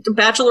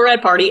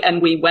bachelorette party,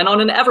 and we went on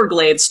an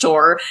Everglades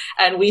tour,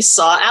 and we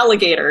saw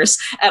alligators.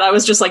 And I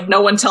was just like, no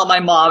one tell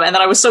my mom. And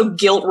then I was so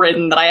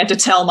guilt-ridden that I had to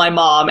tell my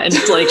mom, and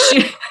like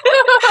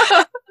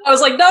I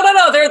was like,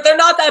 no, they're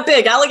not that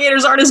big.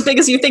 Alligators aren't as big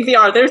as you think they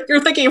are. You're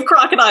thinking of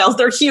crocodiles.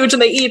 They're huge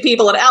and they eat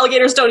people, and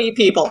alligators don't eat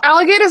people.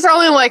 Alligators are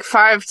only like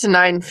 5 to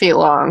 9 feet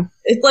long.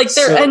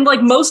 And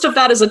like most of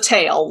that is a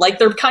tail. Like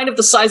they're kind of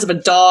the size of a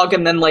dog,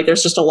 and then like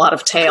there's just a lot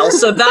of tail.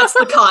 So that's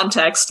the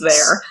context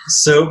there.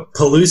 So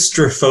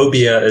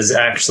palustrophobia is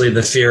actually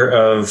the fear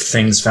of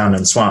things found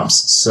in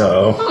swamps.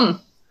 So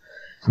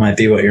might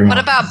be what your mom What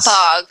about is.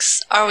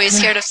 bogs? Are we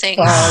scared of things?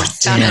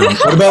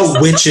 What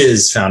about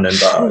witches found in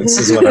bogs?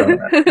 Is what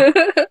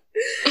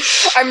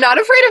I'm not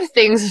afraid of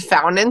things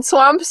found in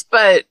swamps,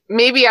 but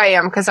maybe I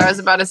am, because I was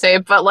about to say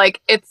it, but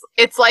like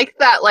it's like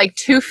that like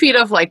 2 feet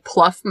of like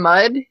pluff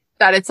mud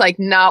that it's like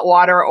not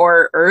water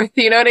or earth,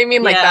 you know what I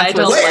mean? Like that's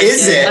what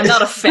is it? I'm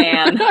not a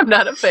fan. I'm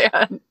not a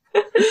fan.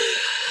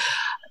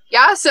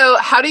 Yeah, so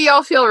how do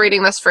y'all feel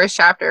reading this first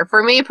chapter?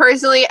 For me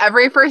personally,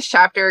 every first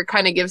chapter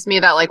kind of gives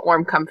me that like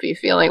warm, comfy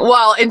feeling.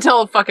 Well,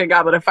 until fucking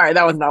Goblet of Fire,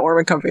 that was not warm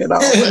and comfy at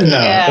all.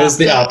 It was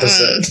the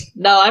opposite.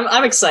 No,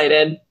 I'm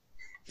excited.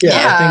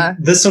 Yeah, I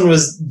think this one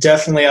was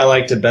definitely, I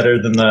liked it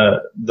better than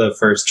the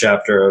first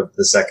chapter of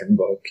the second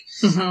book.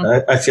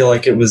 I feel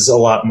like it was a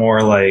lot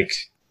more like,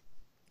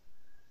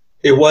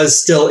 it was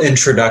still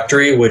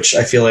introductory, which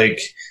I feel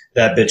like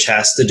that bitch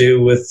has to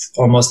do with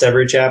almost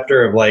every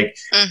chapter of like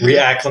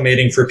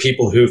reacclimating for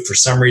people who for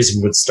some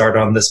reason would start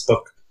on this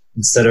book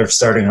instead of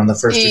starting on the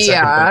first or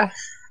second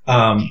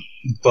book.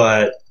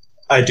 But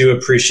I do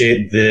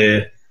appreciate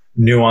the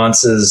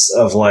nuances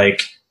of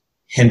like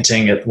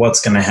hinting at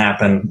what's going to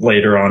happen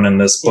later on in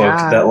this book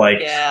that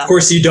like, of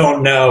course you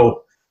don't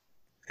know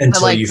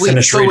until you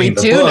finish reading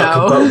the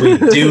book, but we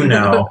do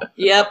know.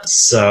 Yep.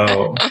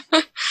 So...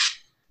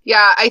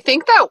 Yeah, I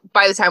think that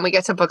by the time we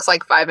get to books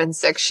like 5 and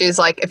 6, she's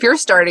like, if you're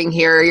starting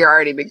here, you're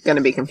already going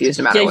to be confused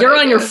about it. Yeah, you're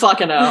on your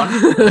fucking own.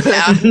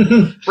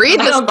 Read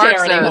the I don't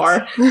care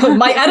anymore.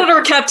 My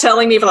editor kept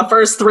telling me for the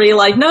first 3,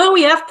 like, no,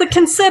 we have to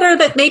consider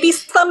that maybe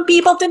some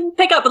people didn't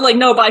pick up. But like,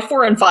 no, by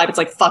 4 and 5, it's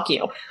like, fuck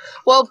you.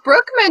 Well,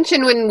 Brooke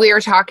mentioned when we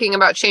were talking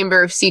about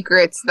Chamber of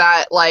Secrets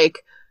that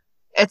like,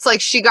 it's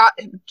like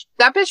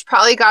that bitch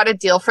probably got a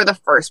deal for the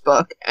first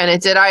book, and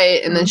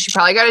then she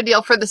probably got a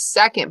deal for the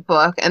second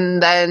book,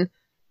 and then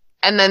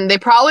they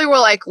probably were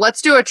like,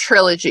 let's do a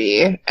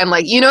trilogy. And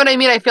like, you know what I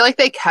mean? I feel like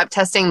they kept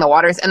testing the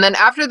waters. And then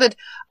after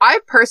I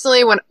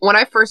personally, when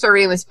I first started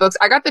reading these books,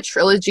 I got the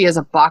trilogy as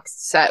a box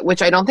set,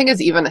 which I don't think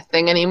is even a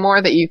thing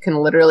anymore that you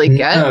can literally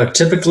get. No,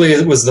 typically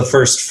it was the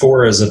first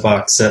 4 as a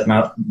box set,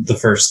 not the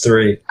first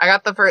 3. I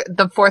got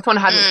the fourth one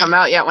hadn't come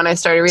out yet when I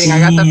started reading. I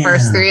got the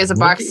first 3 as a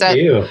box set.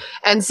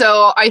 And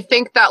so I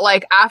think that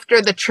like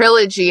after the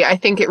trilogy, I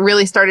think it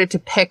really started to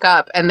pick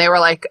up, and they were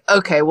like,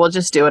 okay, we'll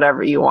just do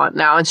whatever you want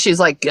now. And she's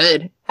like,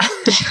 good.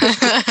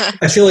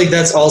 I feel like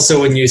that's also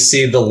when you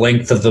see the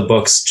length of the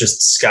books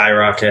just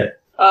skyrocket.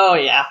 Oh,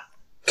 yeah.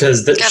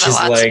 Because she's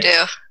like,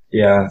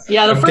 yeah.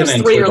 Yeah, the first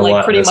 3 are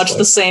like pretty much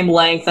the same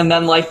length, and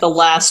then like the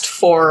last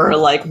 4 are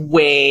like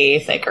way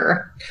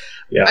thicker.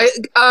 Yeah.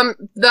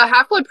 The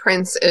Half-Blood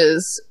Prince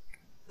is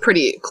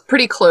pretty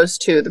close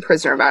to the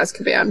Prisoner of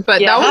Azkaban, but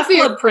yeah, that was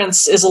Half-Blood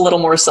Prince is a little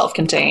more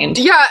self-contained.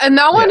 Yeah, and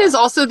that one is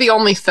also the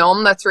only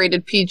film that's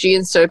rated PG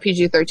instead of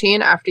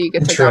PG-13 after you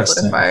get to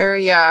Goblet of Fire.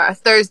 Yeah,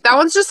 that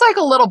one's just like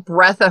a little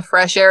breath of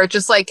fresh air,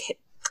 just like,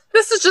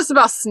 this is just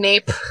about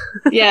Snape.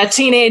 Yeah,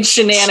 teenage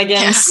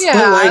shenanigans.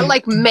 Yeah,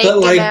 like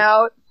making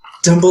out.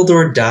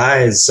 Dumbledore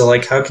dies, so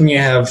like, how can you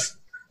have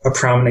a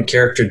prominent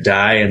character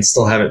die and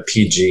still have it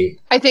PG?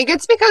 I think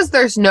it's because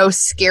there's no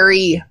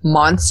scary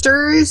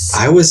monsters.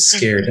 I was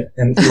scared,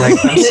 and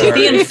like, I'm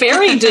sorry. The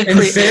Inferi did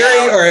creep me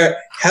Inferi out. are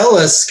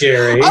hella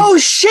scary. Oh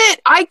shit!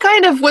 I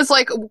kind of was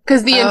like,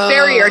 because the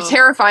Inferi are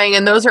terrifying,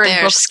 and those are in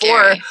book 4.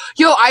 Scary.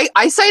 Yo,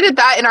 I cited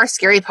that in our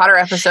Scary Potter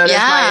episode as my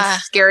Yeah.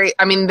 scary.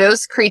 I mean,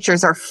 those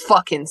creatures are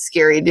fucking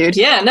scary, dude.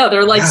 Yeah, no,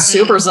 they're like Yeah.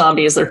 super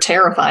zombies. They're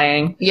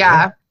terrifying.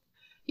 Yeah.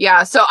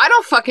 So I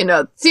don't fucking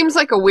know. Seems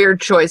like a weird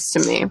choice to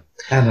me.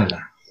 I don't know.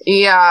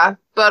 Yeah,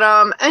 but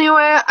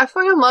anyway, I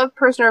fucking love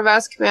Prisoner of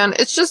Azkaban.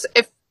 It's just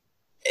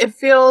it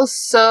feels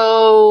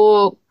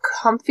so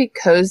comfy,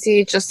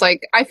 cozy. Just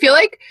like I feel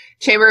like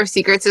Chamber of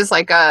Secrets is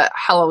like a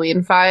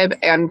Halloween vibe,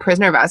 and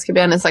Prisoner of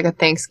Azkaban is like a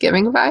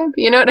Thanksgiving vibe.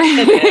 You know what I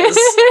mean? It is.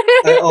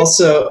 I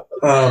also,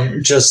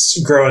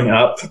 just growing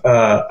up,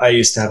 I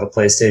used to have a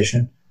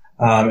PlayStation,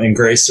 and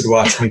Grace would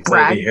watch me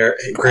play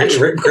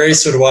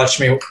Grace would watch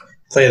me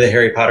play the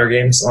Harry Potter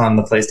games on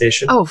the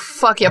PlayStation. Oh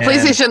fuck yeah! And-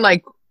 PlayStation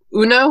like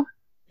Uno.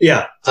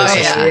 Yeah. Oh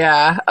PlayStation.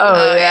 yeah.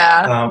 Oh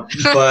yeah.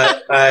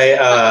 But I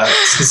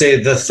was gonna say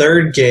the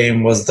third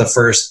game was the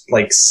first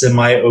like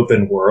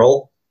semi-open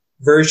world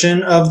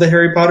version of the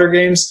Harry Potter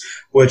games,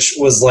 which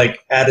was like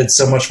added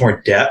so much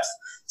more depth.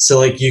 So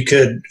like you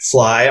could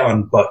fly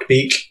on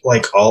Buckbeak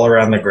like all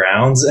around the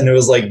grounds, and it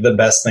was like the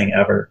best thing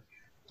ever.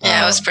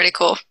 Yeah, it was pretty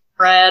cool.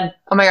 Brad.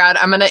 Oh my god!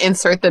 I'm gonna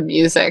insert the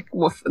music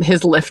with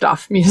his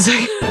liftoff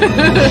music.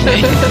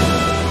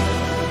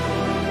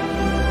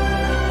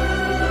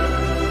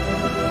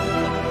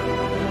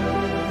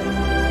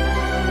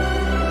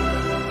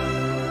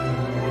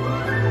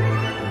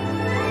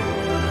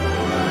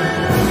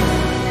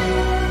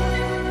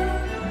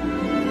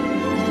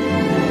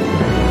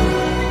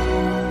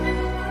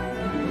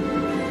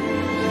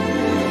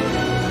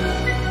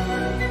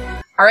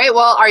 All right,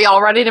 well, are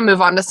y'all ready to move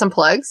on to some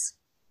plugs?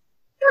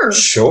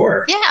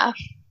 Sure. Yeah.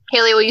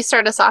 Haley, will you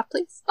start us off,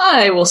 please?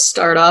 I will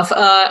start off.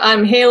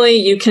 I'm Haley.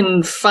 You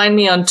can find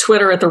me on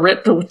Twitter at the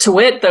Rit to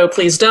Wit, though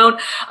please don't.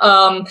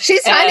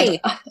 She's and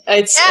funny.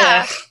 It's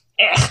Yeah.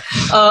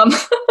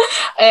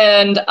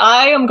 and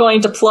I am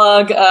going to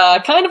plug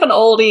kind of an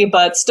oldie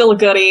but still a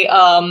goodie.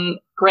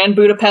 Grand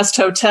Budapest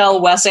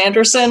Hotel, Wes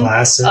Anderson.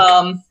 Classic.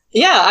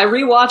 Yeah, I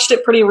rewatched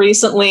it pretty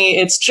recently.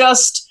 It's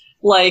just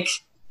like,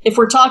 if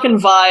we're talking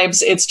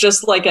vibes, it's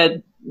just like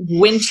a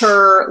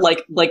winter,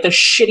 like the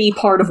shitty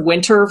part of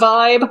winter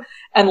vibe,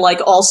 and like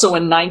also a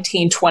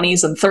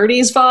 1920s and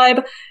 30s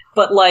vibe.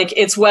 But like,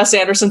 it's Wes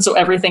Anderson, so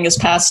everything is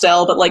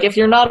pastel. But like, if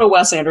you're not a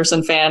Wes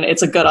Anderson fan,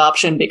 it's a good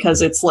option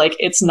because it's like,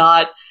 it's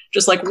not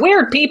just like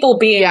weird people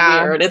being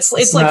weird. It's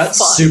like not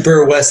fun.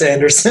 super Wes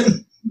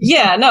Anderson.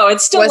 Yeah, no,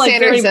 it's still Wes like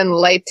Anderson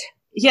light.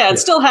 it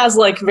still has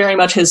like very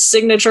much his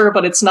signature,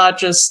 but it's not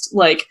just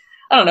like,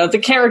 I don't know, the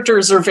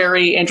characters are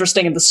very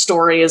interesting and the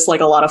story is like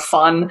a lot of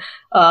fun.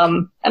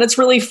 And it's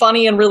really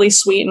funny and really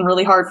sweet and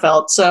really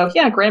heartfelt. So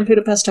yeah, Grand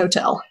Budapest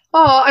Hotel.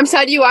 Oh, I'm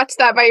sad you watched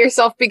that by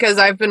yourself because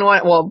I've been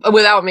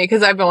without me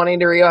because I've been wanting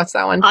to rewatch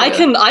that one too.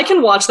 I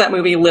can watch that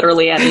movie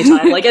literally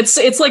anytime. Like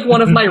it's like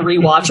one of my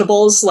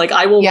rewatchables. Like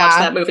I will watch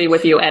that movie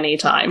with you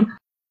anytime.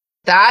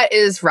 That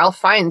is Ralph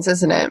Fiennes,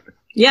 isn't it?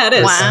 Yeah, it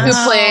is. Wow. Who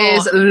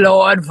plays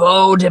Lord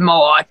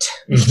Voldemort.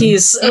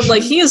 He's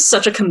like, he is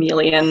such a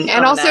chameleon. And of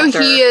an also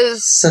actor. he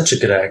is Such a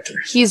good actor.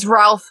 he's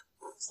Ralph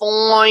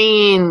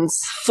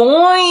Fiennes.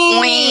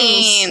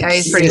 Fiennes. Yeah,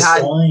 he's pretty hot.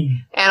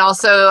 Fine. And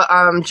also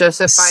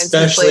Joseph Fiennes, who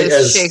Especially plays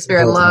as Shakespeare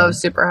in Voldemort. Love,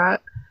 super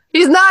hot.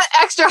 He's not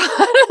extra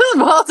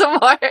hot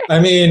as Voldemort. I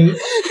mean,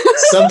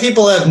 some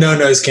people have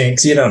no-nose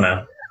kinks. You don't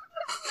know.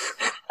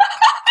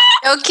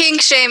 No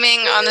kink shaming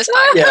on this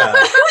podcast.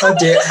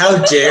 Yeah. How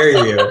dare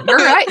you? You're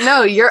right.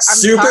 No, I'm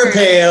Super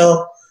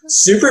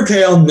sorry.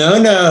 pale, no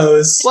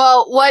nose.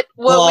 Well, what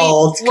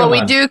Bald, we come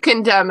on. do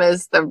condemn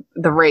is the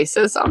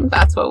racism.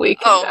 That's what we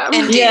Oh,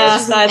 condemn. indeed.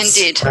 Yeah, that's-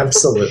 Indeed.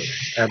 Absolutely.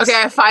 Okay,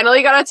 I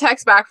finally got a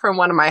text back from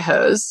one of my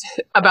hoes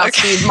about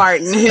Steve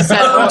Martin who said,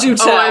 Oh, do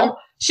tell.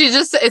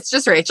 it's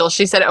just Rachel.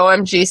 She said,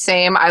 OMG,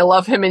 same. I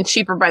love him in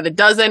Cheaper by the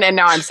Dozen, and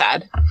now I'm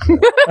sad.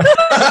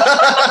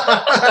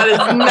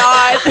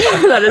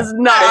 That is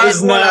not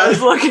what I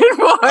was looking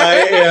for.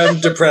 I am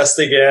depressed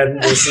again.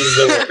 This is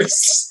the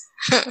worst.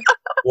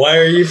 Why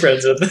are you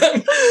friends with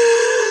them?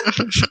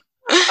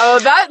 I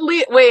was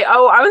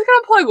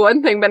gonna plug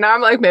one thing, but now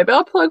I'm like, maybe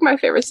I'll plug my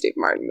favorite Steve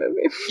Martin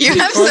movie. You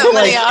have Plugged so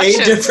many like options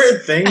 8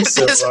 different things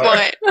so at this far.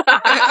 point.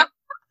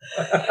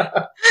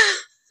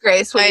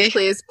 Grace, will you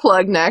please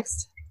plug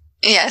next?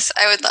 Yes,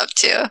 I would love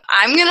to.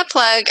 I'm gonna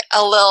plug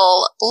a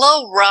little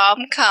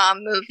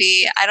rom-com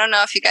movie. I don't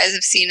know if you guys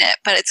have seen it,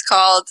 but it's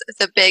called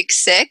The Big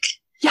Sick.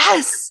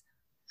 Yes,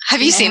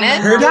 Have you seen it?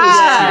 Heard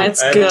Yeah, it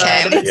it's was good.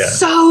 cute. it's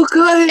so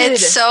good.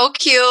 It's so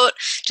cute.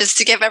 Just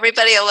to give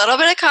everybody a little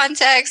bit of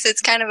context,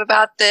 it's kind of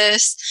about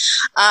this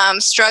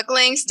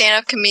struggling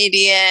stand-up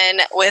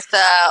comedian with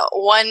a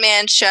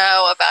one-man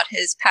show about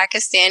his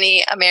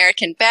Pakistani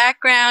American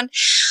background.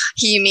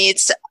 He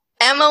meets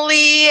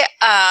Emily,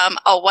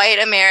 a white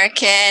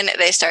American.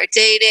 They start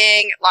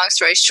dating. Long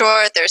story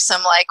short, there's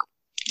some like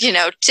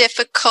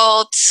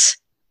difficult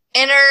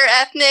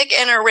inter-ethnic,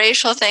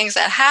 interracial things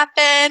that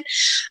happen.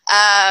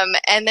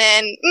 And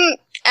then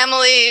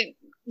Emily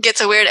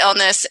gets a weird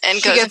illness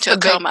and goes into a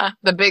coma.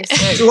 The big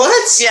stick.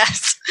 What?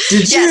 Yes.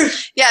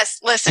 Yes,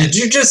 listen. Did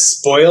you just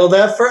spoil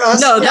that for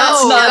us? No,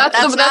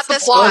 that's not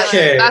the plot.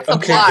 Okay, That's the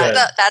okay, plot. good.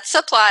 That's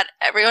the plot.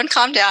 Everyone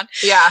calm down.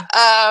 Yeah.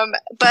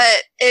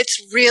 But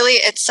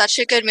it's such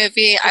a good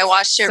movie. I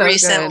watched it So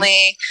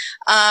recently.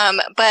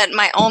 But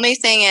my only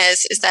thing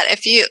is that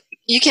if you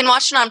can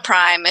watch it on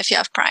Prime if you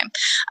have Prime,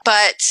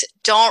 but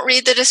don't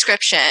read the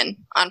description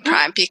on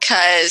Prime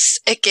because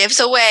it gives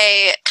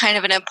away kind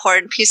of an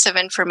important piece of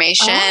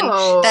information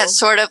that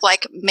sort of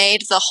like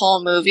made the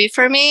whole movie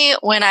for me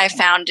when I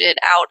found it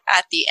out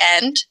at the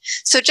end.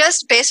 So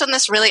just based on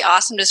this really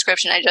awesome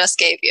description I just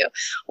gave you,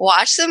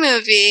 watch the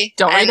movie.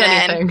 Don't read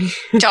anything.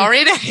 Don't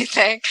read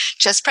anything.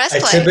 Just press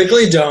play. I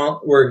typically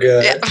don't. We're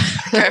good. Yeah,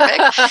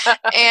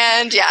 perfect.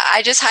 And yeah,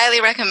 I just highly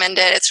recommend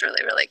it. It's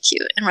really, really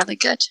cute and really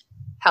good.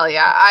 Hell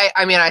yeah.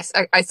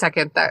 I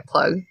second that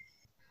plug.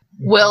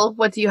 Will,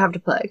 what do you have to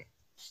plug?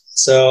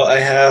 So I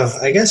have,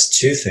 I guess,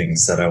 two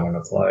things that I want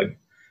to plug.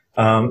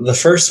 The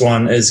first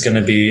one is going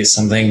to be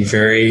something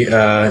very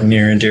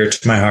near and dear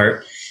to my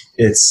heart.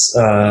 It's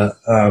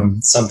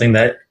something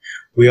that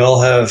we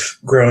all have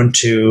grown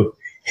to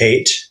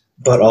hate,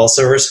 but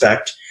also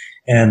respect,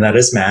 and that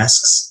is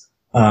masks.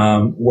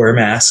 Wear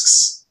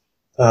masks.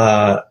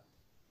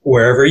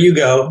 Wherever you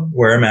go,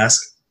 wear a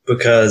mask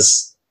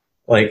because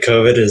like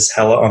COVID is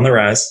hella on the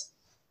rise.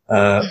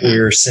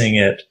 We're seeing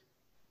it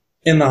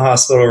in the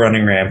hospital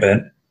running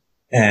rampant,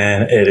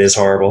 and it is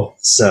horrible.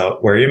 So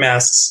wear your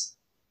masks.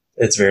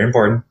 It's very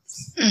important.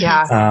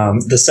 Yeah.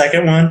 The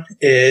second one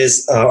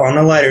is on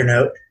a lighter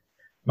note.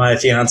 My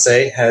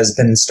fiance has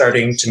been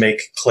starting to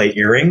make clay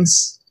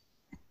earrings.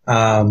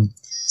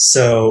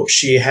 So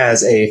she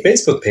has a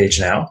Facebook page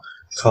now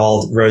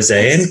called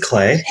Rosé and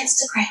Clay.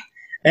 Instagram.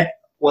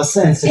 What's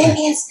the Instagram?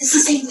 It's the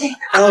same thing.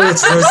 Oh,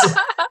 it's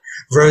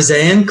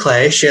Rosé and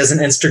Clay. She has an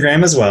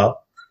Instagram as well.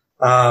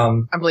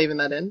 I'm believing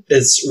that in.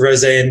 It's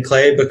Rosé and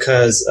Clay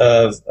because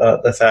of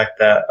the fact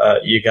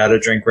that you got to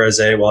drink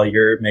rosé while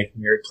you're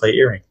making your clay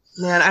earring.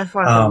 Man, I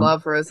fucking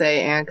love Rosé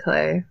and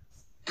Clay.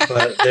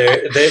 But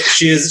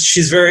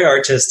she's very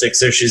artistic,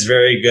 so she's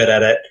very good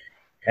at it,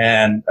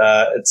 and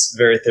it's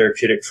very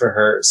therapeutic for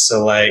her.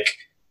 So like,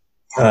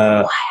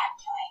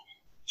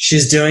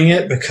 she's doing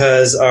it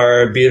because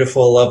our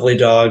beautiful, lovely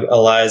dog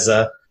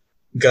Eliza,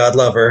 God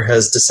love her,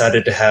 has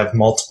decided to have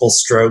multiple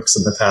strokes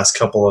in the past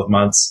couple of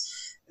months.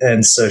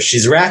 And so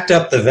she's racked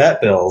up the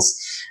vet bills.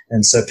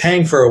 And so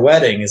paying for a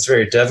wedding is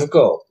very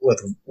difficult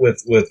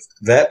with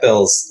vet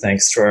bills,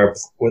 thanks to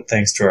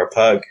our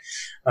pug.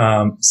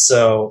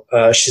 So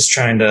she's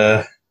trying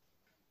to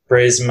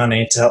raise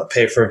money to help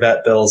pay for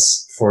vet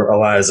bills for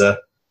Eliza.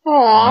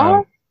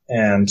 Aww.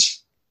 And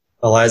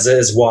Eliza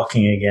is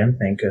walking again,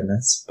 thank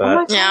goodness.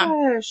 But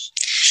gosh.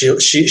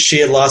 She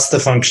had lost the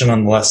function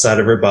on the left side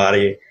of her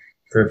body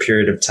for a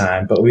period of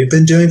time. But we've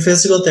been doing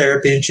physical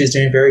therapy, and she's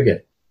doing very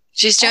good.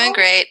 She's doing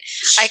great.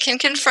 I can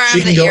confirm she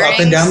can the go earrings. up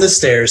and down the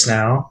stairs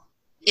now.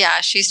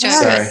 Yeah, she's doing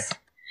Sorry. good.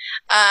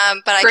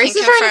 But I Grace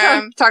can is trying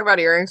confirm. to talk about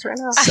earrings right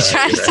now.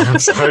 Sorry. I'm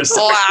sorry.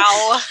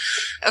 Wow.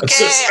 I'm Okay,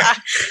 so sorry.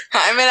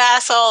 I'm an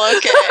asshole.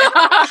 Okay.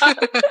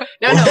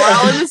 No, we're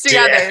all in this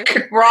together.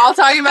 Dick. We're all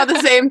talking about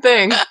the same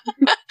thing. But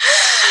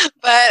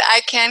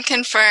I can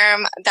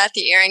confirm that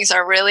the earrings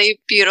are really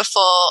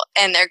beautiful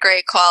and they're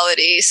great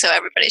quality, so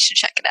everybody should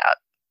check it out.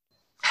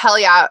 Hell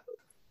yeah.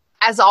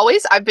 As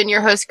always, I've been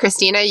your host,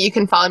 Christina. You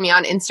can follow me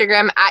on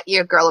Instagram at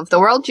Your Girl of the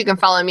World. You can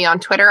follow me on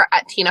Twitter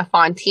at Tina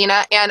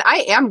Fontina. And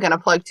I am going to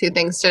plug two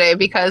things today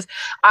because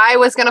I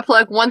was going to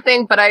plug one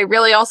thing, but I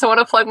really also want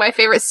to plug my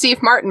favorite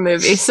Steve Martin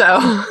movie. So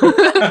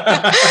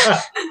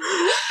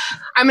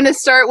I'm going to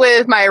start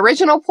with my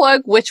original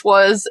plug, which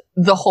was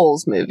the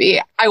Holes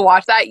movie. I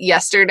watched that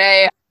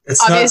yesterday.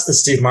 It's not the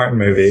Steve Martin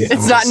movie.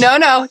 It's not.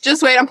 No.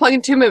 Just wait. I'm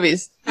plugging two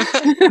movies.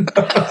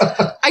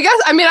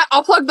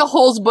 I'll plug the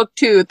Holes book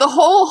too. The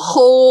whole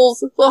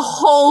Holes.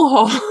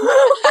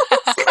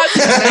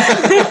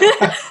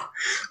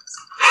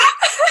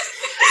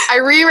 I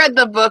reread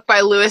the book by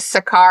Louis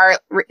C.K.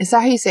 Is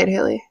that how you say it,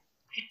 Haley?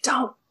 I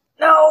don't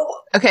know.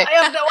 Okay. I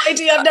have no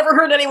idea. I've never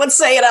heard anyone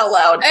say it out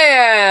loud.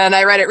 And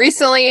I read it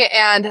recently,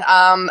 and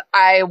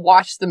I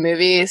watched the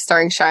movie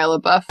starring Shia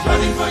LaBeouf.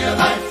 Running for your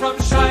life from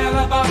Shia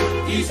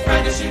LaBeouf. He's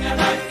brandishing a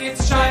knife.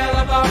 It's Shia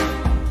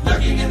LaBeouf.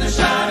 Lurking in the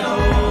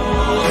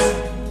shadows.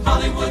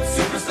 Hollywood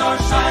superstar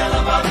Shia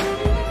LaBeouf.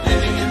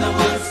 Living in the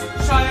woods.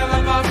 Shia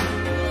LaBeouf.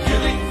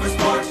 Killing for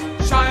sport.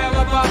 Shia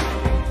LaBeouf.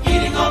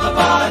 Eating all the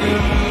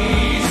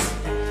bodies.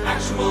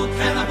 Actual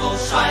cannibal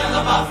Shia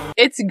LaBeouf.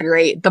 It's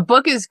great. The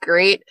book is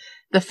great.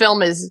 The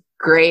film is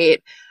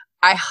great.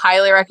 I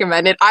highly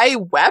recommend it. I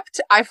wept.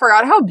 I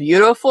forgot how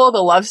beautiful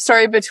the love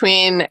story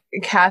between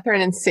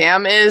Catherine and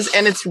Sam is.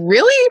 And it's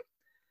really,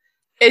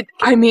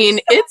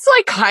 it's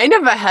like kind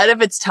of ahead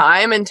of its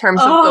time in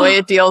terms of the way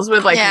it deals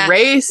with like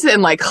race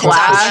and like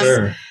class.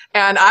 Sure.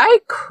 And I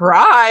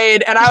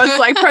cried, and I was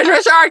like,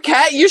 Patricia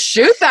Arquette, you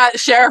shoot that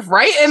sheriff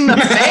right in the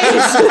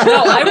face.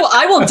 No,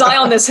 I will die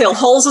on this hill.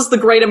 Holes is the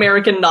great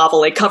American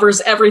novel. It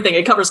covers everything.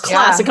 It covers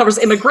class. It covers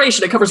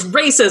immigration. It covers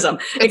racism.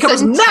 It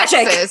covers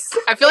magic. Texas.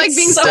 I feel like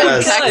being so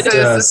in Texas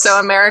is so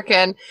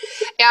American.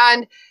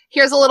 And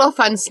here's a little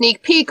fun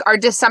sneak peek. Our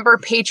December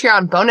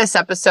Patreon bonus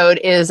episode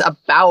is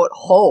about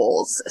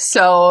Holes.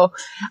 So,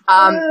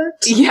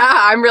 yeah,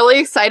 I'm really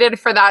excited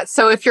for that.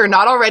 So if you're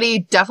not already,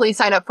 definitely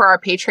sign up for our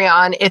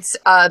Patreon. It's,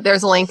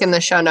 there's a link in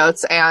the show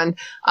notes, and,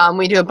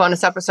 we do a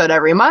bonus episode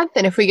every month.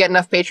 And if we get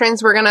enough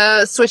patrons, we're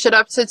gonna switch it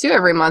up to 2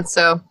 every month.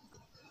 So,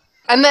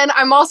 and then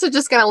I'm also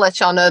just gonna let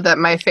y'all know that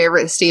my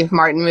favorite Steve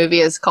Martin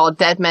movie is called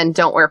Dead Men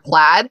Don't Wear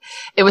Plaid.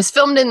 It was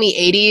filmed in the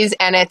 80s,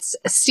 and it's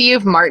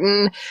Steve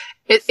Martin.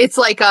 It's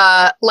like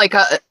a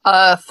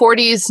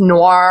 40s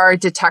noir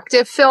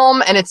detective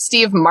film, and it's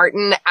Steve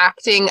Martin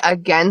acting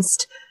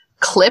against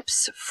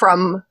clips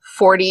from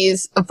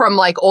 40s, from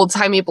like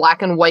old-timey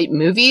black and white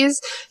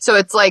movies. So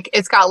it's like,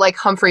 it's got like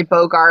Humphrey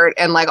Bogart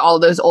and like all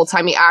those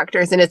old-timey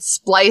actors, and it's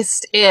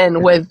spliced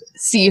in with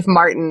Steve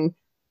Martin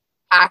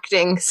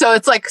acting. So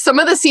it's like some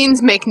of the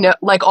scenes make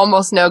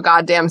almost no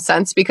goddamn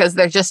sense, because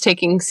they're just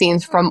taking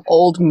scenes from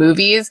old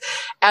movies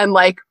and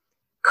like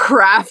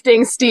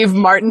crafting Steve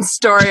Martin's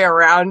story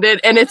around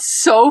it, and it's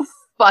so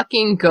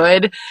fucking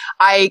good.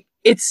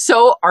 It's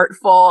so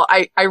artful.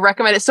 I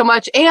recommend it so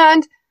much,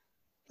 and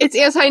it's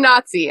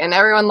anti-Nazi, and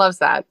everyone loves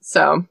that.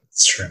 So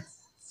it's true.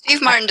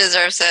 Steve Martin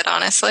deserves it,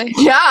 honestly.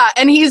 Yeah,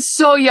 and he's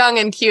so young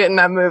and cute in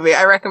that movie.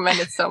 I recommend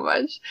it so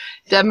much.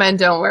 Dead Men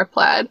Don't Wear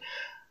Plaid.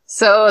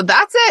 So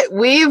that's it.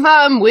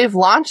 We've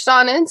launched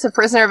on into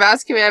Prisoner of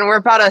Azkaban. We're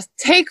about to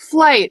take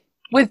flight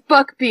with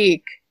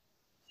Buckbeak.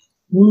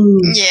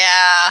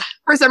 Yeah.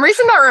 For some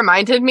reason that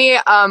reminded me,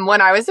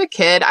 when I was a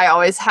kid, I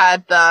always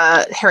had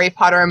the Harry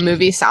Potter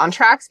movie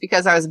soundtracks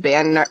because I was a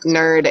band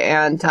nerd,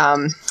 and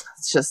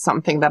it's just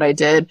something that I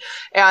did.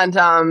 And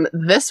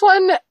this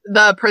one,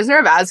 the Prisoner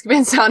of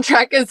Azkaban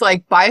soundtrack, is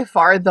like by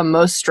far the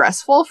most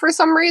stressful for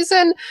some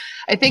reason.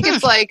 I think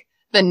it's like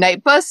the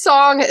Night Bus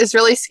song is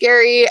really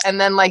scary,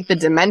 and then like the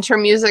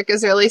Dementor music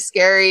is really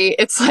scary.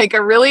 It's like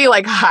a really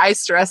like high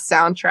stress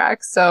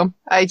soundtrack. So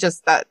I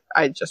just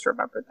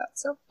remembered that.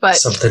 So, but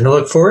something to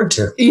look forward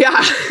to.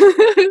 Yeah.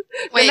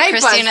 Wait,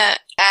 Christina,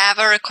 I have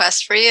a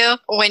request for you.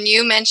 When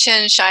you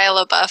mentioned Shia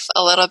LaBeouf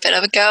a little bit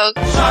ago,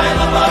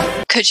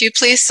 could you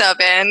please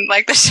sub in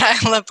like the Shia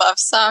LaBeouf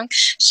song?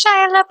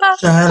 Shia LaBeouf.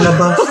 Shia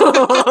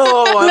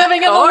LaBeouf.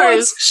 Living in the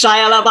woods.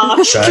 Shia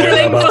LaBeouf.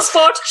 Killing for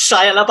sport.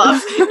 Shia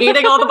LaBeouf.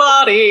 Eating all the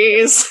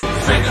bodies.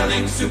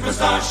 Strangling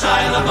superstar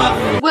Shia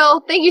LaBeouf.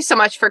 Will, thank you so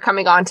much for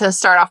coming on to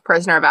start off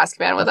Prisoner of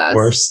Azkaban with us. Of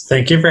course.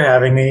 Thank you for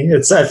having me.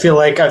 I feel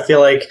like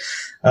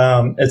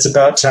it's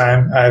about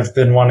time. I've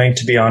been wanting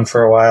to be on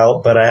for a while,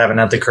 but I haven't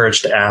had the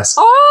courage to ask.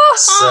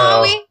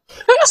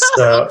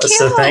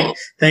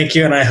 Thank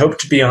you, and I hope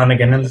to be on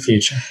again in the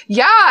future.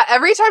 Yeah,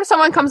 every time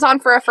someone comes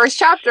on for a first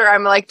chapter,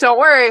 I'm like, don't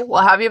worry,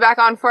 we'll have you back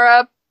on for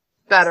a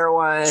better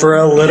one. For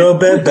a little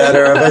bit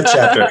better of a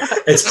chapter.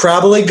 It's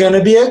probably going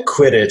to be a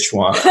Quidditch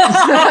one.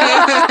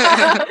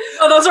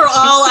 Oh, those are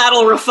all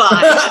Adel Rafai.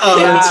 Oh,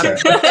 that's right.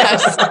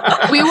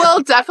 Yes. We will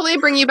definitely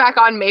bring you back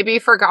on, maybe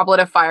for Goblet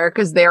of Fire,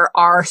 because there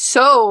are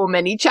so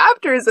many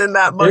chapters in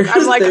that book.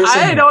 I'm like,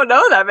 I don't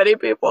know that many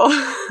people.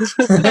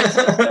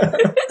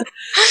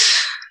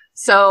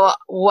 So,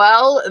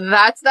 well,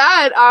 that's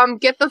that.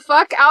 Get the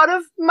fuck out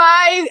of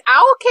my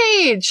owl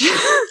cage.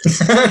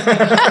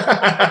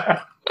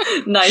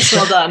 Nice,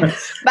 well done.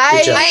 Bye.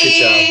 Good job,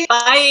 good job.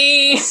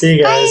 Bye. See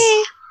you guys.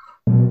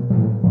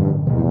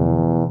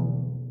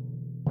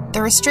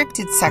 The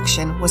Restricted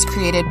section was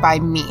created by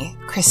me,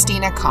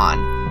 Christina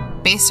Kann,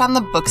 based on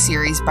the book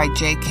series by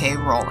J.K.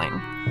 Rowling.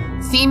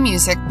 Theme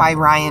music by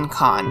Ryan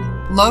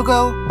Kann.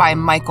 Logo by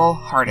Michael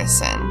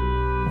Hardison.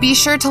 Be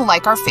sure to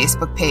like our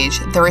Facebook page,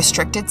 The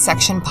Restricted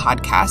Section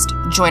Podcast,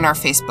 join our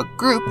Facebook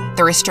group,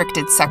 The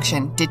Restricted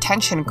Section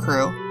Detention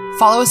Crew,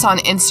 follow us on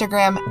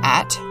Instagram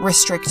at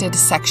Restricted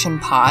Section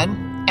Pod,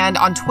 and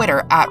on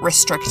Twitter at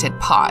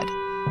RestrictedPod.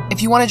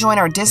 If you want to join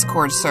our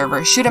Discord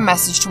server, shoot a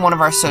message to one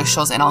of our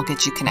socials and I'll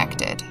get you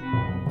connected.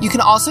 You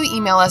can also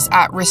email us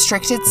at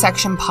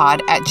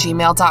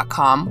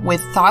restrictedsectionpod@gmail.com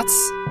with thoughts,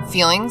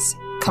 feelings,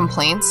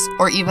 complaints,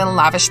 or even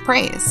lavish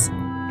praise.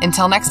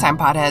 Until next time,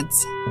 podheads.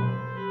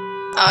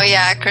 Oh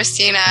yeah,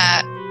 Christina,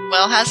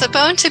 Will has a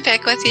bone to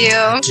pick with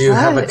you. Do you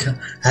have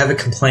a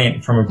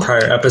complaint from a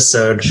prior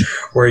episode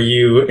where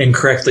you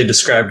incorrectly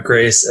described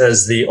Grace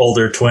as the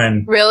older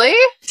twin? Really?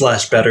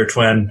 / better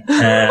twin.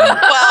 And Well,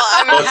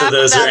 I mean, both of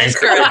those are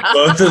incorrect.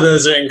 Both of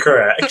those are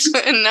incorrect.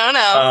 No.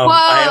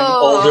 I am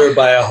older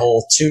by a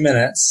whole 2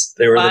 minutes.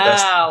 They were the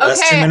best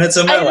 2 minutes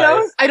of my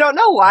life. I don't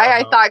know why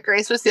I thought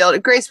Grace was the older.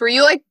 Grace, were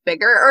you like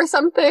bigger or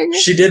something?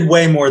 She did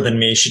way more than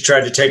me. She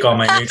tried to take all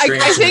my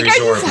nutrients. I think and I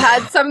just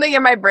had something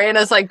in my brain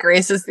as like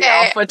Grace is the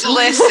alpha.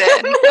 Listen.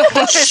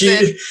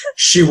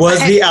 She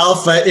was the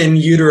alpha in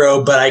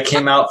utero, but I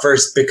came out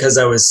first because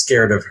I was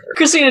scared of her.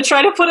 Christina,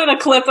 try to put in a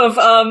clip of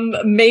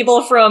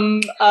Mabel from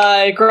from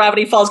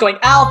Gravity Falls going,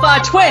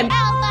 Alpha Twin!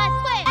 Alpha